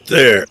right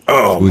there.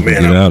 Oh, so we man.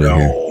 can get out of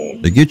here.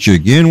 They get you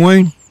again,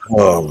 Wayne?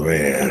 Oh,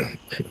 man.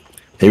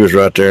 He was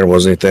right there and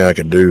wasn't anything I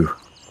could do.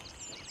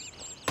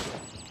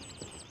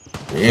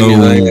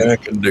 Anything I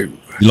could do.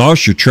 You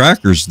lost your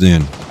trackers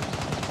then.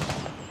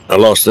 I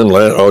lost them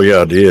last. Oh,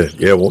 yeah, I did.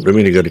 Yeah, it won't do me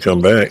any good to come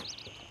back.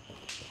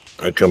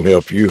 I'd come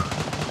help you.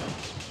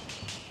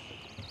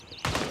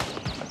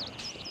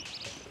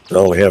 I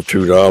only have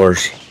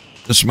 $2.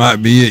 This might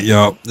be it,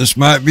 y'all. This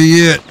might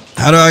be it.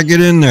 How do I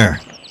get in there?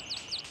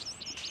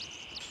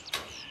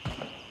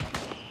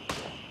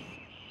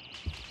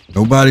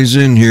 Nobody's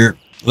in here.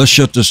 Let's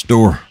shut this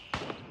door.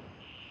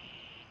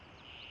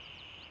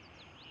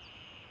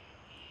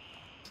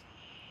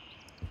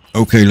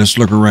 Okay, let's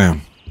look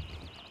around.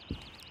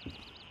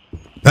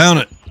 Found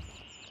it.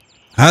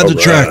 Hide the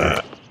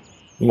tracker.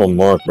 I'm going to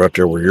mark right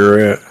there where you're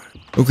at.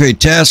 Okay,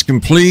 task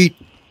complete.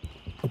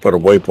 I'll put a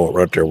waypoint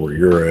right there where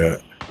you're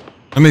at.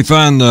 Let me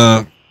find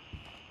the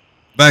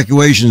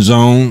evacuation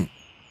zone.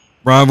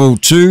 Bravo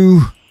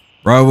 2.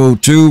 Bravo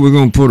 2, we're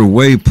going to put a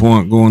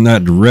waypoint going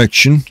that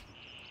direction.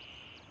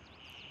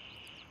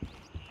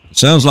 It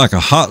sounds like a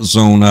hot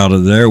zone out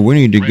of there. We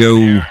need to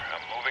go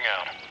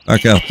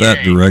back out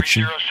that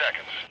direction.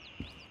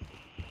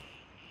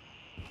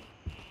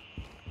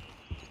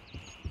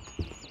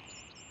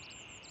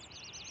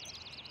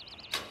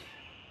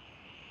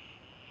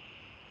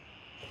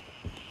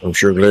 I'm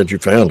sure glad you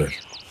found it.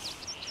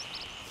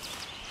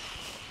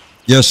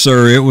 Yes,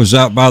 sir. It was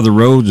out by the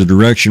road, the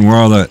direction where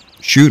all that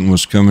shooting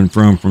was coming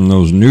from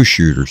those new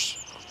shooters.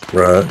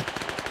 Right.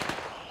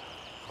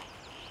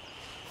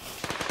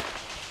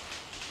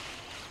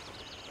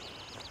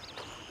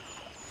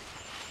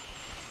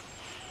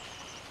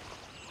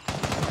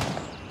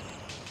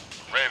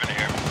 Raven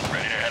here.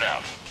 Ready to head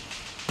out.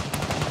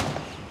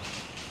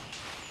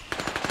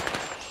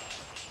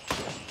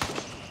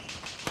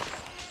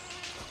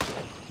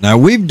 Now,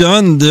 we've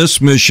done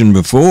this mission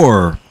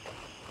before,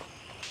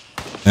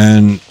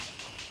 and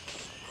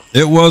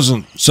it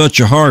wasn't such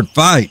a hard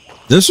fight.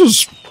 This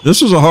was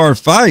a hard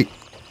fight.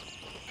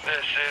 This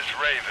is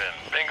Raven.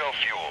 Bingo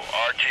Fuel.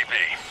 RTB.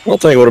 I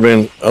don't think it would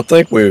have been. I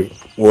think we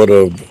would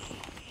have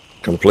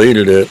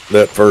completed it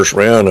that first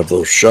round if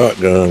those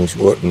shotguns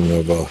wouldn't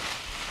have,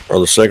 or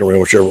the second round,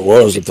 whichever it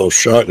was, if those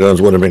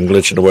shotguns wouldn't have been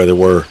glitching the way they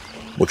were.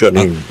 We couldn't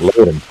even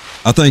load them.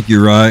 I think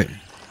you're right.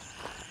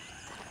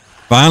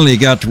 Finally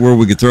got to where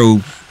we could throw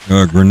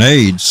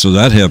grenades, so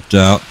that helped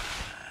out.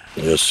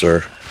 Yes,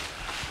 sir.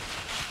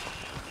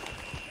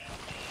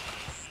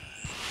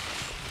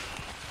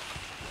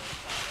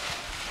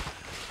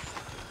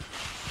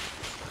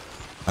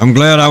 I'm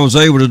glad I was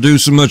able to do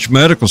so much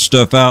medical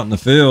stuff out in the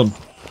field.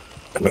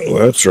 No,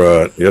 that's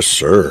right. Yes,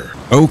 sir.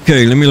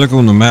 Okay, let me look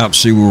on the map,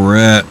 see where we're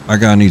at. My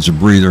guy needs a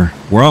breather.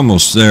 We're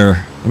almost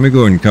there. Let me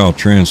go ahead and call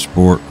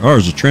transport. Oh,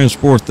 there's a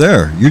transport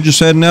there. You're just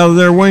heading out of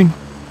there, Wayne?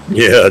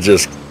 Yeah, I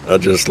just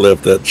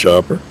left that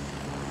chopper.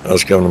 I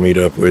was coming to meet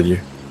up with you.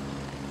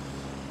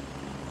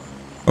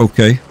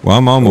 Okay, well,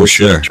 I'm almost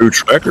You there. had 2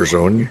 trackers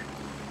on you.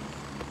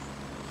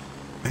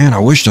 Man, I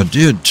wished I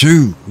did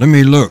too. Let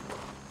me look.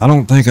 I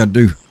don't think I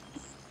do.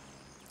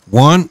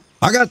 1.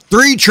 I got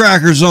 3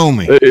 trackers on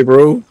me. Hey,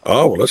 bro.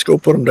 Oh, well, let's go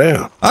put them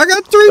down. I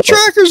got 3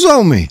 trackers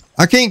on me.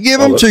 I can't give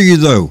them to you,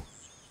 though.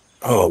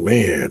 Oh,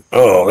 man.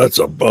 Oh, that's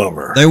a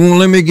bummer. They won't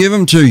let me give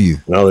them to you.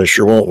 No, they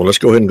sure won't. Well, let's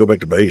go ahead and go back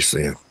to base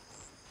then.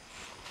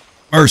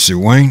 Mercy,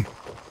 Wayne.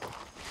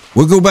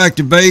 We'll go back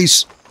to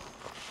base,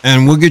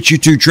 and we'll get you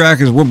 2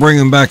 trackers. We'll bring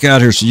them back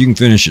out here so you can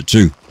finish it,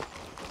 too.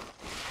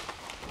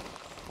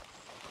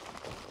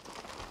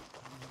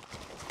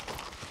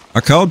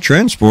 I called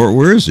transport.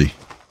 Where is he?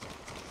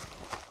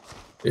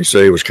 He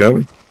say he was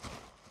coming?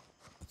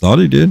 I thought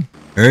he did.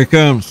 Here he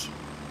comes.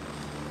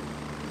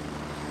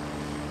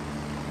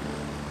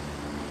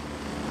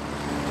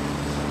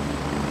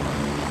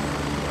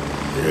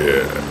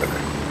 Yeah.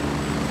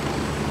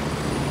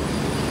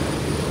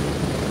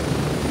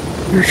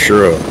 You're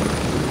sure a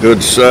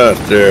good sight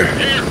there,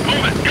 Here,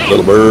 move it. Go.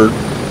 little bird.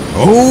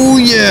 Oh,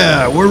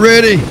 yeah. We're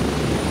ready.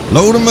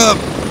 Load them up.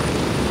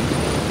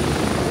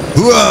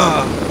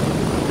 Hooah!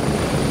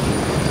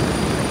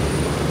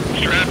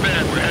 Strap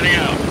in. We're heading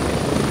out.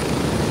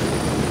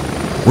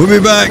 We'll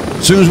be back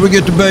as soon as we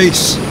get to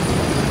base.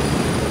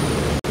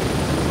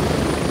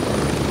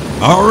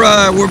 All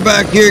right, we're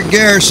back here at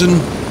Garrison.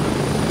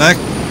 Back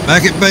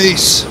at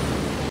base.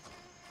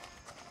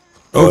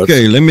 Oh,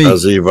 Okay, let me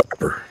Z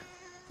Viper.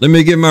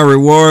 get my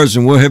rewards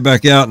and we'll head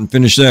back out and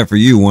finish that for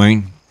you,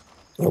 Wayne.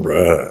 All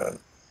right.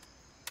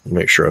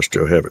 Make sure I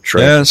still have it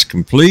tracked. Task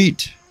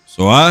complete.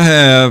 So I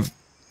have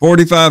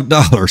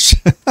 $45.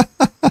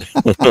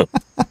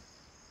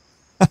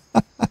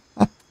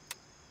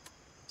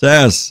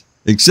 Task.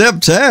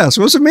 Accept task.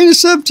 What's it mean,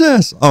 accept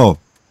task? Oh,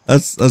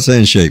 that's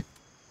handshake.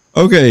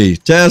 Okay,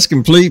 task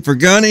complete for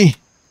Gunny.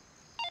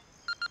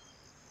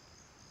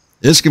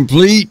 It's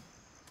complete.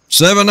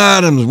 7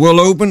 items. We'll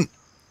open.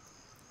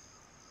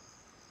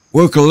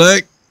 We'll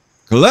collect.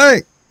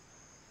 Collect.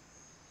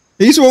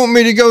 He's wanting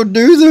me to go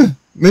do the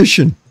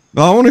mission.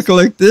 I want to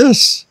collect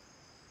this.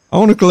 I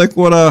want to collect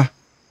what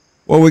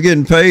we're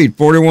getting paid.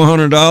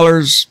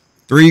 $4,100,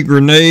 3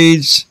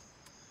 grenades,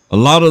 a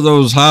lot of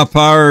those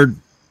high-powered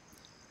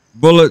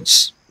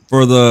bullets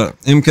for the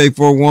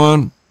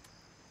MK41.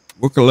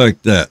 We'll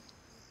collect that.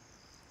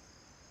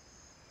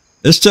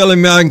 It's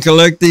telling me I can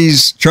collect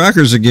these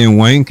trackers again,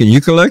 Wayne. Can you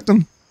collect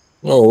them?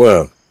 Oh,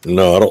 well.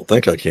 No, I don't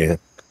think I can.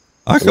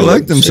 I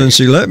collect them since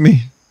he let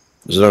me.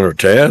 Is it under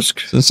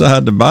task? Since I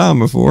had to buy them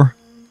before.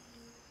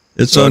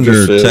 It's No, it under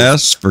just says-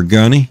 tasks for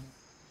Gunny.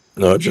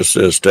 No, it just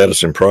says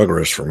status in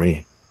progress for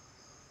me.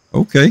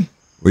 Okay.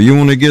 Well, you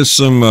want to get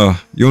you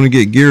want to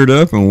get geared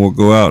up and we'll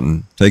go out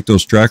and take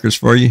those trackers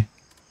for you?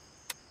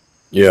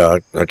 Yeah,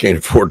 I can't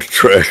afford the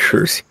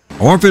trackers.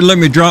 Or if it let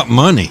me drop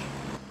money.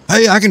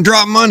 Hey, I can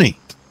drop money.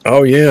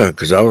 Oh, yeah,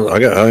 because I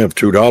have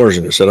 $2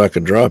 and it said I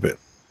could drop it.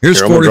 Here's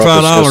Here, I'm gonna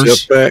drop $45.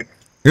 this back.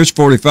 Here's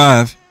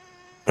 45.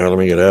 All right, let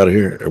me get out of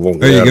here. It won't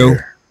There get you out go. of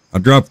here. I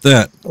dropped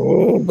that.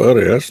 Oh,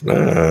 buddy, that's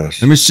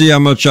nice. Let me see how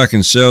much I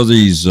can sell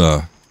these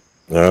All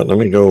right, let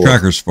me go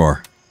trackers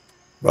for.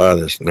 buy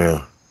this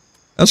now.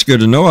 That's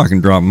good to know I can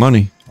drop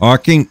money. Oh, I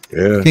can't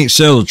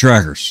sell the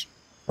trackers.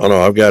 Oh,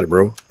 no, I've got it,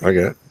 bro. I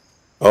got it.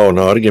 Oh,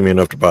 no, it'll give me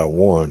enough to buy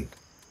 1.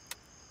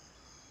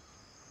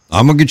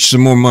 I'm going to get you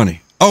some more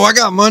money. Oh, I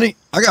got money.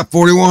 I got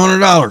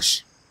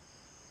 $4,100.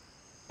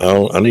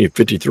 I need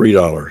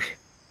 $53.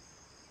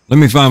 Let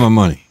me find my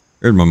money.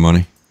 Here's my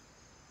money.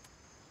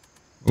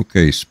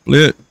 Okay,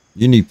 split.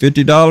 You need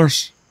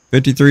 $50?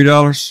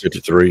 $53?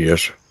 53,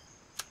 yes.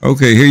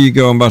 Okay, here you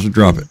go. I'm about to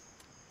drop it.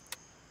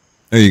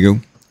 There you go.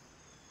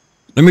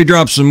 Let me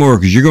drop some more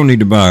because you're going to need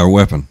to buy a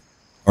weapon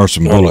or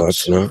some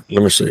bullets. No,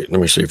 let me see.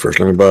 Let me see first.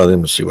 Let me buy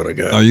them and see what I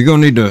got. Oh, you're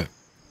going to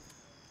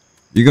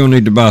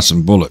need to buy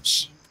some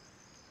bullets.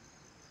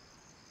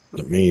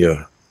 Let me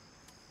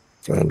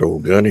find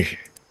old Gunny.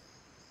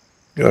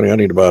 Gunny, I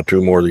need to buy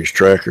 2 more of these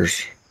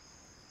trackers.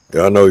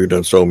 Yeah, I know you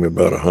done sold me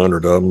about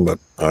 100 of them, but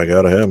I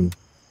got to have them.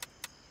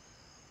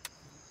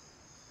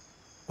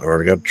 I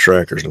already got the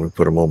trackers. Let me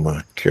put them on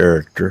my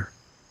character.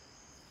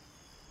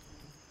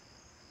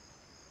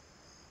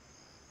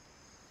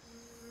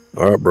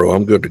 All right, bro,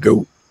 I'm good to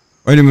go.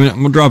 Wait a minute,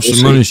 I'm gonna drop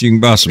some money so you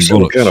can buy some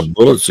bullets. What kind of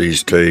bullets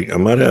these take? I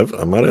might have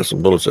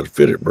some bullets that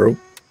fit it, bro.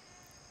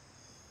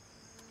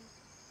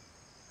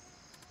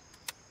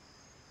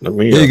 Let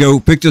me. There you go.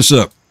 Pick this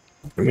up.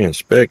 Let me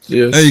inspect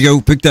this. There you go.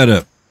 Pick that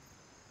up.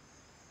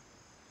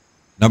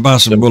 Now buy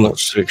some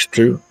bullets.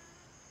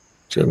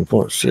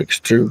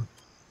 7.62.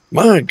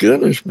 My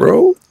goodness,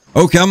 bro.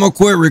 Okay, I'm gonna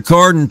quit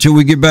recording until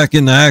we get back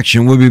into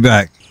action. We'll be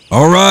back.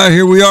 All right,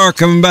 here we are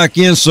coming back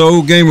in so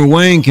old gamer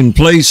Wayne can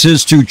place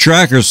his 2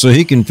 trackers so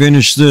he can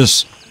finish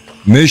this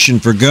mission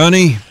for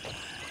Gunny.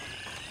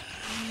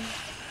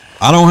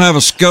 I don't have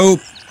a scope.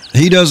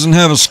 He doesn't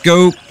have a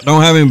scope. I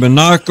don't have any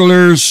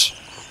binoculars.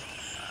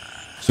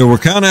 So we're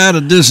kind of at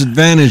a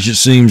disadvantage, it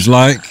seems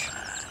like.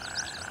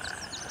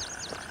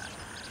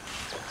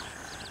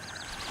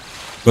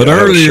 But yeah,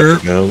 earlier...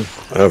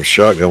 I have a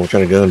shotgun. What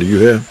kind of gun do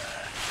you have?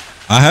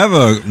 I have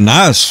a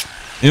nice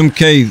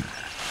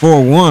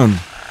MK41.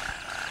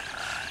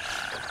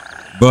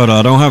 But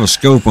I don't have a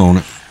scope on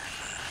it.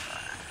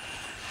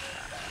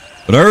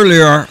 But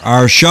earlier,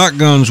 our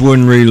shotguns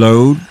wouldn't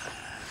reload.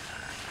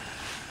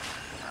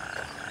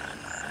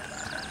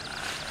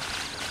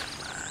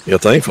 Yeah,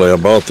 thankfully I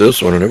bought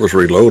this one and it was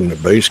reloading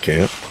at base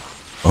camp.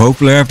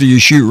 Hopefully after you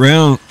shoot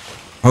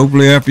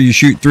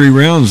 3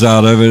 rounds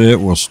out of it, it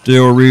will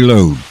still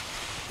reload.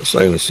 It's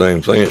saying the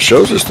same thing. It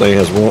shows this thing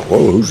has one.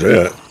 Whoa, who's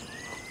that?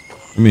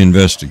 Let me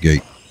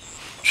investigate.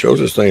 Shows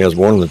this thing has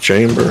 1 in the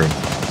chamber and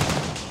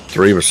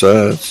 3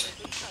 besides.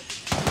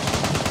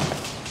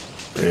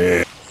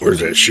 Yeah, where's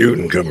that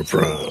shooting coming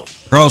from?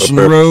 Crossing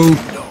the road.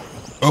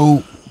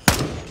 Oh.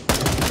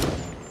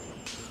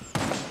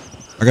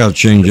 I gotta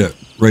change that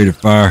rate of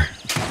fire.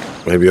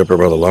 Maybe up there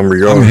by the lumber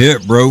yard. I'm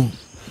hit, bro.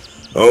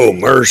 Oh,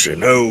 mercy,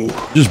 no.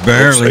 Just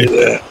barely. Don't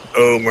say that.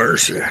 Oh,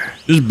 mercy.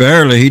 Just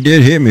barely. He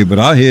did hit me, but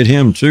I hit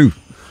him too.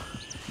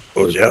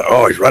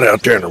 Oh, he's right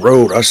out there in the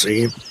road. I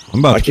see him. I'm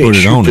about to put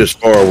it on him. This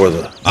far with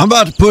a. I'm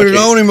about to put it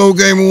on him, old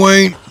gamer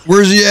Wayne.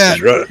 Where's he at?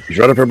 He's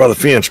right up there by the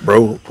fence,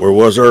 bro. Where it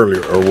was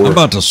earlier. I'm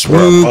about to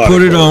swoop,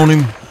 put it on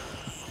him.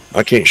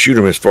 I can't shoot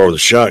him as far with a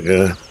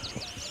shotgun.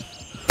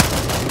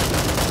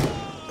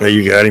 Hey,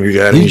 you got him.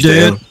 He's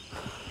dead. Down.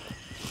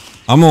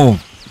 I'm gonna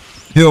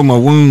heal my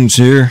wounds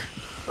here.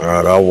 All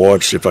right, I'll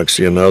watch, see if I can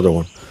see another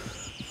one.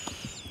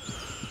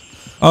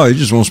 Oh, he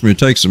just wants me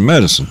to take some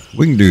medicine.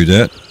 We can do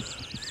that.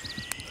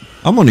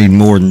 I'm gonna need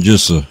more than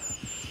just a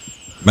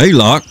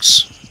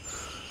Malox.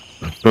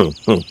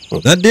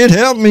 That did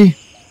help me.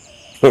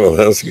 Oh,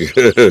 that's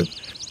good.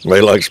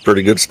 Malox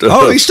pretty good stuff.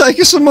 Oh, he's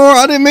taking some more.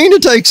 I didn't mean to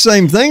take the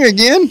same thing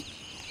again.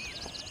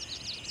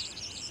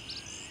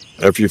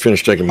 After you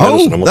finish taking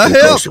medicine, I'm going to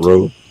come across the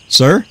road.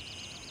 Sir?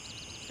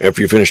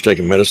 After you finish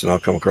taking medicine, I'll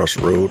come across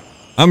the road.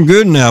 I'm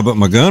good now, but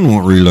my gun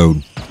won't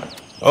reload.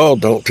 Oh,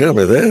 don't tell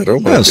me that. Oh,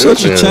 my goodness.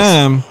 Such a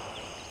time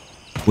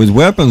with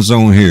weapons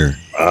on here.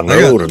 I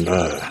know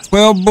tonight.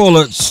 12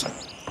 bullets,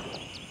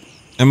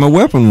 and my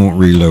weapon won't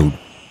reload.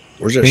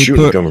 Where's that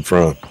shooting coming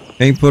from?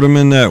 Can't put them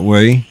in that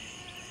way.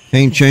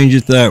 Can't change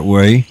it that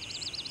way.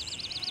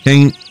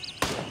 Can't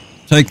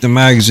take the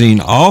magazine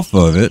off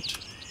of it.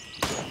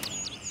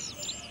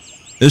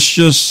 It's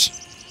just,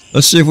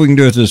 let's see if we can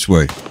do it this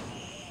way.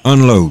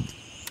 Unload.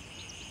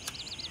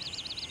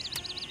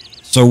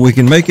 So we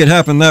can make it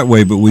happen that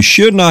way, but we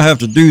should not have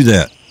to do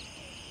that.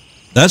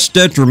 That's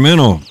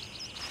detrimental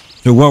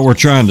to what we're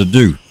trying to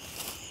do.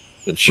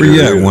 It sure Where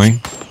you at, Wayne?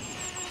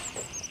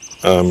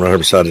 I'm right here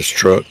beside this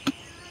truck.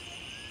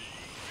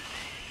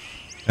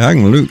 I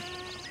can loot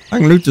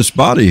this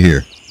body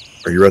here.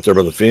 Are you right there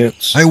by the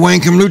fence? Hey,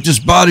 Wayne, come loot this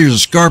body. There's a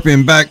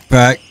scorpion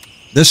backpack.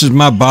 This is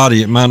my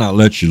body. It might not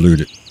let you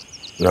loot it.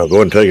 No, go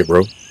ahead and take it,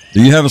 bro.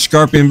 Do you have a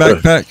scorpion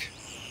backpack?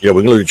 Yeah,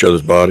 we can loot each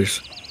other's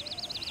bodies.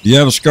 Do you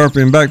have a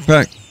scorpion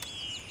backpack?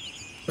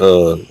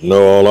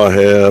 No, all I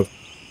have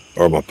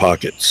are my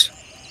pockets.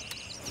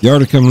 You ought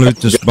to come loot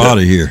this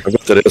body here. I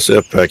got that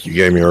SF pack you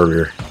gave me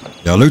earlier.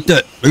 Yeah, loot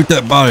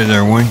that body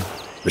there, Wayne.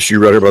 Is you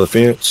right here by the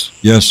fence?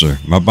 Yes, sir.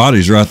 My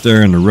body's right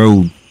there in the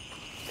road.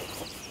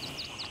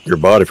 Your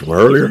body from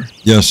earlier?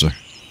 Yes, sir.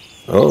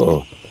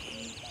 Oh.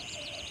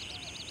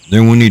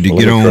 Then we need to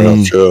get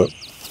on.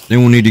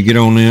 Then we need to get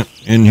on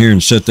in here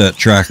and set that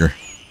tracker.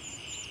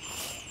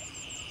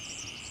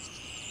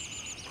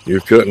 You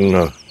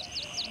couldn't.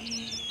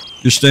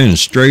 You're standing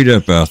straight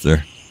up out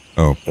there.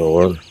 Oh. Oh,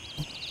 what?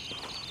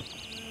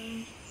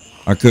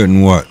 I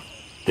couldn't what?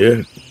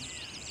 Yeah.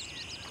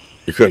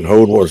 You couldn't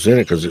hold what's in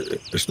it because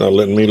it's not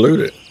letting me loot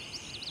it.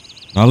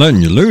 Not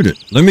letting you loot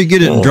it. Let me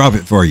get it and drop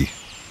it for you.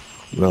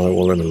 No, it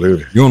won't let me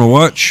loot it. You want to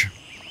watch?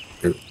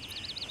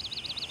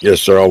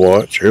 Yes, sir, I'll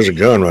watch. Here's a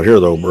gun right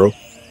here, though, bro.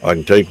 I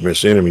can take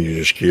this enemy you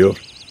just killed.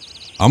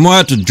 I'm going to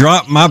have to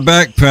drop my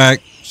backpack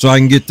so I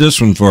can get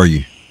this one for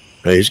you.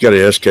 Hey, he's got a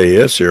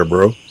SKS here,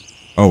 bro.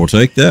 Oh, we'll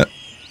take that.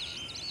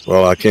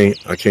 Well, I can't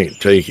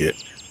take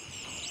it.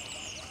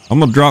 I'm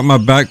going to drop my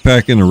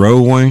backpack in the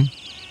road, Wayne.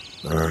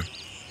 All right.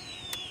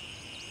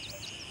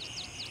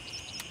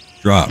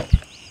 Drop.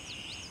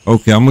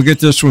 Okay, I'm going to get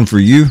this one for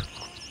you.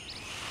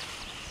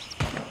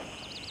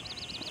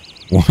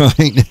 Well,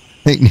 ain't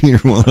neither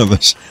one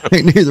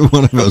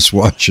of us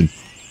watching.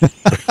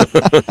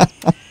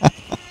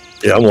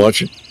 Yeah, I'm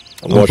watching.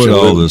 I'm watching. Put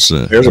all this.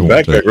 There's a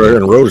backpack right here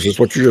in the road. Is this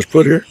what you just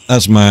put here?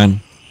 That's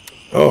mine.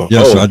 Oh,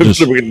 yes. Let me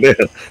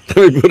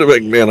put it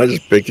back down. I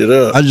just picked it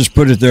up. I just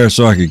put it there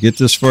so I could get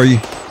this for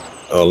you.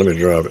 Oh, let me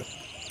drop it.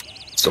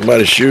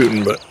 Somebody's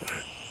shooting, but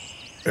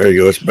there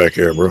you go. It's back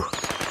there, bro.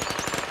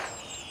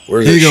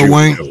 Where's here you go,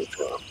 Wayne.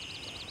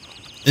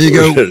 Here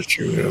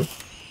you go.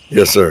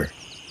 Yes, sir.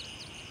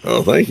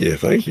 Oh, thank you.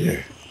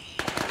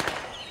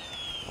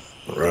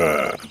 All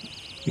right. I'm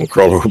going to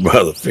crawl over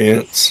by the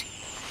fence.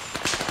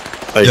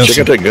 Hey, yes, check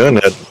out that gun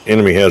that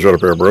enemy has right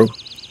up there, bro.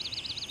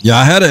 Yeah,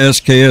 I had a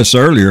SKS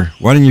earlier.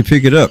 Why didn't you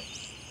pick it up?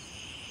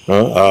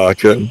 I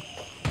couldn't.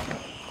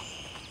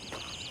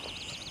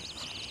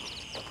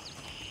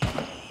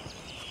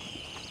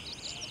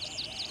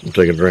 I'm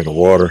taking a drink of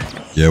water.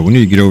 Yeah, we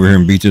need to get over here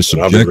and beat this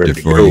objective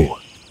for you.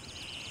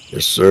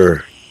 Yes,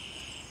 sir.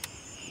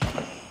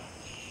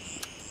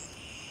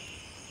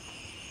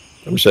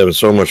 I'm just having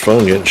so much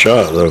fun getting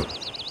shot, though.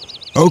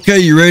 Okay,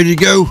 you ready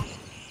to go?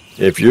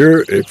 If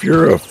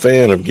you're a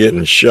fan of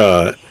getting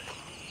shot,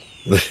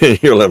 then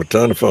you'll have a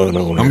ton of fun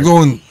on it. I'm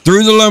going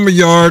through the lumber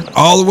yard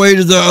all the way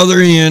to the other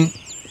end.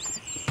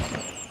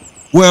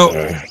 Well,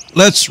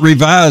 let's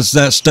revise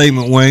that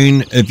statement,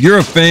 Wayne. If you're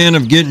a fan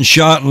of getting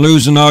shot and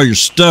losing all your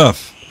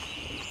stuff,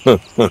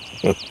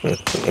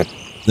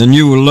 then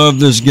you will love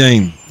this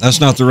game. That's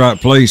not the right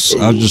place.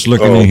 I was just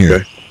looking in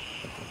here.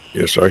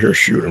 Yes, I hear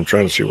shooting. I'm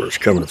trying to see where it's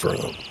coming from.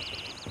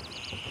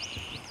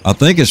 I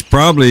think it's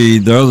probably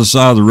the other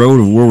side of the road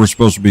of where we're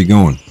supposed to be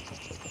going.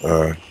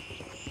 All right.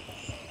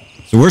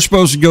 So we're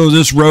supposed to go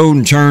this road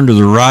and turn to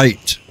the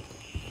right.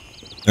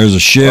 There's a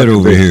shed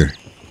over here.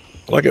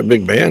 I like a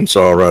big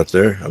bandsaw right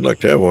there. I'd like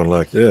to have one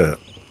like that.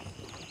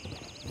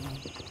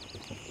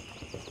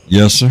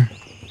 Yes, sir.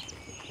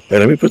 Hey,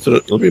 let me put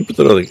that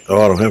other.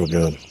 Oh, I don't have a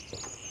gun.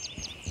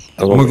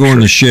 I'm gonna go in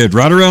the shed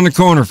right around the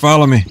corner.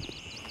 Follow me.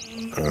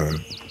 All right.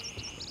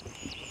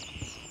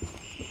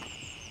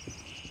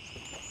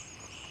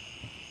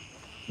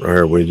 Right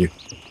here with you.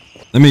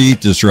 Let me eat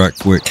this right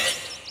quick.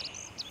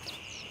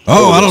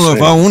 Oh, I don't know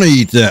if I want to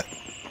eat that.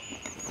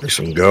 There's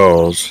some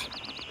gauze.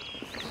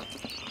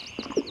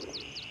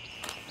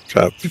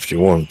 Type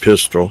 51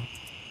 pistol.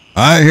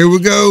 All right, here we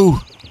go.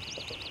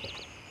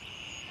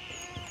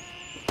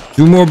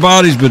 2 more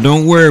bodies, but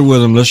don't worry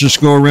with them. Let's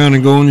just go around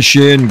and go in the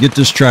shed and get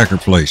this tracker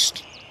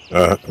placed.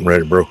 All right, I'm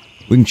ready, bro.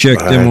 We can check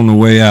them on the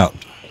way out.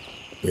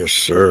 Yes,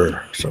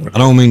 sir. I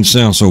don't mean to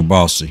sound so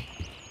bossy.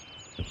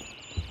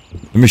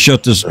 Let me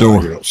shut this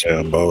door. You don't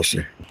sound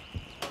bossy.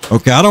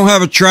 Okay, I don't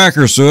have a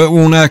tracker, so it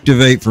won't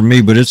activate for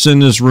me, but it's in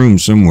this room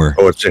somewhere.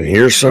 Oh, it's in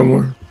here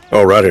somewhere?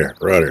 Oh, right here.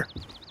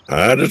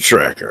 Hide the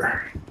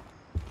tracker.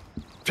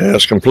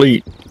 Task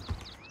complete.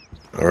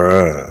 All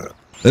right.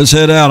 Let's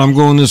head out. I'm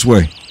going this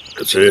way.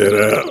 Let's head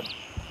out.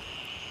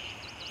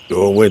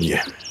 Going with you.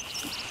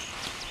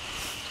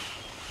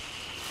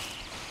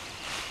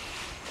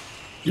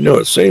 You know,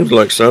 it seems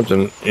like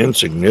something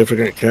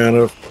insignificant, kind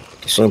of,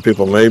 to some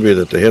people maybe,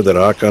 that they have that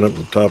icon up in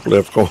the top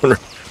left corner.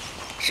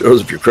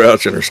 Shows if you're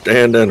crouching or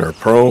standing or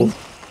prone.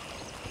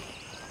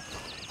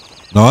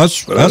 No,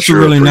 that's a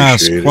really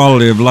nice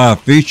quality of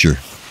life feature.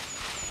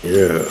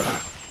 Yeah.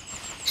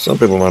 Some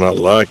people might not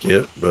like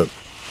it, but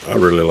I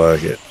really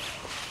like it.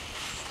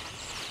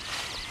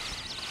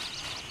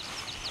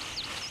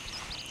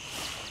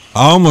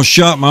 I almost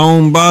shot my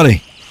own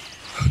body.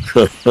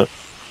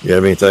 You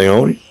have anything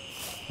on you?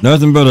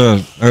 Nothing but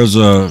there's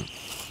a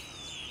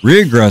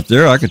rig right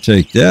there. I could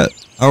take that.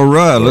 All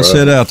right, let's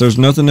head out. There's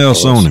nothing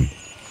else on him.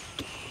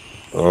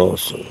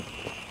 Awesome.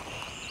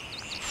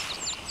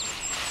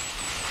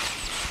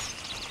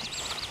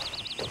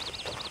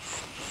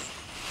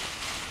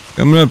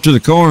 Coming up to the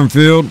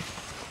cornfield.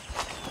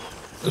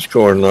 This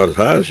corn's not as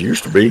high as it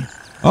used to be.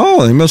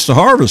 Oh, they must have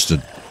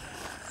harvested.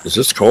 Is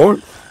this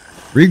corn?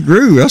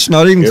 Regrew. That's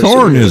not even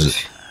corn, is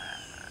it?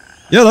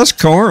 Yeah, that's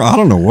corn. I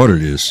don't know what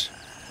it is.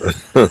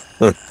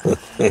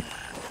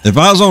 If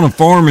I was on a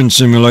farming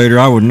simulator,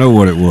 I would know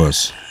what it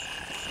was.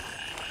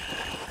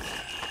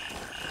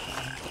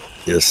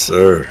 Yes,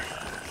 sir.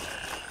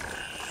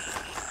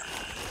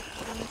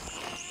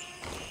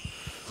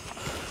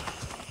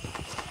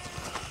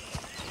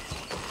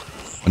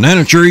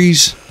 Banana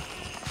trees.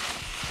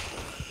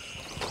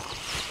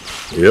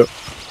 Yep.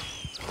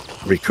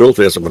 It'd be cool if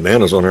they had some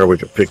bananas on there we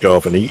could pick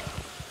off and eat.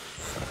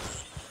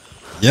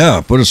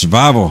 Yeah, put a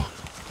survival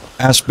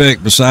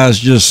aspect besides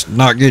just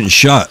not getting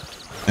shot.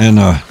 And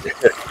I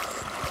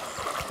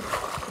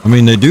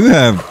mean, they do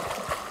have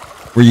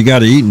where you got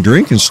to eat and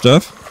drink and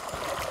stuff.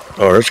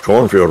 Oh, there's a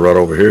cornfield right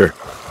over here.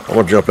 I'm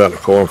gonna jump out in the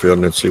cornfield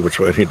and then see which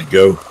way I need to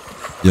go.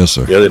 Yes,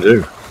 sir. Yeah, they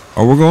do.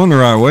 Oh, we're going the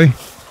right way.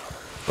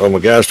 Oh, my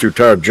guy's too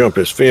tired to jump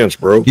his fence,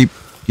 bro. Keep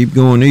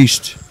going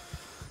east.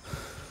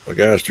 My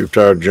guy's too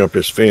tired to jump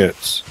his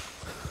fence.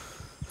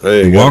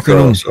 Hey, walking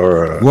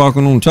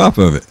on top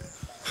of it.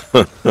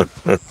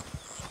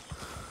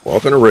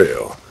 Walking a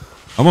rail.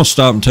 I'm gonna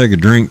stop and take a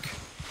drink.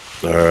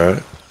 All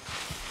right.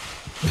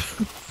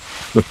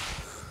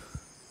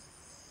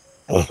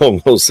 I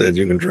almost said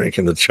you can drink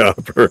in the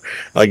chopper.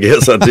 I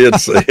guess I did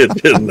say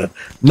it, didn't I?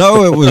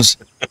 No, it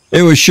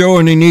was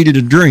showing he needed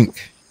a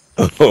drink.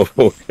 Oh,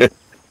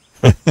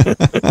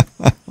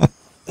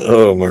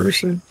 oh,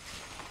 mercy.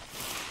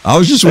 I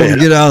was just wanting to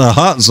get out of the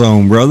hot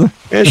zone, brother.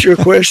 Ask you a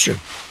question.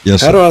 Yes,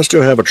 sir. How do I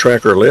still have a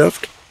tracker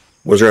left?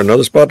 Was there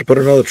another spot to put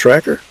another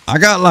tracker? I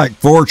got like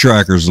 4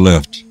 trackers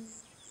left.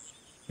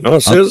 No,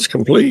 it says it's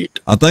complete.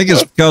 I think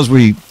it's because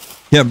we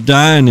kept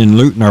dying and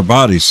looting our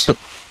bodies.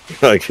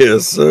 I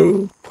guess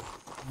so.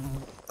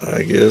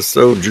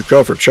 Did you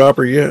call for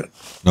chopper yet?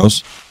 No,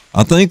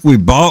 I think we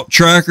bought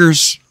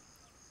trackers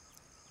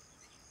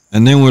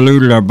and then we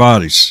looted our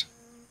bodies.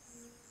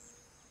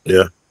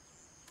 Yeah.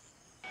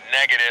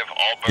 Negative.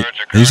 All birds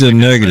are He said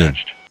currently negative.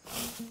 dispatched.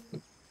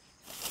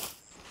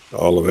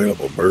 All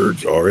available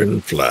birds are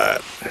in flight.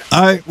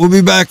 All right, we'll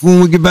be back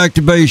when we get back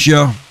to base,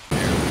 y'all.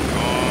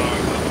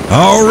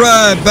 All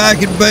right,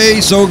 back at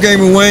base. Old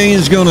Gamer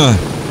Wayne's gonna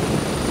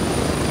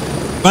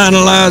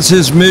finalize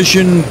his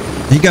mission.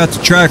 He got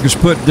the trackers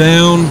put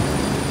down.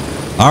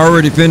 I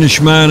already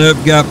finished mine up,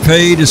 got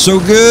paid. It's so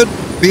good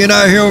being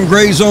out here on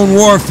Gray Zone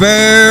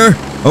Warfare.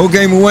 Old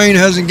Gamer Wayne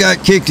hasn't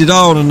got kicked at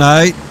all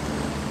tonight.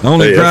 The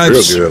only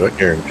That's real good, I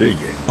guarantee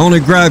you. only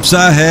gripes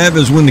I have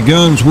is when the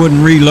guns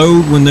wouldn't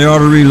reload when they ought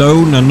to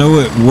reload, and I know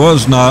it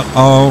was not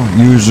all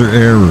user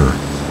error.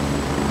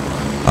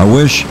 I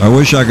wish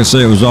I could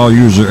say it was all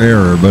user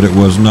error, but it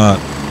was not.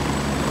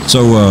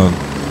 So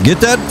get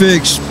that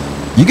fixed.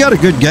 You got a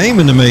good game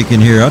in the making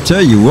here. I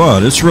tell you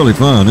what, it's really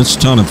fun. It's a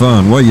ton of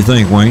fun. What do you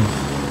think, Wayne?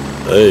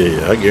 Hey,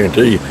 I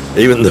guarantee you,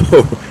 even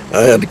though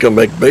I had to come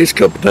back to base a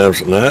couple times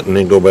tonight and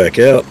then go back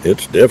out,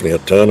 it's definitely a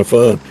ton of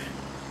fun.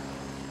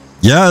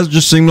 Yeah, it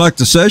just seemed like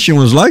the session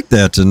was like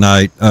that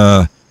tonight.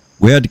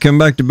 We had to come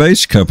back to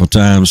base a couple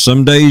times.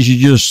 Some days you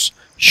just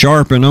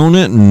sharpen on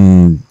it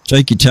and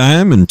take your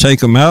time and take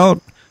them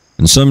out.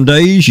 And some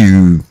days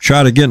you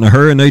try to get in a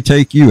hurry and they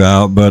take you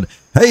out. But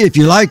hey, if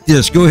you like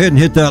this, go ahead and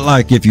hit that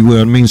like, if you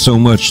will. It means so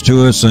much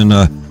to us. And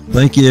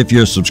thank you if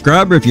you're a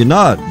subscriber. If you're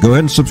not, go ahead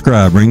and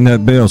subscribe. Ring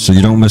that bell so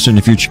you don't miss any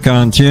future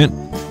content.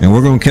 And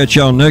we're going to catch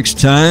y'all next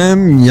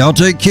time. Y'all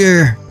take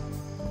care.